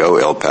Diego,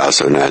 El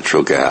Paso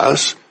natural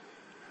gas,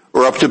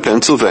 or up to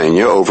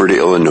Pennsylvania, over to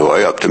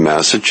Illinois, up to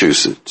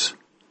Massachusetts.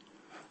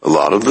 A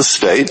lot of the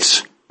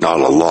states,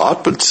 not a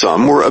lot, but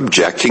some were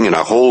objecting in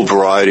a whole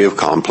variety of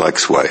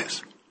complex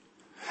ways.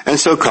 And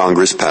so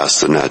Congress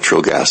passed the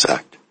Natural Gas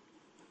Act.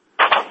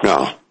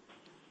 Now,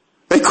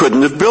 they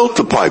couldn't have built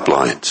the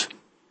pipelines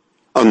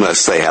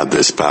unless they had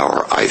this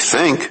power, I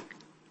think.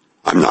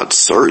 I'm not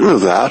certain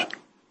of that,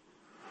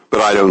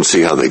 but I don't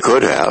see how they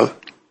could have.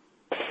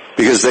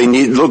 Because they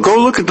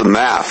go look at the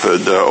map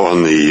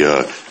on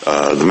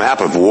the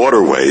map of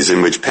waterways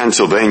in which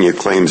Pennsylvania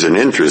claims an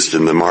interest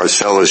in the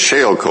Marcellus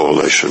Shale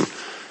Coalition.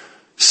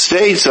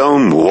 States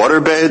own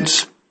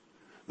waterbeds.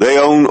 They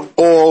own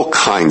all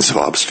kinds of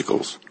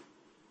obstacles.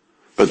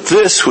 But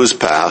this was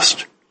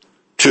passed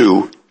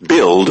to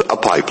build a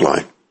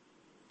pipeline.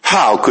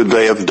 How could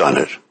they have done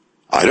it?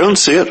 I don't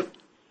see it.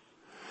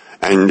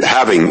 And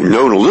having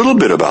known a little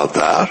bit about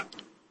that,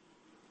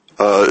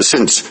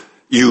 since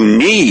you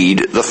need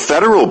the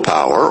federal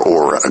power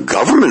or a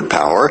government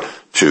power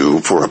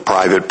for a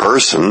private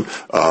person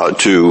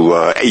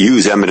to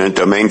use eminent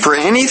domain for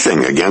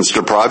anything against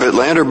a private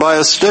land or by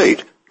a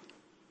state,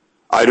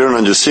 I don't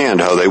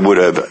understand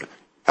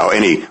how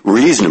any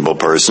reasonable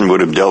person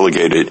would have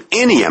delegated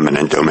any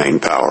eminent domain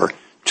power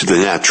to the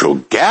Natural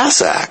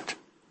Gas Act,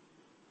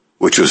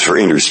 which was for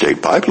interstate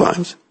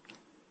pipelines,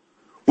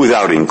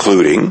 without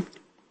including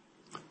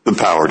the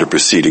power to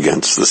proceed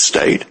against the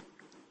state.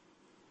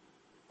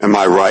 Am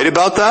I right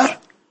about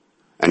that?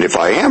 And if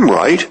I am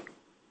right,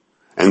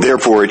 and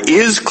therefore it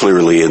is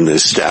clearly in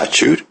this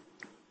statute,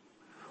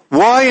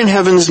 why in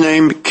heaven's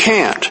name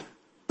can't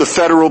the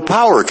Federal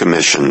Power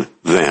Commission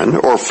then,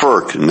 or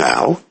FERC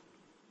now,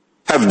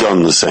 have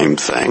done the same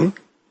thing?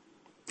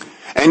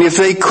 And if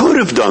they could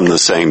have done the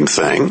same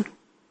thing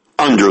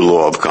under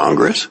law of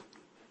Congress,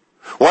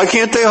 why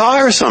can't they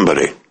hire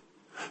somebody?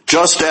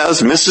 Just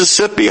as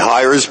Mississippi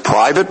hires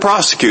private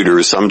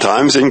prosecutors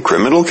sometimes in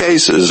criminal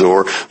cases,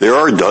 or there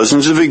are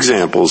dozens of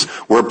examples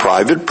where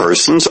private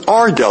persons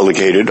are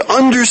delegated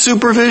under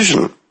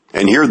supervision,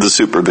 and here the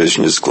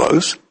supervision is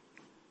close,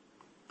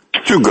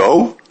 to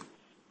go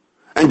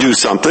and do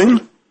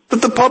something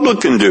that the public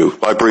can do,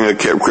 like bring a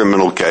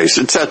criminal case,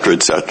 etc.,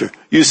 etc.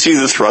 You see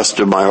the thrust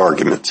of my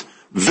arguments.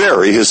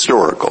 Very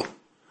historical.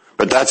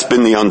 But that's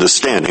been the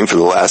understanding for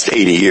the last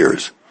 80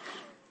 years.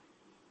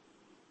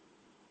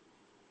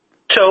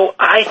 So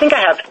I think I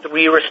have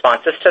three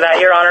responses to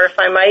that, Your Honor, if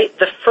I might.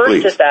 The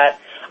first is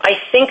that I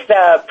think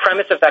the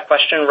premise of that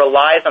question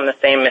relies on the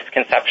same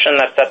misconception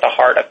that's at the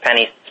heart of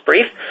PennEast's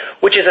brief,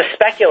 which is a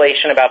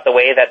speculation about the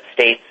way that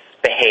states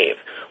behave.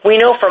 We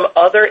know from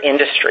other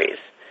industries,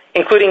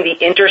 including the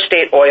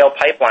interstate oil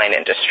pipeline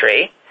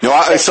industry. No,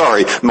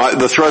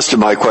 the thrust of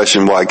my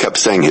question, why I kept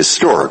saying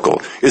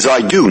historical, is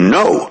I do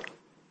know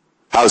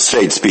how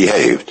states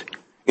behaved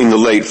in the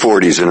late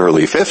 40s and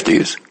early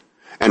 50s.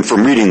 And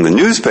from reading the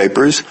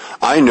newspapers,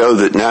 I know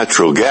that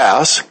natural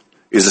gas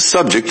is a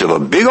subject of a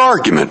big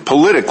argument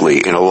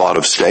politically in a lot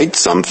of states,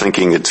 some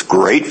thinking it's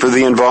great for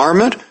the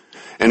environment,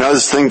 and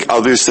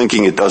others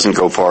thinking it doesn't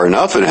go far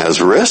enough and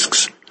has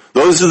risks.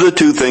 Those are the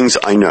two things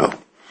I know.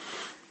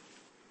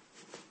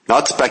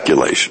 Not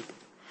speculation.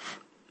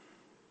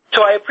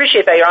 So I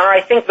appreciate that, Your Honor.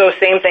 I think those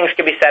same things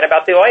could be said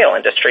about the oil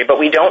industry, but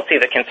we don't see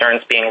the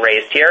concerns being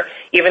raised here,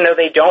 even though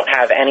they don't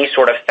have any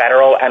sort of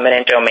federal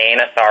eminent domain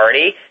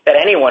authority that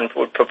anyone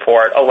would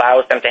purport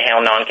allows them to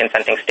hail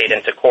non-consenting state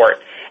into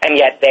court, and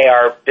yet they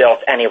are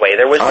built anyway.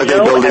 Are they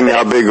building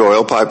now big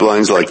oil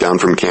pipelines like down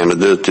from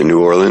Canada to New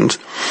Orleans?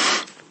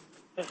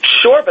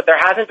 Sure, but there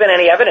hasn't been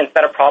any evidence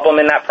that a problem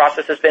in that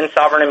process has been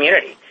sovereign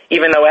immunity,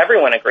 even though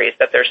everyone agrees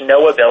that there's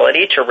no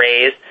ability to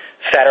raise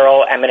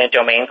federal eminent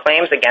domain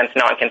claims against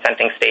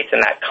non-consenting states in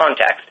that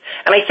context.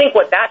 And I think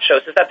what that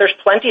shows is that there's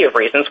plenty of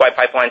reasons why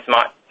pipelines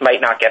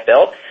might not get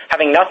built,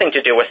 having nothing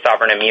to do with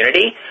sovereign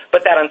immunity,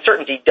 but that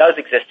uncertainty does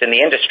exist in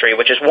the industry,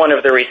 which is one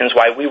of the reasons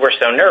why we were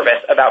so nervous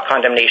about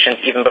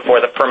condemnations even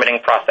before the permitting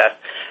process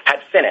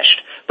had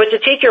finished. But to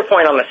take your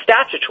point on the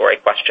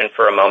statutory question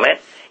for a moment,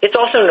 it's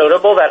also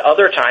notable that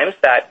other times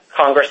that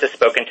Congress has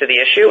spoken to the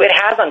issue, it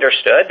has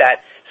understood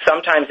that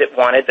sometimes it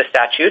wanted the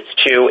statutes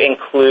to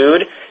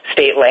include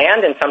state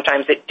land, and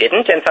sometimes it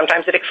didn't, and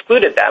sometimes it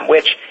excluded them,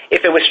 which,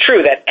 if it was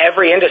true that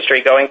every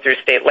industry going through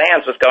state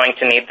lands was going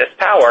to need this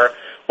power,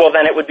 well,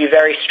 then it would be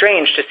very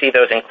strange to see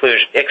those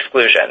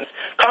exclusions.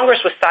 Congress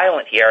was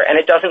silent here, and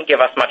it doesn't give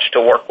us much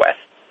to work with.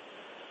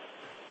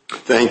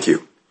 Thank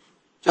you.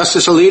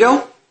 Justice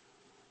Alito?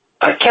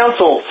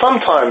 Counsel,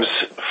 sometimes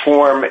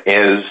form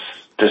is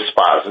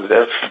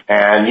dispositive,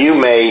 and you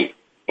may,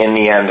 in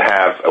the end,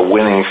 have a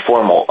winning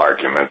formal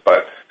argument,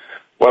 but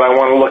what I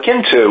want to look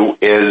into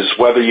is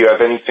whether you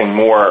have anything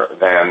more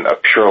than a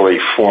purely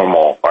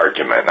formal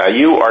argument. Now,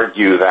 you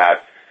argue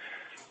that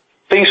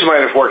things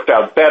might have worked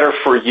out better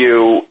for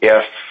you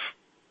if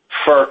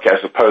FERC,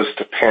 as opposed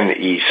to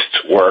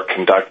PennEast, were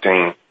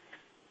conducting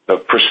the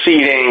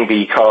proceeding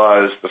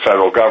because the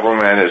federal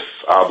government is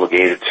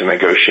obligated to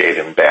negotiate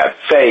in bad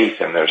faith,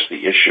 and there's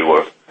the issue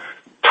of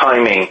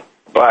timing.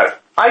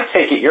 But I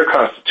take it your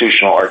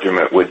constitutional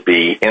argument would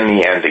be, in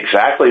the end,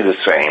 exactly the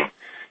same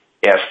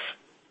if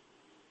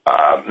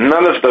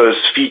none of those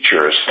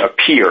features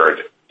appeared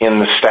in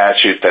the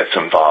statute that's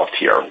involved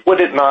here. Would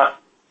it not?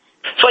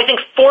 So I think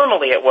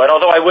formally it would,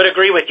 although I would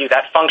agree with you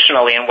that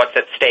functionally and what's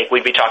at stake,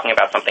 we'd be talking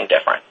about something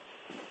different.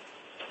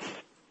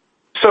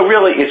 So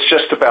really, it's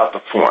just about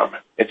the form.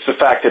 It's the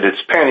fact that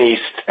it's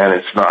PennEast and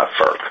it's not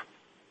FERC.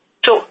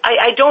 So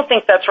I don't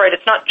think that's right.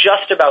 It's not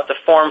just about the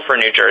form for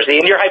New Jersey.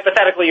 And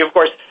hypothetically, you, of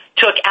course,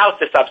 took out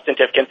the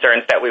substantive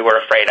concerns that we were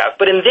afraid of.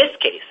 But in this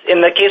case,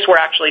 in the case we're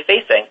actually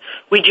facing,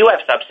 we do have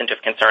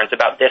substantive concerns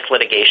about this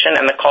litigation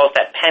and the calls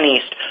that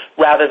PennEast,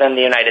 rather than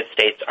the United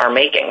States, are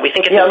making. We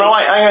think it's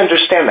I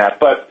understand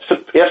that. But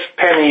if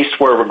PennEast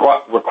were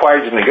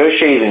required to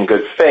negotiate in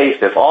good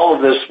faith, if all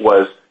of this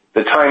was,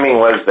 the timing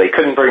was they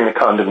couldn't bring the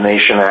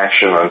condemnation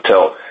action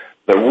until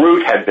the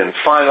route had been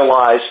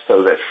finalized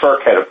so that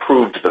FERC had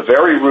approved the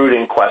very route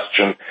in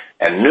question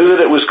and knew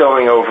that it was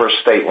going over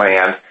state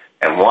land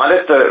and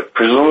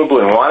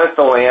presumably wanted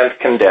the land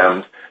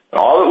condemned, and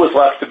all that was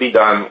left to be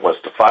done was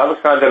to file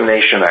the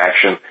condemnation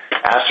action,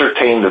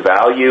 ascertain the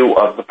value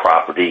of the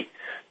property,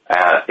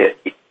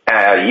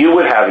 you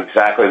would have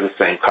exactly the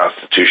same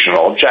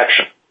constitutional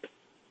objection.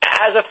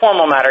 As a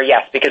formal matter,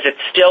 yes, because it's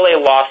still a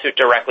lawsuit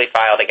directly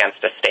filed against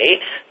a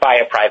state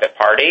by a private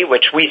party,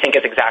 which we think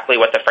is exactly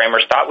what the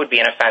framers thought would be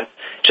an offense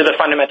to the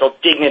fundamental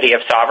dignity of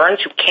sovereigns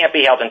who can't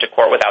be held into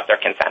court without their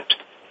consent.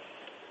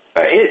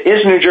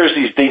 Is New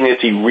Jersey's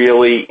dignity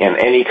really, in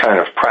any kind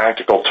of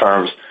practical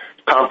terms,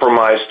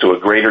 compromised to a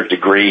greater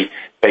degree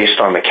based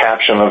on the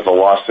caption of the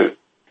lawsuit?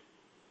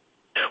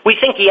 We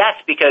think yes,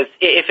 because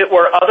if it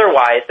were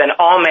otherwise, then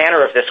all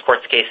manner of this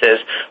court's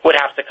cases would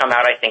have to come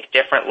out, I think,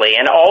 differently.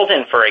 In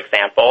Alden, for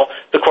example,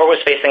 the court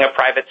was facing a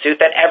private suit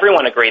that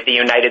everyone agreed the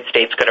United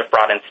States could have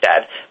brought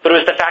instead, but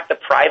it was the fact the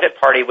private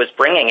party was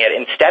bringing it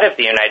instead of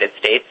the United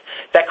States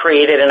that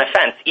created an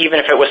offense, even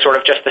if it was sort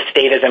of just the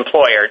state as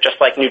employer, just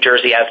like New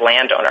Jersey as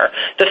landowner.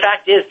 The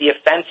fact is, the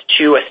offense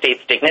to a state's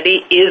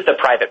dignity is the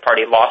private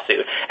party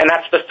lawsuit, and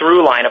that's the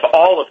through line of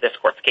all of this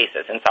court's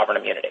cases in sovereign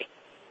immunity.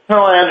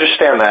 No, I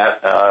understand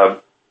that,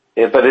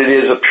 but it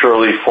is a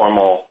purely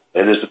formal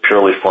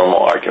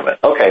argument.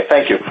 Okay,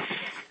 thank you.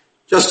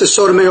 Justice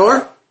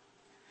Sotomayor?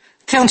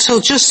 Counsel,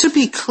 just to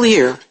be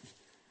clear,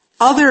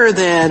 other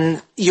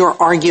than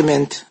your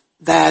argument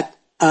that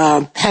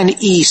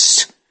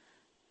PennEast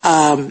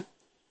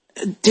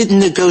didn't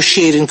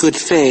negotiate in good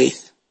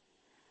faith,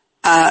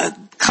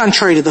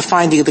 contrary to the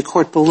finding of the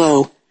court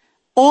below,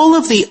 all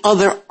of the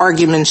other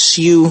arguments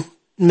you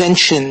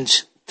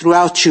mentioned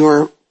throughout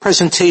your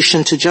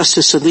presentation to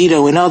Justice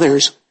Alito and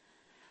others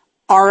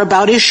are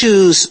about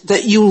issues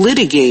that you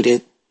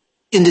litigated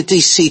in the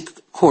D.C.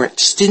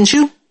 courts, didn't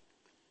you?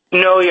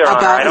 No, Your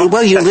Honor.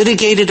 Well, you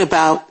litigated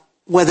about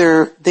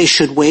whether they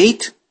should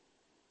wait,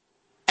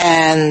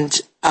 and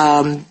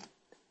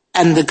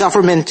the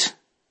government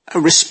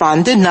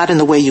responded, not in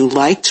the way you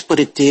liked, but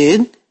it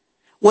did.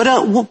 What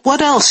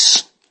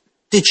else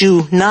did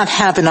you not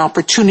have an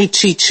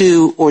opportunity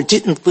to or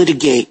didn't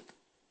litigate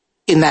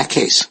in that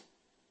case?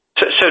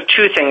 So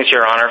two things,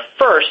 Your Honor.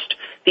 First,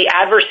 the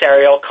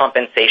adversarial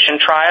compensation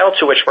trial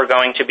to which we're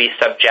going to be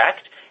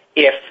subject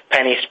if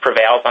PennEast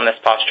prevails on this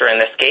posture in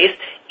this case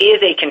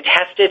is a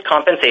contested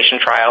compensation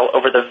trial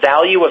over the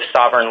value of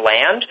sovereign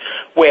land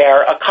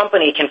where a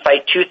company can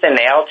fight tooth and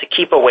nail to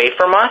keep away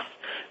from us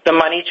the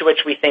money to which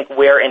we think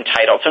we're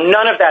entitled. So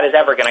none of that is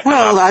ever going to come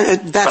up. Well,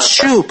 that's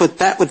true, but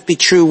that would be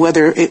true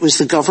whether it was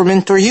the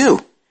government or you.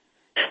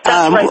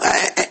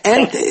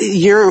 And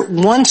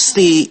once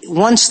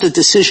the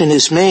decision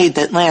is made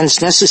that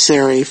land's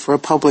necessary for a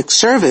public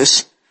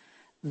service,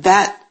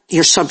 that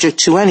you're subject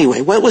to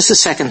anyway. What was the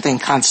second thing,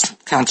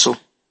 counsel?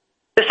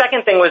 The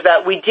second thing was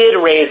that we did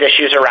raise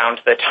issues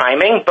around the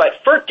timing,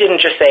 but FERC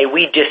didn't just say,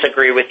 we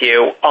disagree with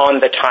you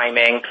on the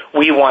timing,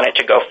 we want it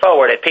to go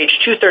forward. At page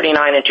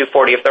 239 and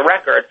 240 of the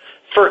record,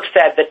 FERC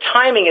said the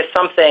timing is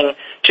something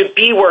to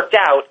be worked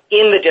out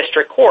in the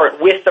district court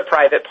with the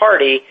private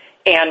party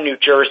and New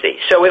Jersey.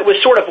 So it was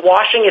sort of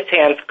washing its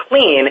hands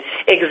clean,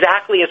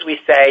 exactly as we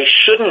say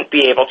shouldn't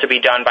be able to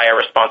be done by a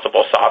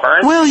responsible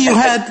sovereign. Well, you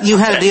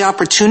had the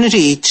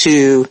opportunity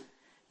to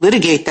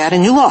litigate that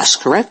and you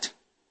lost, correct?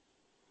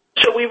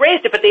 So we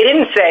raised it, but they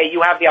didn't say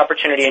you have the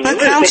opportunity and you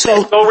lose. They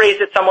said go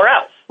raise it somewhere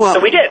else. Well, so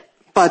we did.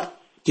 But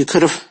you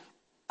could have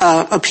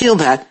appealed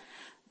that.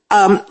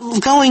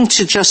 Going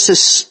to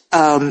Justice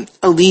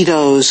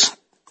Alito's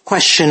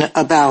question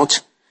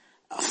about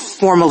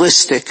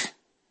formalistic,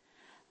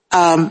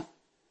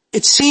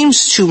 it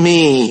seems to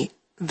me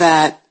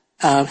that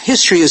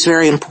history is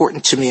very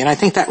important to me, and I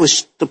think that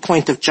was the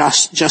point of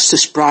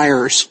Justice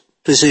Breyer's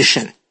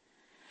position,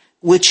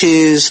 which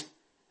is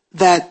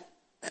that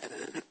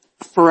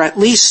for at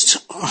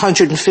least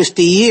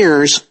 150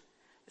 years,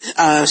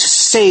 some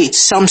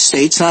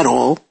states, not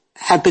all,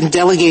 have been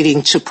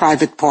delegating to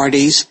private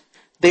parties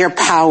their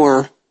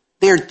power,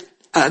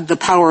 the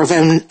power of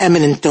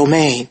eminent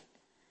domain.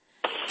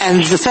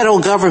 And the federal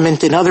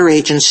government and other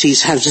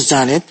agencies have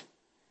done it.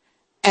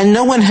 And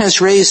no one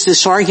has raised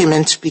this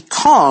argument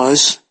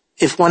because,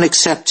 if one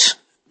accepts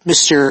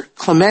Mr.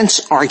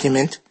 Clement's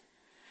argument,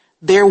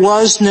 there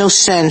was no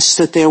sense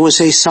that there was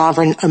a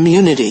sovereign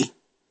immunity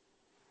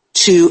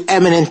to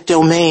eminent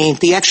domain,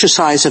 the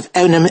exercise of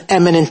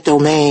eminent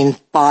domain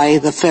by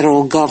the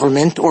federal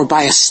government or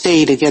by a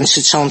state against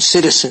its own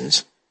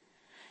citizens.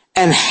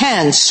 And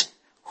hence,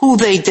 who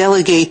they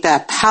delegate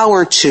that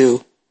power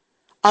to,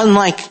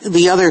 unlike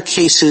the other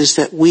cases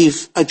that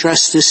we've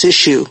addressed this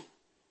issue,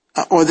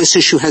 or this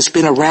issue has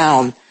been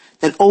around,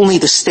 that only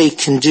the state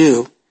can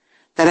do,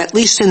 that at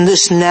least in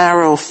this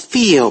narrow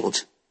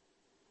field,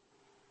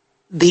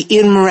 the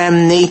in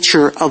rem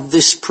nature of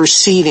this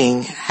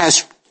proceeding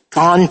has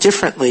gone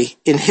differently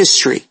in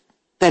history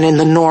than in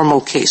the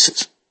normal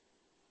cases.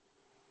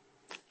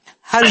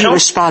 How do you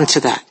respond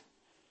to that?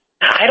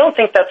 I don't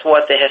think that's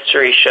what the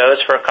history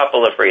shows for a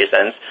couple of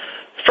reasons.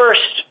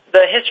 First,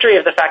 the history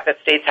of the fact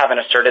that states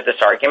haven't asserted this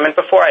argument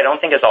before I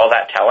don't think is all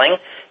that telling,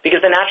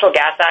 because the Natural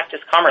Gas Act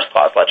is Commerce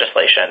Clause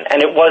legislation,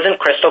 and it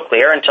wasn't crystal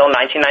clear until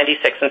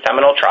 1996 in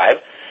Seminole Tribe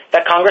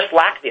that Congress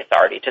lacked the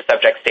authority to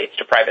subject states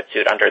to private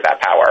suit under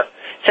that power.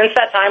 Since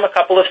that time, a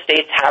couple of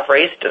states have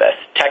raised this.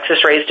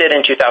 Texas raised it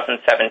in 2017,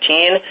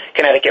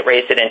 Connecticut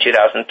raised it in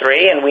 2003,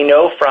 and we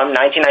know from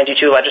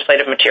 1992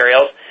 legislative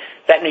materials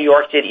that New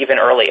York did even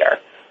earlier.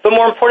 But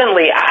more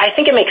importantly, I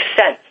think it makes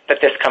sense that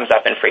this comes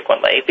up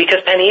infrequently, because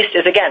PennEast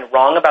is, again,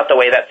 wrong about the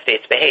way that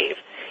states behave.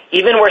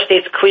 Even where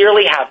states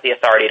clearly have the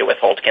authority to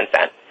withhold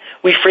consent,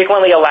 we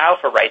frequently allow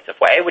for rights of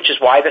way, which is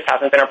why this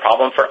hasn't been a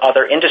problem for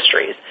other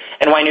industries,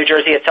 and why New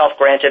Jersey itself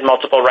granted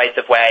multiple rights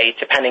of way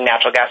to pending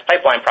natural gas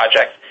pipeline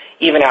projects,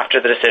 even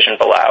after the decision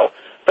below.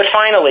 But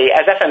finally,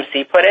 as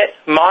FMC put it,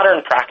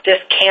 modern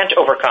practice can't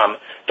overcome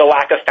the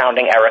lack of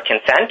founding era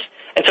consent.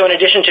 And so in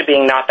addition to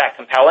being not that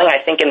compelling,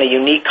 I think in the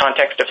unique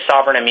context of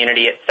sovereign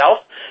immunity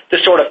itself, the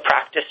sort of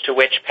practice to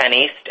which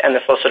PennEast and the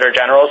Solicitor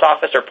General's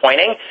office are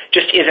pointing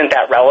just isn't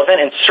that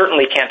relevant and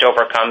certainly can't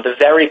overcome the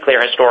very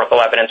clear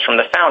historical evidence from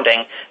the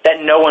founding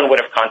that no one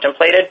would have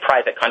contemplated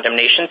private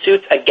condemnation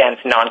suits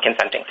against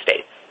non-consenting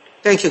states.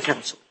 Thank you,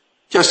 counsel.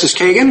 Justice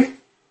Kagan?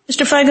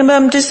 Mr.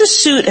 Feigenbaum, does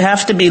this suit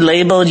have to be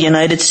labeled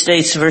United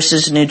States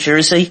versus New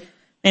Jersey?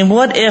 I mean,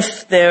 what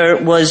if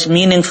there was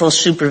meaningful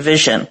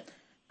supervision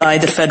by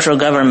the federal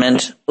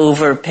government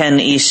over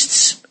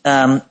PennEast's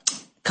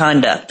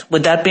conduct?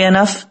 Would that be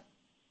enough?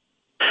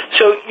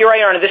 So you're right,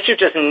 Your Honor. This suit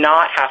does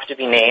not have to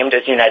be named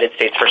as United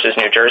States versus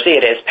New Jersey.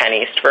 It is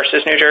PennEast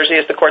versus New Jersey,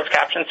 as the court's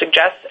caption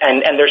suggests,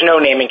 and there's no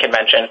naming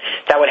convention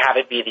that would have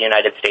it be the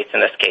United States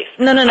in this case.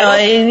 No.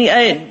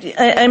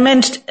 I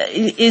meant,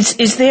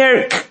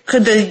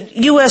 could the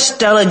U.S.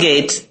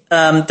 delegate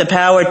the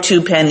power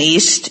to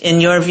PennEast,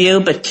 in your view,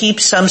 but keep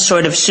some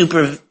sort of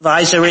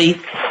supervisory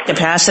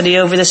capacity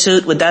over the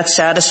suit? Would that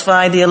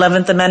satisfy the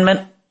 11th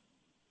Amendment?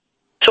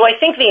 So I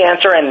think the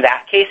answer in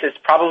that case is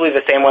probably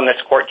the same one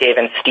this court gave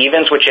in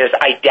Stevens, which is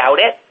I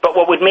doubt it, but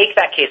what would make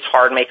that case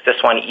hard makes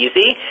this one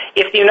easy.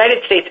 If the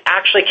United States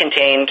actually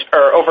contained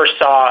or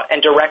oversaw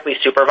and directly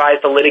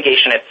supervised the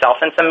litigation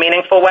itself in some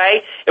meaningful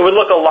way, it would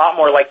look a lot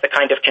more like the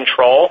kind of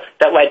control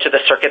that led to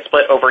the circuit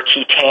split over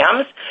key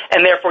TAMs,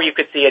 and therefore you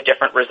could see a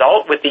different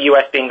result with the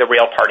U.S. being the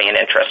real party in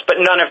interest. But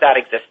none of that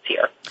exists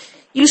here.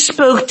 You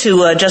spoke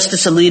to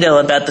Justice Alito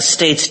about the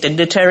state's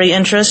dignitary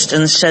interest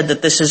and said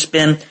that this has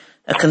been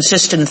a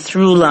consistent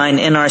through line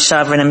in our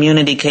sovereign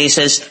immunity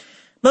cases.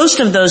 Most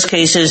of those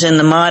cases in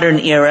the modern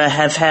era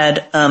have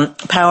had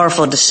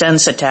powerful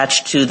dissents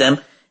attached to them,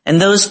 And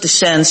those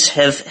dissents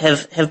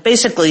have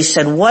basically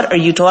said, what are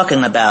you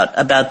talking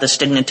about this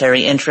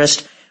dignitary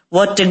interest?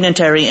 What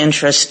dignitary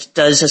interest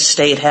does a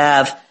state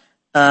have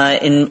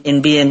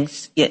in being?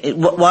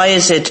 Why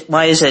is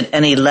it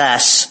any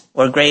less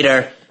or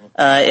greater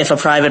if a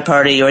private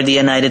party or the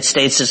United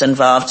States is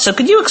involved? So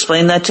could you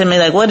explain that to me?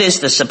 Like, what is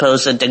the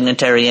supposed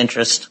dignitary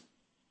interest?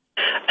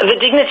 The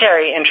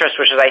dignitary interest,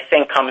 which I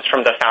think comes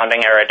from the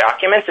founding era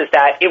documents, is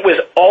that it was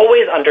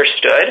always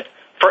understood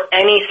for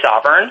any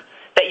sovereign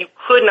that you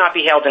could not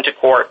be held into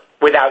court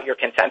without your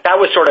consent. That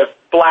was sort of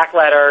black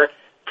letter,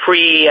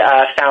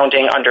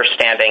 pre-founding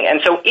understanding. And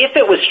so if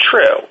it was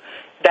true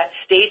that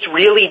states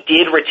really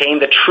did retain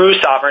the true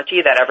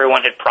sovereignty that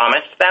everyone had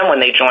promised them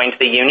when they joined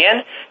the Union,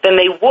 then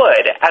they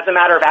would, as a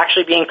matter of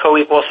actually being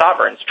co-equal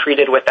sovereigns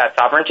treated with that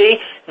sovereignty,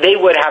 they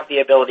would have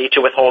the ability to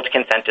withhold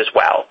consent as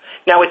well.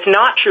 Now, it's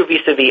not true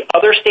vis-a-vis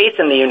other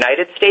states in the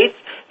United States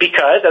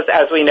because,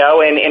 as we know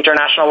in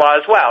international law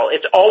as well,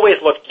 it's always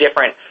looked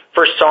different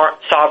for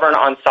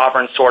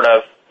sovereign-on-sovereign sort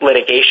of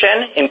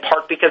litigation, in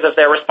part because of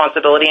their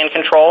responsibility and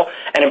control,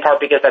 and in part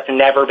because that's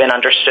never been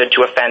understood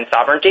to offend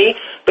sovereignty.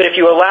 But if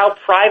you allow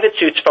private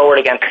suits forward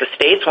against the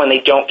states when they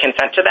don't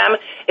consent to them,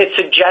 it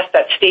suggests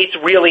that states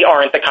really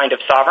aren't the kind of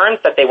sovereigns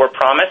that they were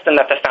promised and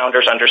that the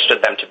founders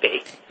understood them to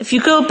be. If you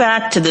go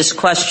back to this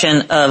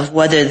question of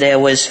whether there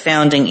was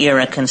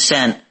founding-era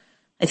consent,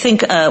 I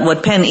think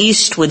what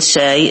PennEast would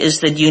say is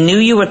that you knew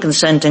you were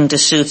consenting to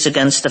suits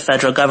against the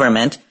federal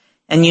government,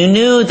 and you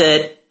knew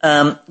that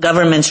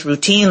governments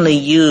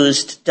routinely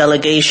used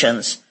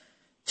delegations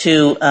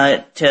to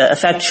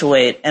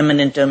effectuate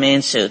eminent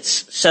domain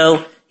suits.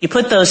 So you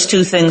put those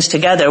two things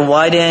together.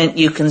 Why didn't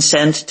you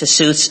consent to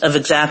suits of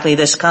exactly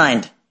this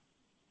kind?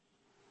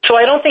 So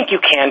I don't think you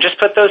can just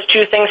put those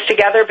two things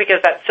together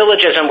because that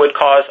syllogism would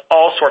cause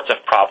all sorts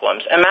of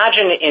problems.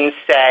 Imagine in,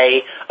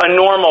 say, a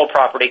normal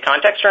property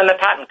context or in the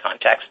patent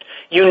context.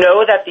 You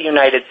know that the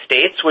United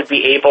States would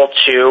be able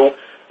to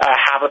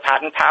have a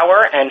patent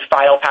power and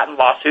file patent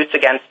lawsuits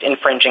against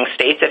infringing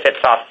states if it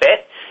saw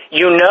fit.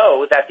 You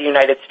know that the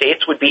United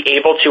States would be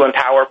able to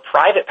empower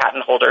private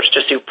patent holders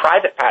to sue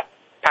private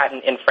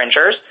patent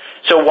infringers.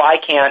 So why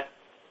can't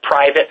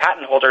private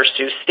patent holders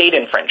sue state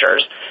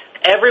infringers?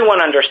 Everyone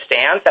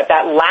understands that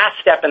that last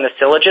step in the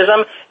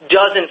syllogism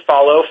doesn't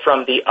follow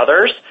from the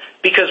others,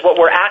 because what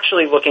we're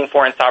actually looking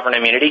for in sovereign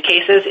immunity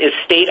cases is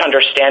state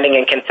understanding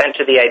and consent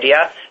to the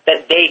idea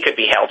that they could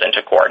be held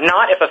into court,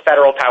 not if a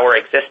federal power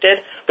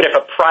existed, but if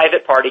a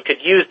private party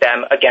could use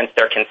them against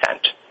their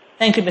consent.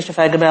 Thank you, Mr.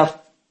 Feigenbaum.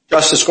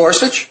 Justice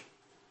Gorsuch?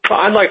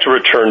 I'd like to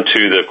return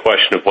to the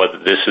question of whether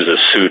this is a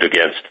suit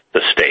against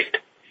the state.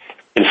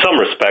 In some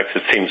respects,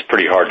 it seems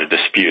pretty hard to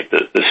dispute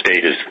that the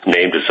state is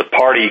named as a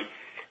party,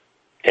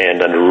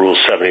 and under Rule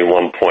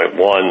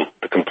 71.1,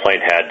 the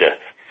complaint had to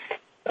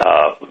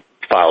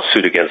file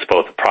suit against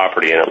both the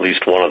property and at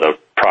least one of the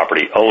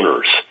property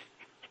owners.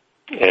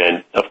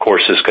 And, of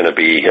course, there's going to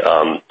be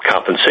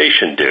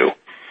compensation due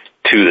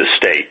to the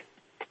state,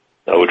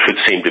 which would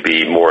seem to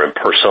be more in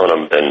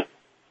personam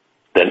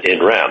than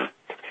in rem.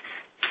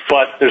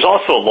 But there's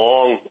also a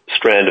long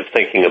strand of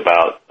thinking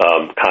about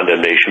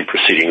condemnation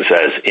proceedings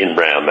as in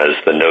rem, as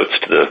the notes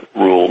to the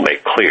rule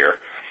make clear.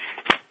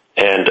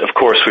 And, of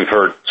course, we've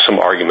heard some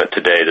argument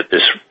today that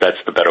that's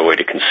the better way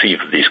to conceive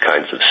of these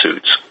kinds of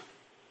suits.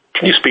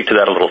 Can you speak to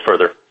that a little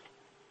further?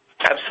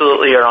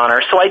 Absolutely, Your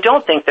Honor. So I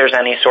don't think there's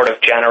any sort of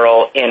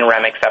general in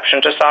rem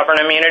exception to sovereign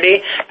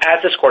immunity.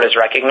 As this court has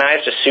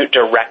recognized, a suit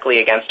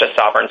directly against a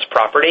sovereign's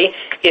property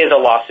is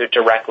a lawsuit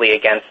directly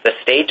against the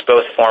state,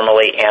 both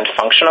formally and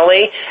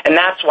functionally. And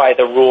that's why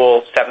the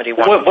Rule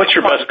 71... What's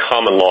your best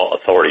common law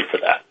authority for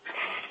that?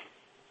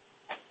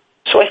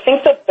 So I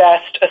think the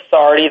best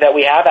authority that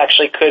we have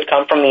actually could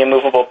come from the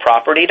immovable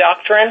property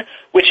doctrine,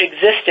 which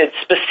existed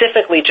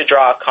specifically to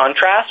draw a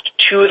contrast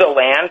to the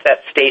land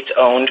that states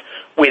owned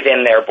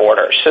within their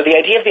borders. So the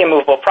idea of the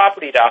immovable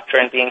property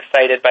doctrine being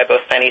cited by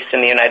both PennEast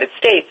and the United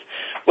States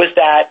was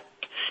that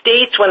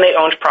states, when they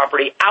owned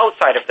property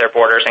outside of their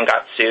borders and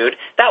got sued,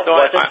 that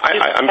wasn't...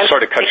 I'm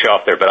sorry to cut you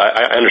off there, but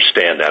I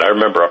understand that. I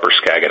remember Upper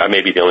Skagit. I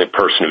may be the only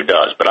person who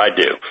does, but I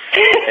do.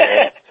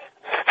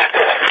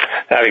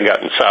 Having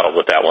gotten saddled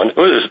with that one, it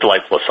was a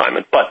delightful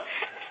assignment. But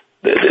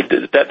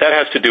that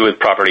has to do with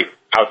property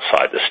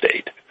outside the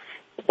state.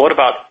 What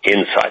about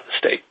inside the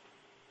state?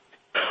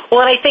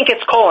 Well, and I think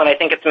it's Cole, and I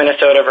think it's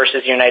Minnesota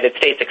versus United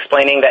States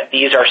explaining that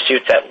these are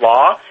suits at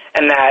law,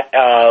 and that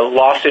a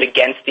lawsuit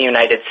against the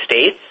United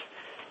States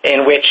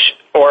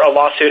or a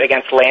lawsuit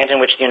against land in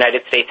which the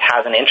United States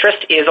has an interest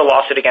is a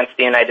lawsuit against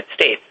the United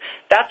States.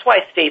 That's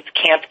why states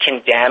can't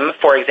condemn,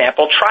 for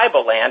example,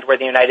 tribal land where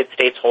the United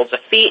States holds a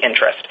fee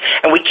interest.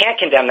 And we can't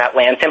condemn that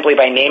land simply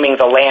by naming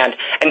the land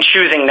and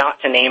choosing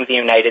not to name the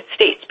United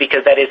States,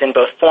 because that is in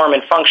both form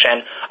and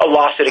function a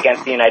lawsuit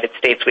against the United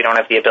States we don't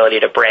have the ability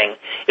to bring.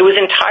 It was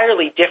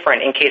entirely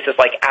different in cases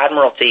like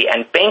admiralty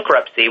and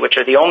bankruptcy, which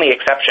are the only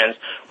exceptions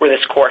where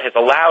this court has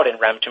allowed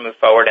in rem to move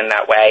forward in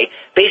that way,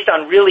 based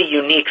on really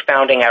unique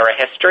founding era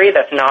history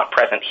that's not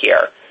present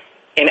here.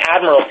 In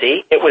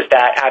Admiralty, it was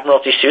that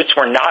Admiralty suits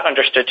were not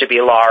understood to be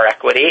law or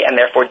equity and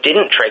therefore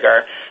didn't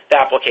trigger the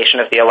application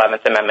of the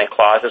 11th Amendment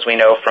clause, as we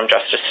know from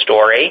Justice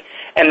Story.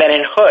 And then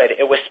in Hood,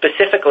 it was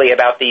specifically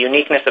about the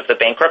uniqueness of the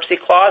bankruptcy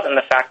clause and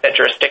the fact that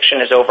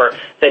jurisdiction is over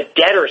the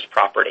debtor's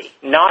property,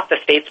 not the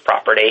state's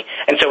property,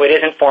 and so it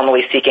isn't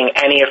formally seeking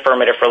any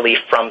affirmative relief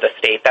from the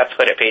state. That's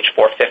Hood at page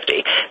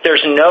 450.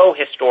 There's no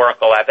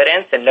historical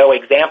evidence and no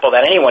example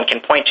that anyone can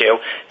point to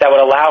that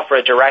would allow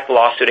for a direct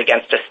lawsuit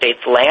against a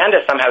state's land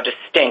as somehow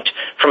distinct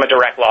from a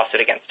direct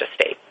lawsuit against a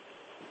state.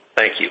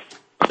 Thank you.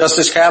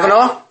 Justice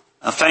Kavanaugh?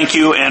 Thank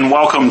you, and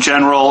welcome,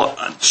 General.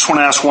 I just want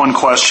to ask one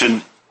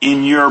question.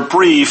 In your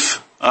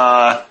brief,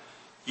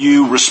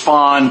 you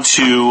respond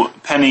to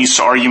PennEast's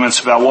arguments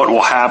about what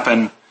will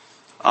happen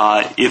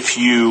if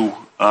you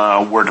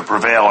were to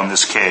prevail in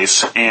this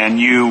case, and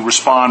you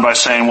respond by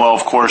saying, well,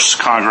 of course,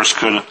 Congress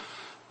could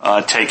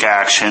take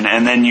action,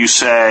 and then you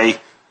say,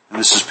 and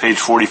this is page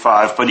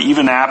 45, but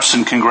even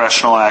absent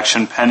congressional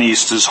action,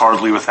 PennEast is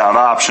hardly without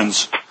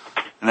options.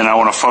 And then I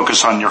want to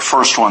focus on your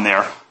first one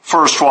there.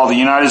 First, while the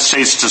United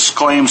States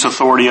disclaims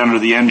authority under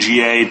the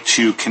NGA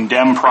to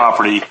condemn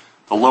property,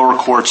 the lower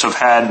courts have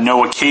had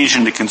no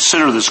occasion to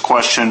consider this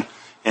question,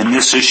 and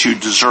this issue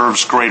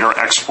deserves greater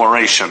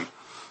exploration.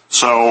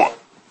 So,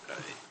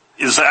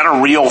 is that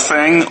a real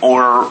thing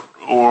or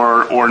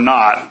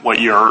not,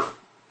 what you're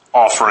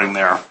offering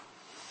there?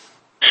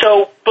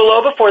 So,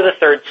 below before the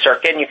Third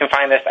Circuit, and you can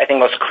find this, I think,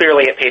 most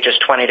clearly at pages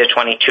 20 to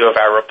 22 of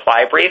our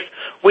reply brief,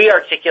 we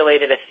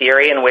articulated a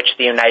theory in which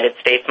the United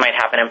States might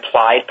have an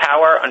implied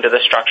power under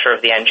the structure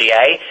of the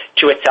NGA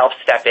to itself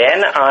step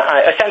in,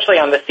 essentially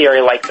on the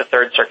theory, like the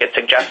Third Circuit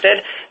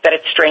suggested, that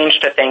it's strange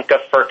to think of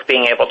FERC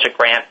being able to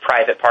grant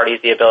private parties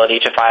the ability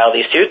to file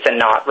these suits and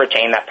not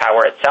retain that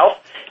power itself.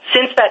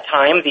 Since that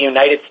time, the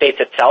United States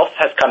itself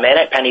has come in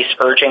at PennEast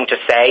urging to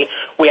say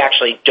we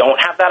actually don't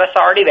have that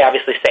authority. They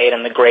obviously say it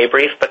in the gray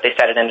brief, but they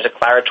said it in a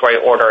declaratory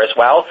order as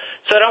well.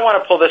 So I don't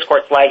want to pull this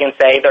court's leg and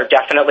say they're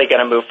definitely going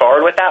to move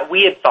forward with that.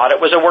 We had thought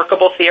it was a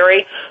workable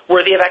theory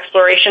worthy of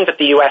exploration, but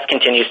the U.S.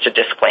 continues to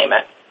disclaim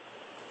it.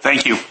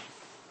 Thank you.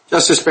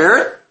 Justice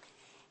Barrett?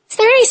 Is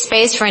there any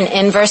space for an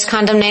inverse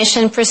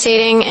condemnation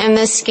proceeding in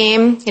this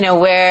scheme,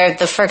 where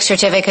the FERC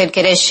certificate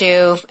could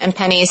issue and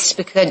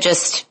PennEast could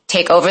just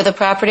take over the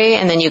property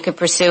and then you could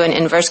pursue an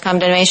inverse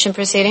condemnation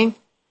proceeding?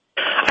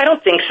 I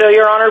don't think so,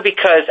 Your Honor,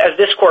 because as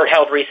this court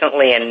held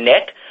recently in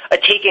Nick, a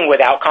taking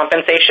without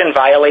compensation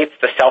violates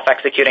the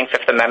self-executing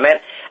Fifth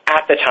Amendment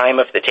at the time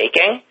of the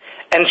taking.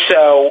 And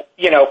so,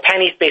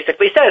 PennEast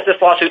basically says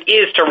this lawsuit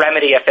is to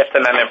remedy a Fifth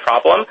Amendment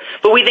problem,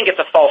 but we think it's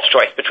a false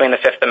choice between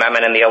the Fifth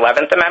Amendment and the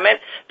 11th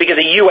Amendment because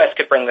the U.S.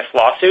 could bring this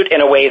lawsuit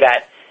in a way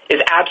that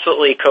is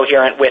absolutely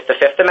coherent with the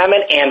Fifth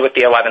Amendment and with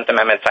the 11th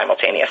Amendment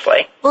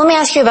simultaneously. Well, let me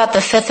ask you about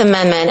the Fifth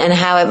Amendment and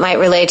how it might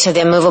relate to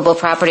the immovable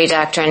property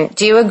doctrine.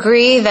 Do you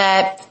agree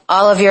that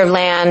all of your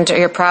land or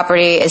your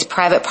property is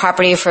private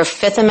property for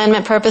Fifth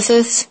Amendment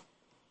purposes,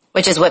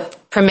 which is what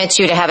permits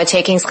you to have a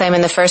takings claim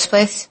in the first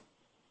place?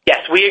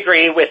 Yes, we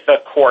agree with the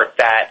court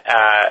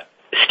that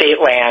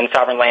state land,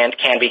 sovereign land,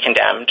 can be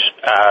condemned,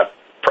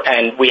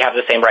 and we have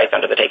the same rights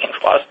under the Takings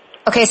Clause.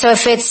 Okay, so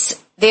if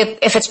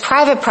it's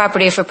private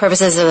property for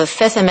purposes of the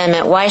Fifth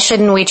Amendment, why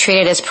shouldn't we treat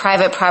it as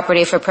private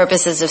property for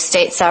purposes of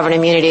state sovereign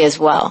immunity as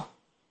well?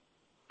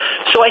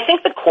 So I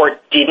think the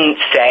court didn't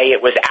say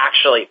it was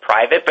actually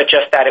private, but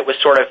just that it was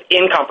sort of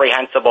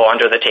incomprehensible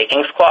under the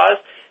Takings Clause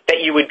that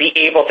you would be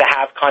able to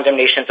have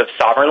condemnations of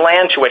sovereign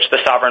land to which the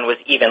sovereign was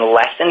even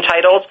less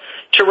entitled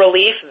to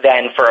relief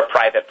than for a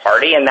private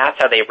party, and that's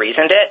how they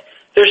reasoned it.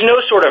 There's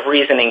no sort of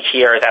reasoning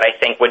here that I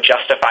think would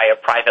justify a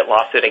private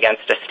lawsuit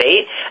against a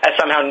state as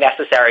somehow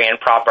necessary and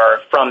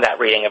proper from that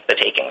reading of the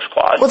Takings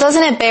Clause. Well,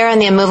 doesn't it bear on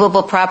the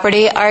immovable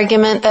property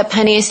argument that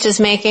PennEast is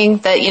making?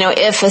 That,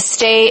 if a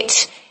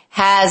state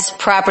has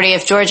property,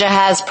 if Georgia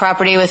has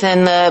property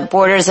within the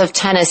borders of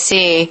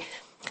Tennessee,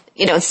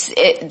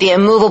 the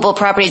immovable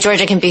property,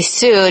 Georgia can be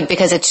sued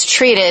because it's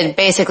treated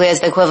basically as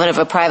the equivalent of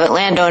a private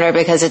landowner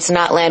because it's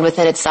not land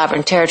within its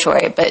sovereign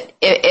territory. But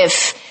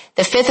if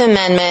the Fifth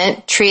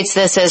Amendment treats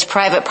this as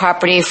private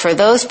property for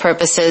those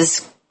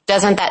purposes,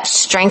 doesn't that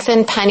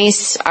strengthen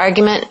PennEast's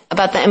argument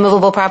about the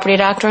immovable property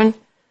doctrine?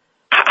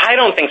 I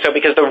don't think so,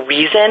 because the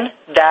reason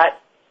that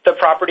the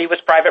property was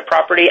private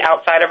property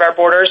outside of our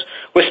borders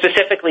was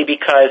specifically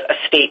because a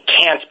state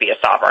can't be a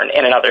sovereign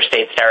in another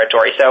state's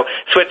territory. So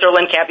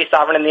Switzerland can't be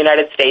sovereign in the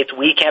United States.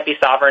 We can't be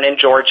sovereign in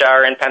Georgia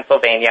or in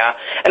Pennsylvania.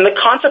 And the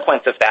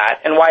consequence of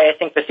that, and why I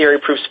think the theory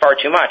proves far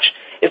too much,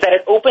 is that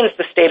it opens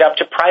the state up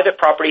to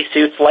private property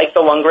suits like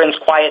the Lundgren's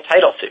quiet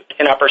title suit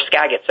in Upper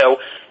Skagit. So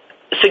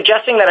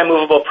suggesting that a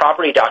movable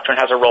property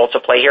doctrine has a role to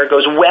play here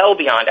goes well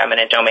beyond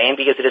eminent domain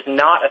because it is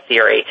not a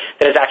theory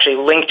that is actually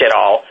linked at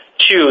all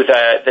to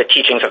the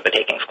teachings of the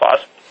Takings Clause.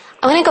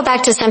 I want to go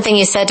back to something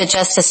you said to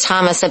Justice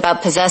Thomas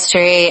about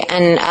possessory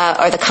and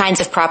or the kinds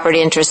of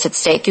property interests at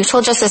stake. You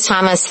told Justice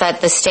Thomas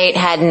that the state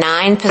had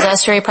 9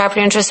 possessory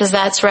property interests. Is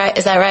that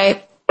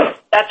right?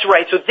 That's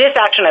right. So this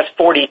action has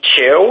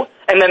 42.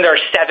 And then there are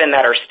 7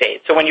 that are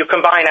states. So when you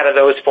combine out of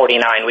those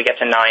 49, we get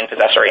to 9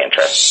 possessory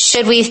interests.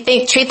 Should we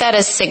treat that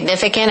as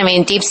significant? I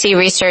mean, deep sea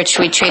research,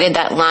 we treated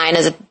that line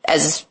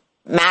as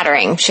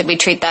mattering. Should we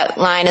treat that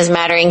line as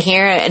mattering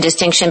here, a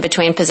distinction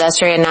between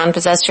possessory and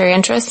non-possessory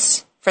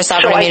interests for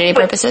sovereign immunity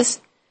purposes?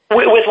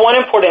 With one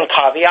important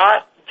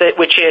caveat,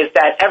 which is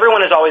that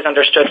everyone has always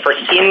understood for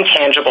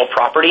intangible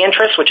property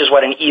interests, which is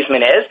what an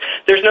easement is,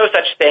 there's no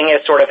such thing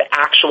as sort of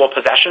actual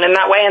possession in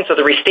that way. And so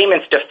the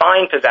restatements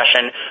define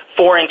possession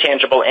for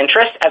intangible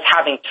interests as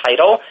having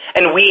title,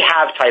 and we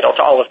have title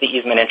to all of the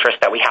easement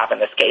interests that we have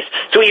in this case.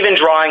 So even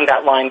drawing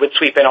that line would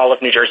sweep in all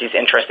of New Jersey's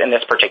interest in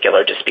this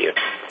particular dispute.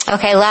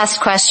 Okay,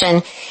 last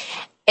question.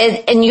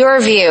 In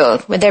your view,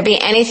 would there be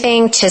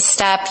anything to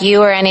stop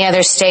you or any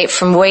other state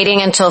from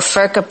waiting until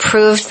FERC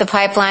approved the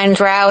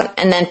pipeline's route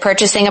and then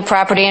purchasing a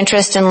property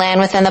interest in land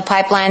within the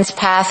pipeline's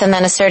path and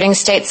then asserting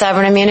state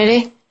sovereign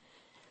immunity?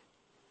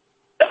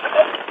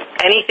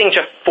 Anything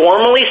to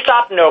formally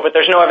stop? No, but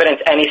there's no evidence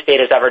any state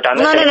has ever done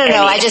this.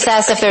 No. I just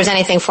asked if there's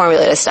anything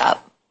formally to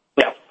stop.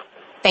 No.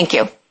 Thank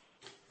you.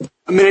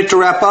 A minute to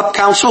wrap up,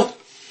 counsel.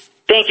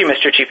 Thank you,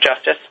 Mr. Chief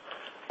Justice.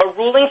 A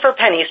ruling for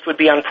PennEast would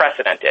be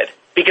unprecedented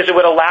because it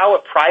would allow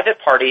a private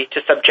party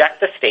to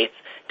subject the states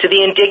to the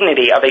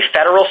indignity of a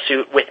federal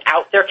suit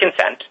without their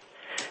consent,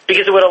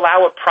 because it would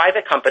allow a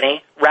private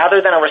company, rather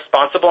than a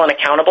responsible and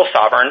accountable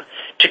sovereign,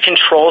 to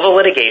control the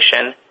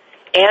litigation,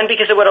 and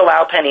because it would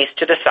allow PennEast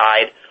to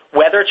decide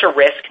whether to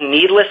risk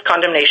needless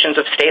condemnations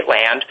of state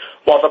land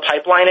while the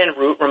pipeline en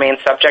route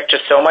remains subject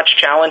to so much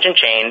challenge and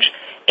change,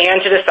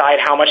 and to decide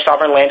how much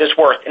sovereign land is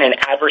worth in an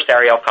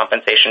adversarial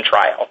compensation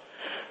trial.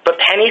 But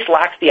PennEast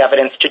lacks the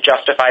evidence to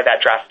justify that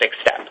drastic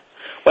step.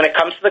 When it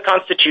comes to the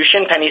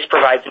Constitution, PennEast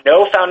provides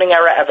no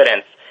founding-era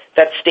evidence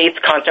that states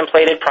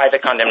contemplated private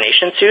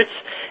condemnation suits,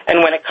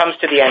 and when it comes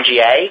to the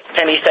NGA,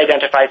 PennEast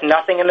identifies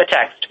nothing in the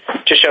text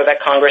to show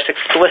that Congress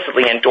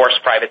explicitly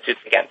endorsed private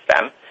suits against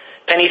them.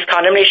 PennEast's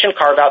condemnation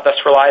carve-out thus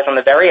relies on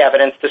the very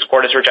evidence this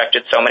Court has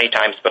rejected so many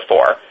times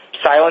before: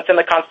 silence in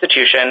the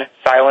Constitution,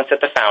 silence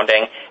at the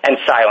founding, and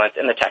silence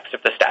in the text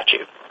of the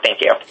statute.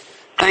 Thank you.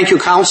 Thank you,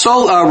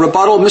 counsel.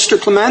 Rebuttal, Mr.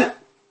 Clement.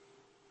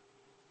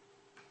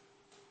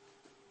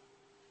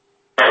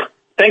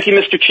 Thank you,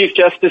 Mr. Chief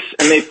Justice,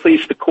 and may it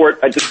please the Court,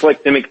 I'd just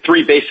like to make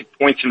 3 basic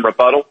points in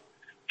rebuttal.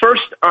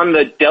 First, on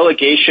the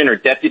delegation or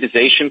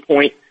deputization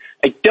point,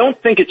 I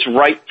don't think it's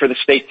right for the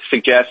state to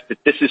suggest that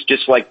this is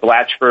just like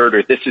Blatchford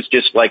or this is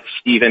just like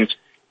Stevens.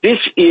 This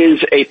is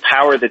a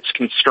power that's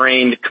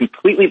constrained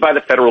completely by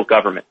the federal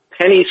government.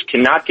 PennEast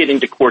cannot get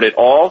into court at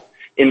all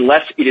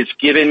unless it is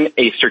given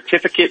a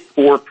certificate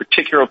for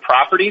particular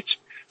properties.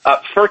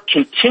 FERC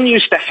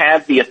continues to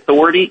have the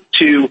authority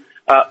to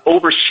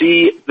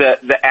oversee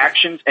the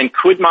actions and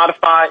could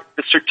modify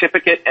the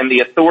certificate, and the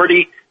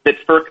authority that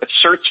FERC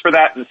asserts for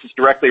that, and this is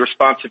directly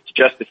responsive to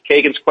Justice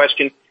Kagan's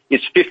question,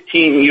 is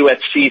 15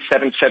 U.S.C.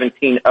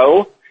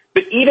 717-0.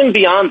 But even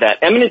beyond that,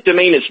 eminent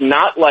domain is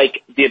not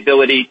like the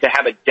ability to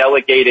have a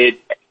delegated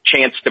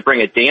chance to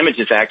bring a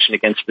damages action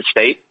against the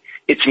state.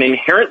 It's an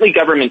inherently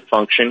government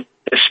function.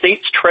 The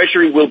state's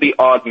treasury will be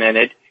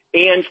augmented,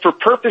 and for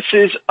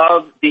purposes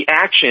of the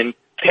action,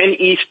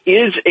 PennEast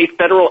is a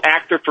federal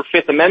actor for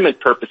Fifth Amendment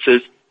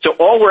purposes, so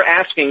all we're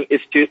asking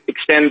is to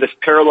extend this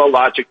parallel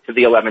logic to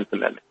the 11th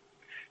Amendment.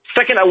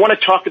 Second, I want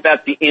to talk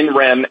about the in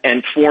rem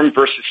and form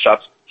versus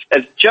substance.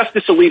 As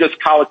Justice Alito's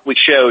colloquy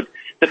showed,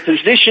 the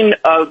position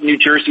of New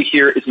Jersey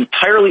here is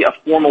entirely a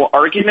formal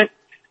argument,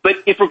 but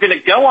if we're going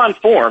to go on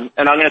form,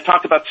 and I'm going to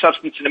talk about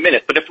substance in a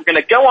minute, but if we're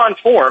going to go on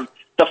form,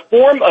 the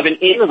form of an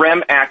in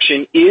rem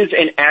action is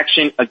an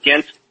action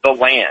against the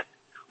land.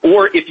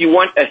 Or if you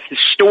want a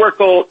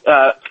historical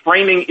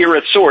framing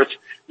era source,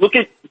 look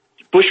at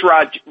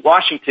Bushrod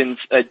Washington's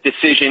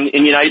decision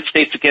in United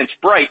States against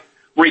Bright,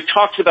 where he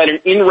talks about an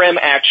in rem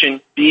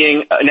action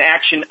being an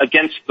action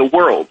against the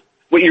world.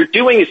 What you're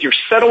doing is you're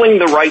settling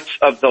the rights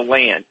of the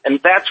land, and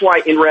that's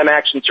why in rem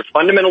actions are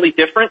fundamentally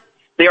different.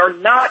 They are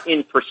not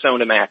in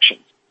personam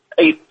actions.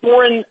 A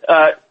foreign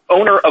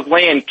owner of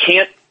land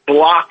can't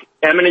block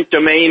eminent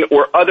domain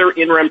or other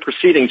in rem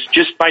proceedings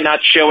just by not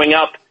showing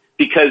up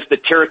because the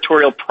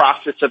territorial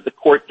process of the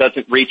court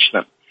doesn't reach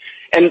them.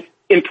 And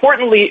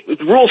importantly,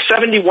 Rule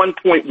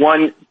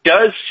 71.1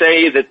 does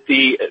say that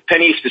the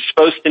PennEast is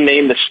supposed to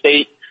name the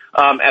state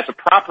as a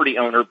property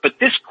owner, but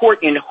this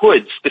court in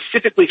Hood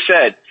specifically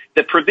said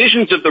that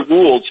provisions of the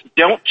rules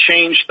don't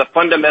change the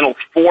fundamental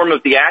form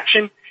of the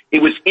action.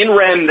 It was in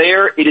rem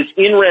there, it is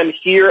in rem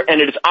here,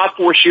 and it is a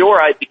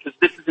fortiori because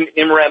this is an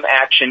in rem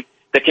action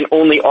that can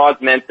only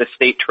augment the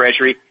state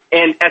treasury.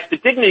 And as to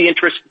dignity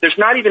interest, there's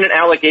not even an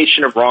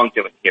allegation of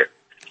wrongdoing here.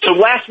 So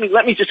lastly,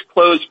 let me just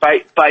close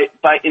by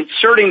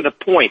inserting the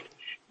point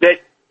that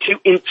to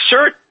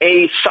insert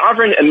a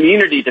sovereign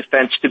immunity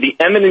defense to the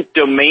eminent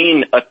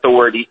domain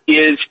authority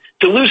is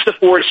to lose the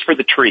forest for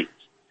the trees.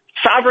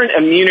 Sovereign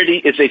immunity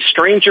is a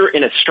stranger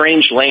in a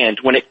strange land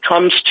when it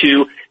comes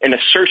to an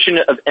assertion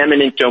of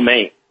eminent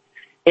domain.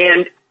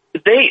 And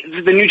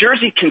the New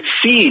Jersey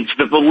concedes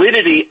the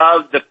validity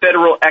of the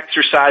federal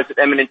exercise of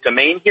eminent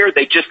domain here.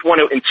 They just want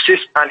to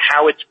insist on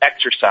how it's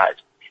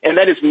exercised. And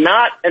that is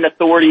not an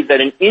authority that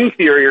an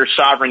inferior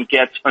sovereign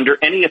gets under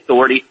any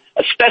authority,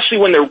 especially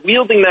when they're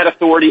wielding that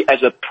authority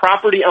as a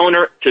property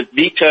owner to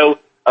veto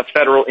a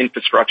federal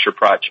infrastructure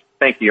project.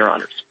 Thank you, Your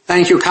Honors.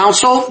 Thank you,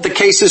 counsel. The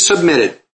case is submitted.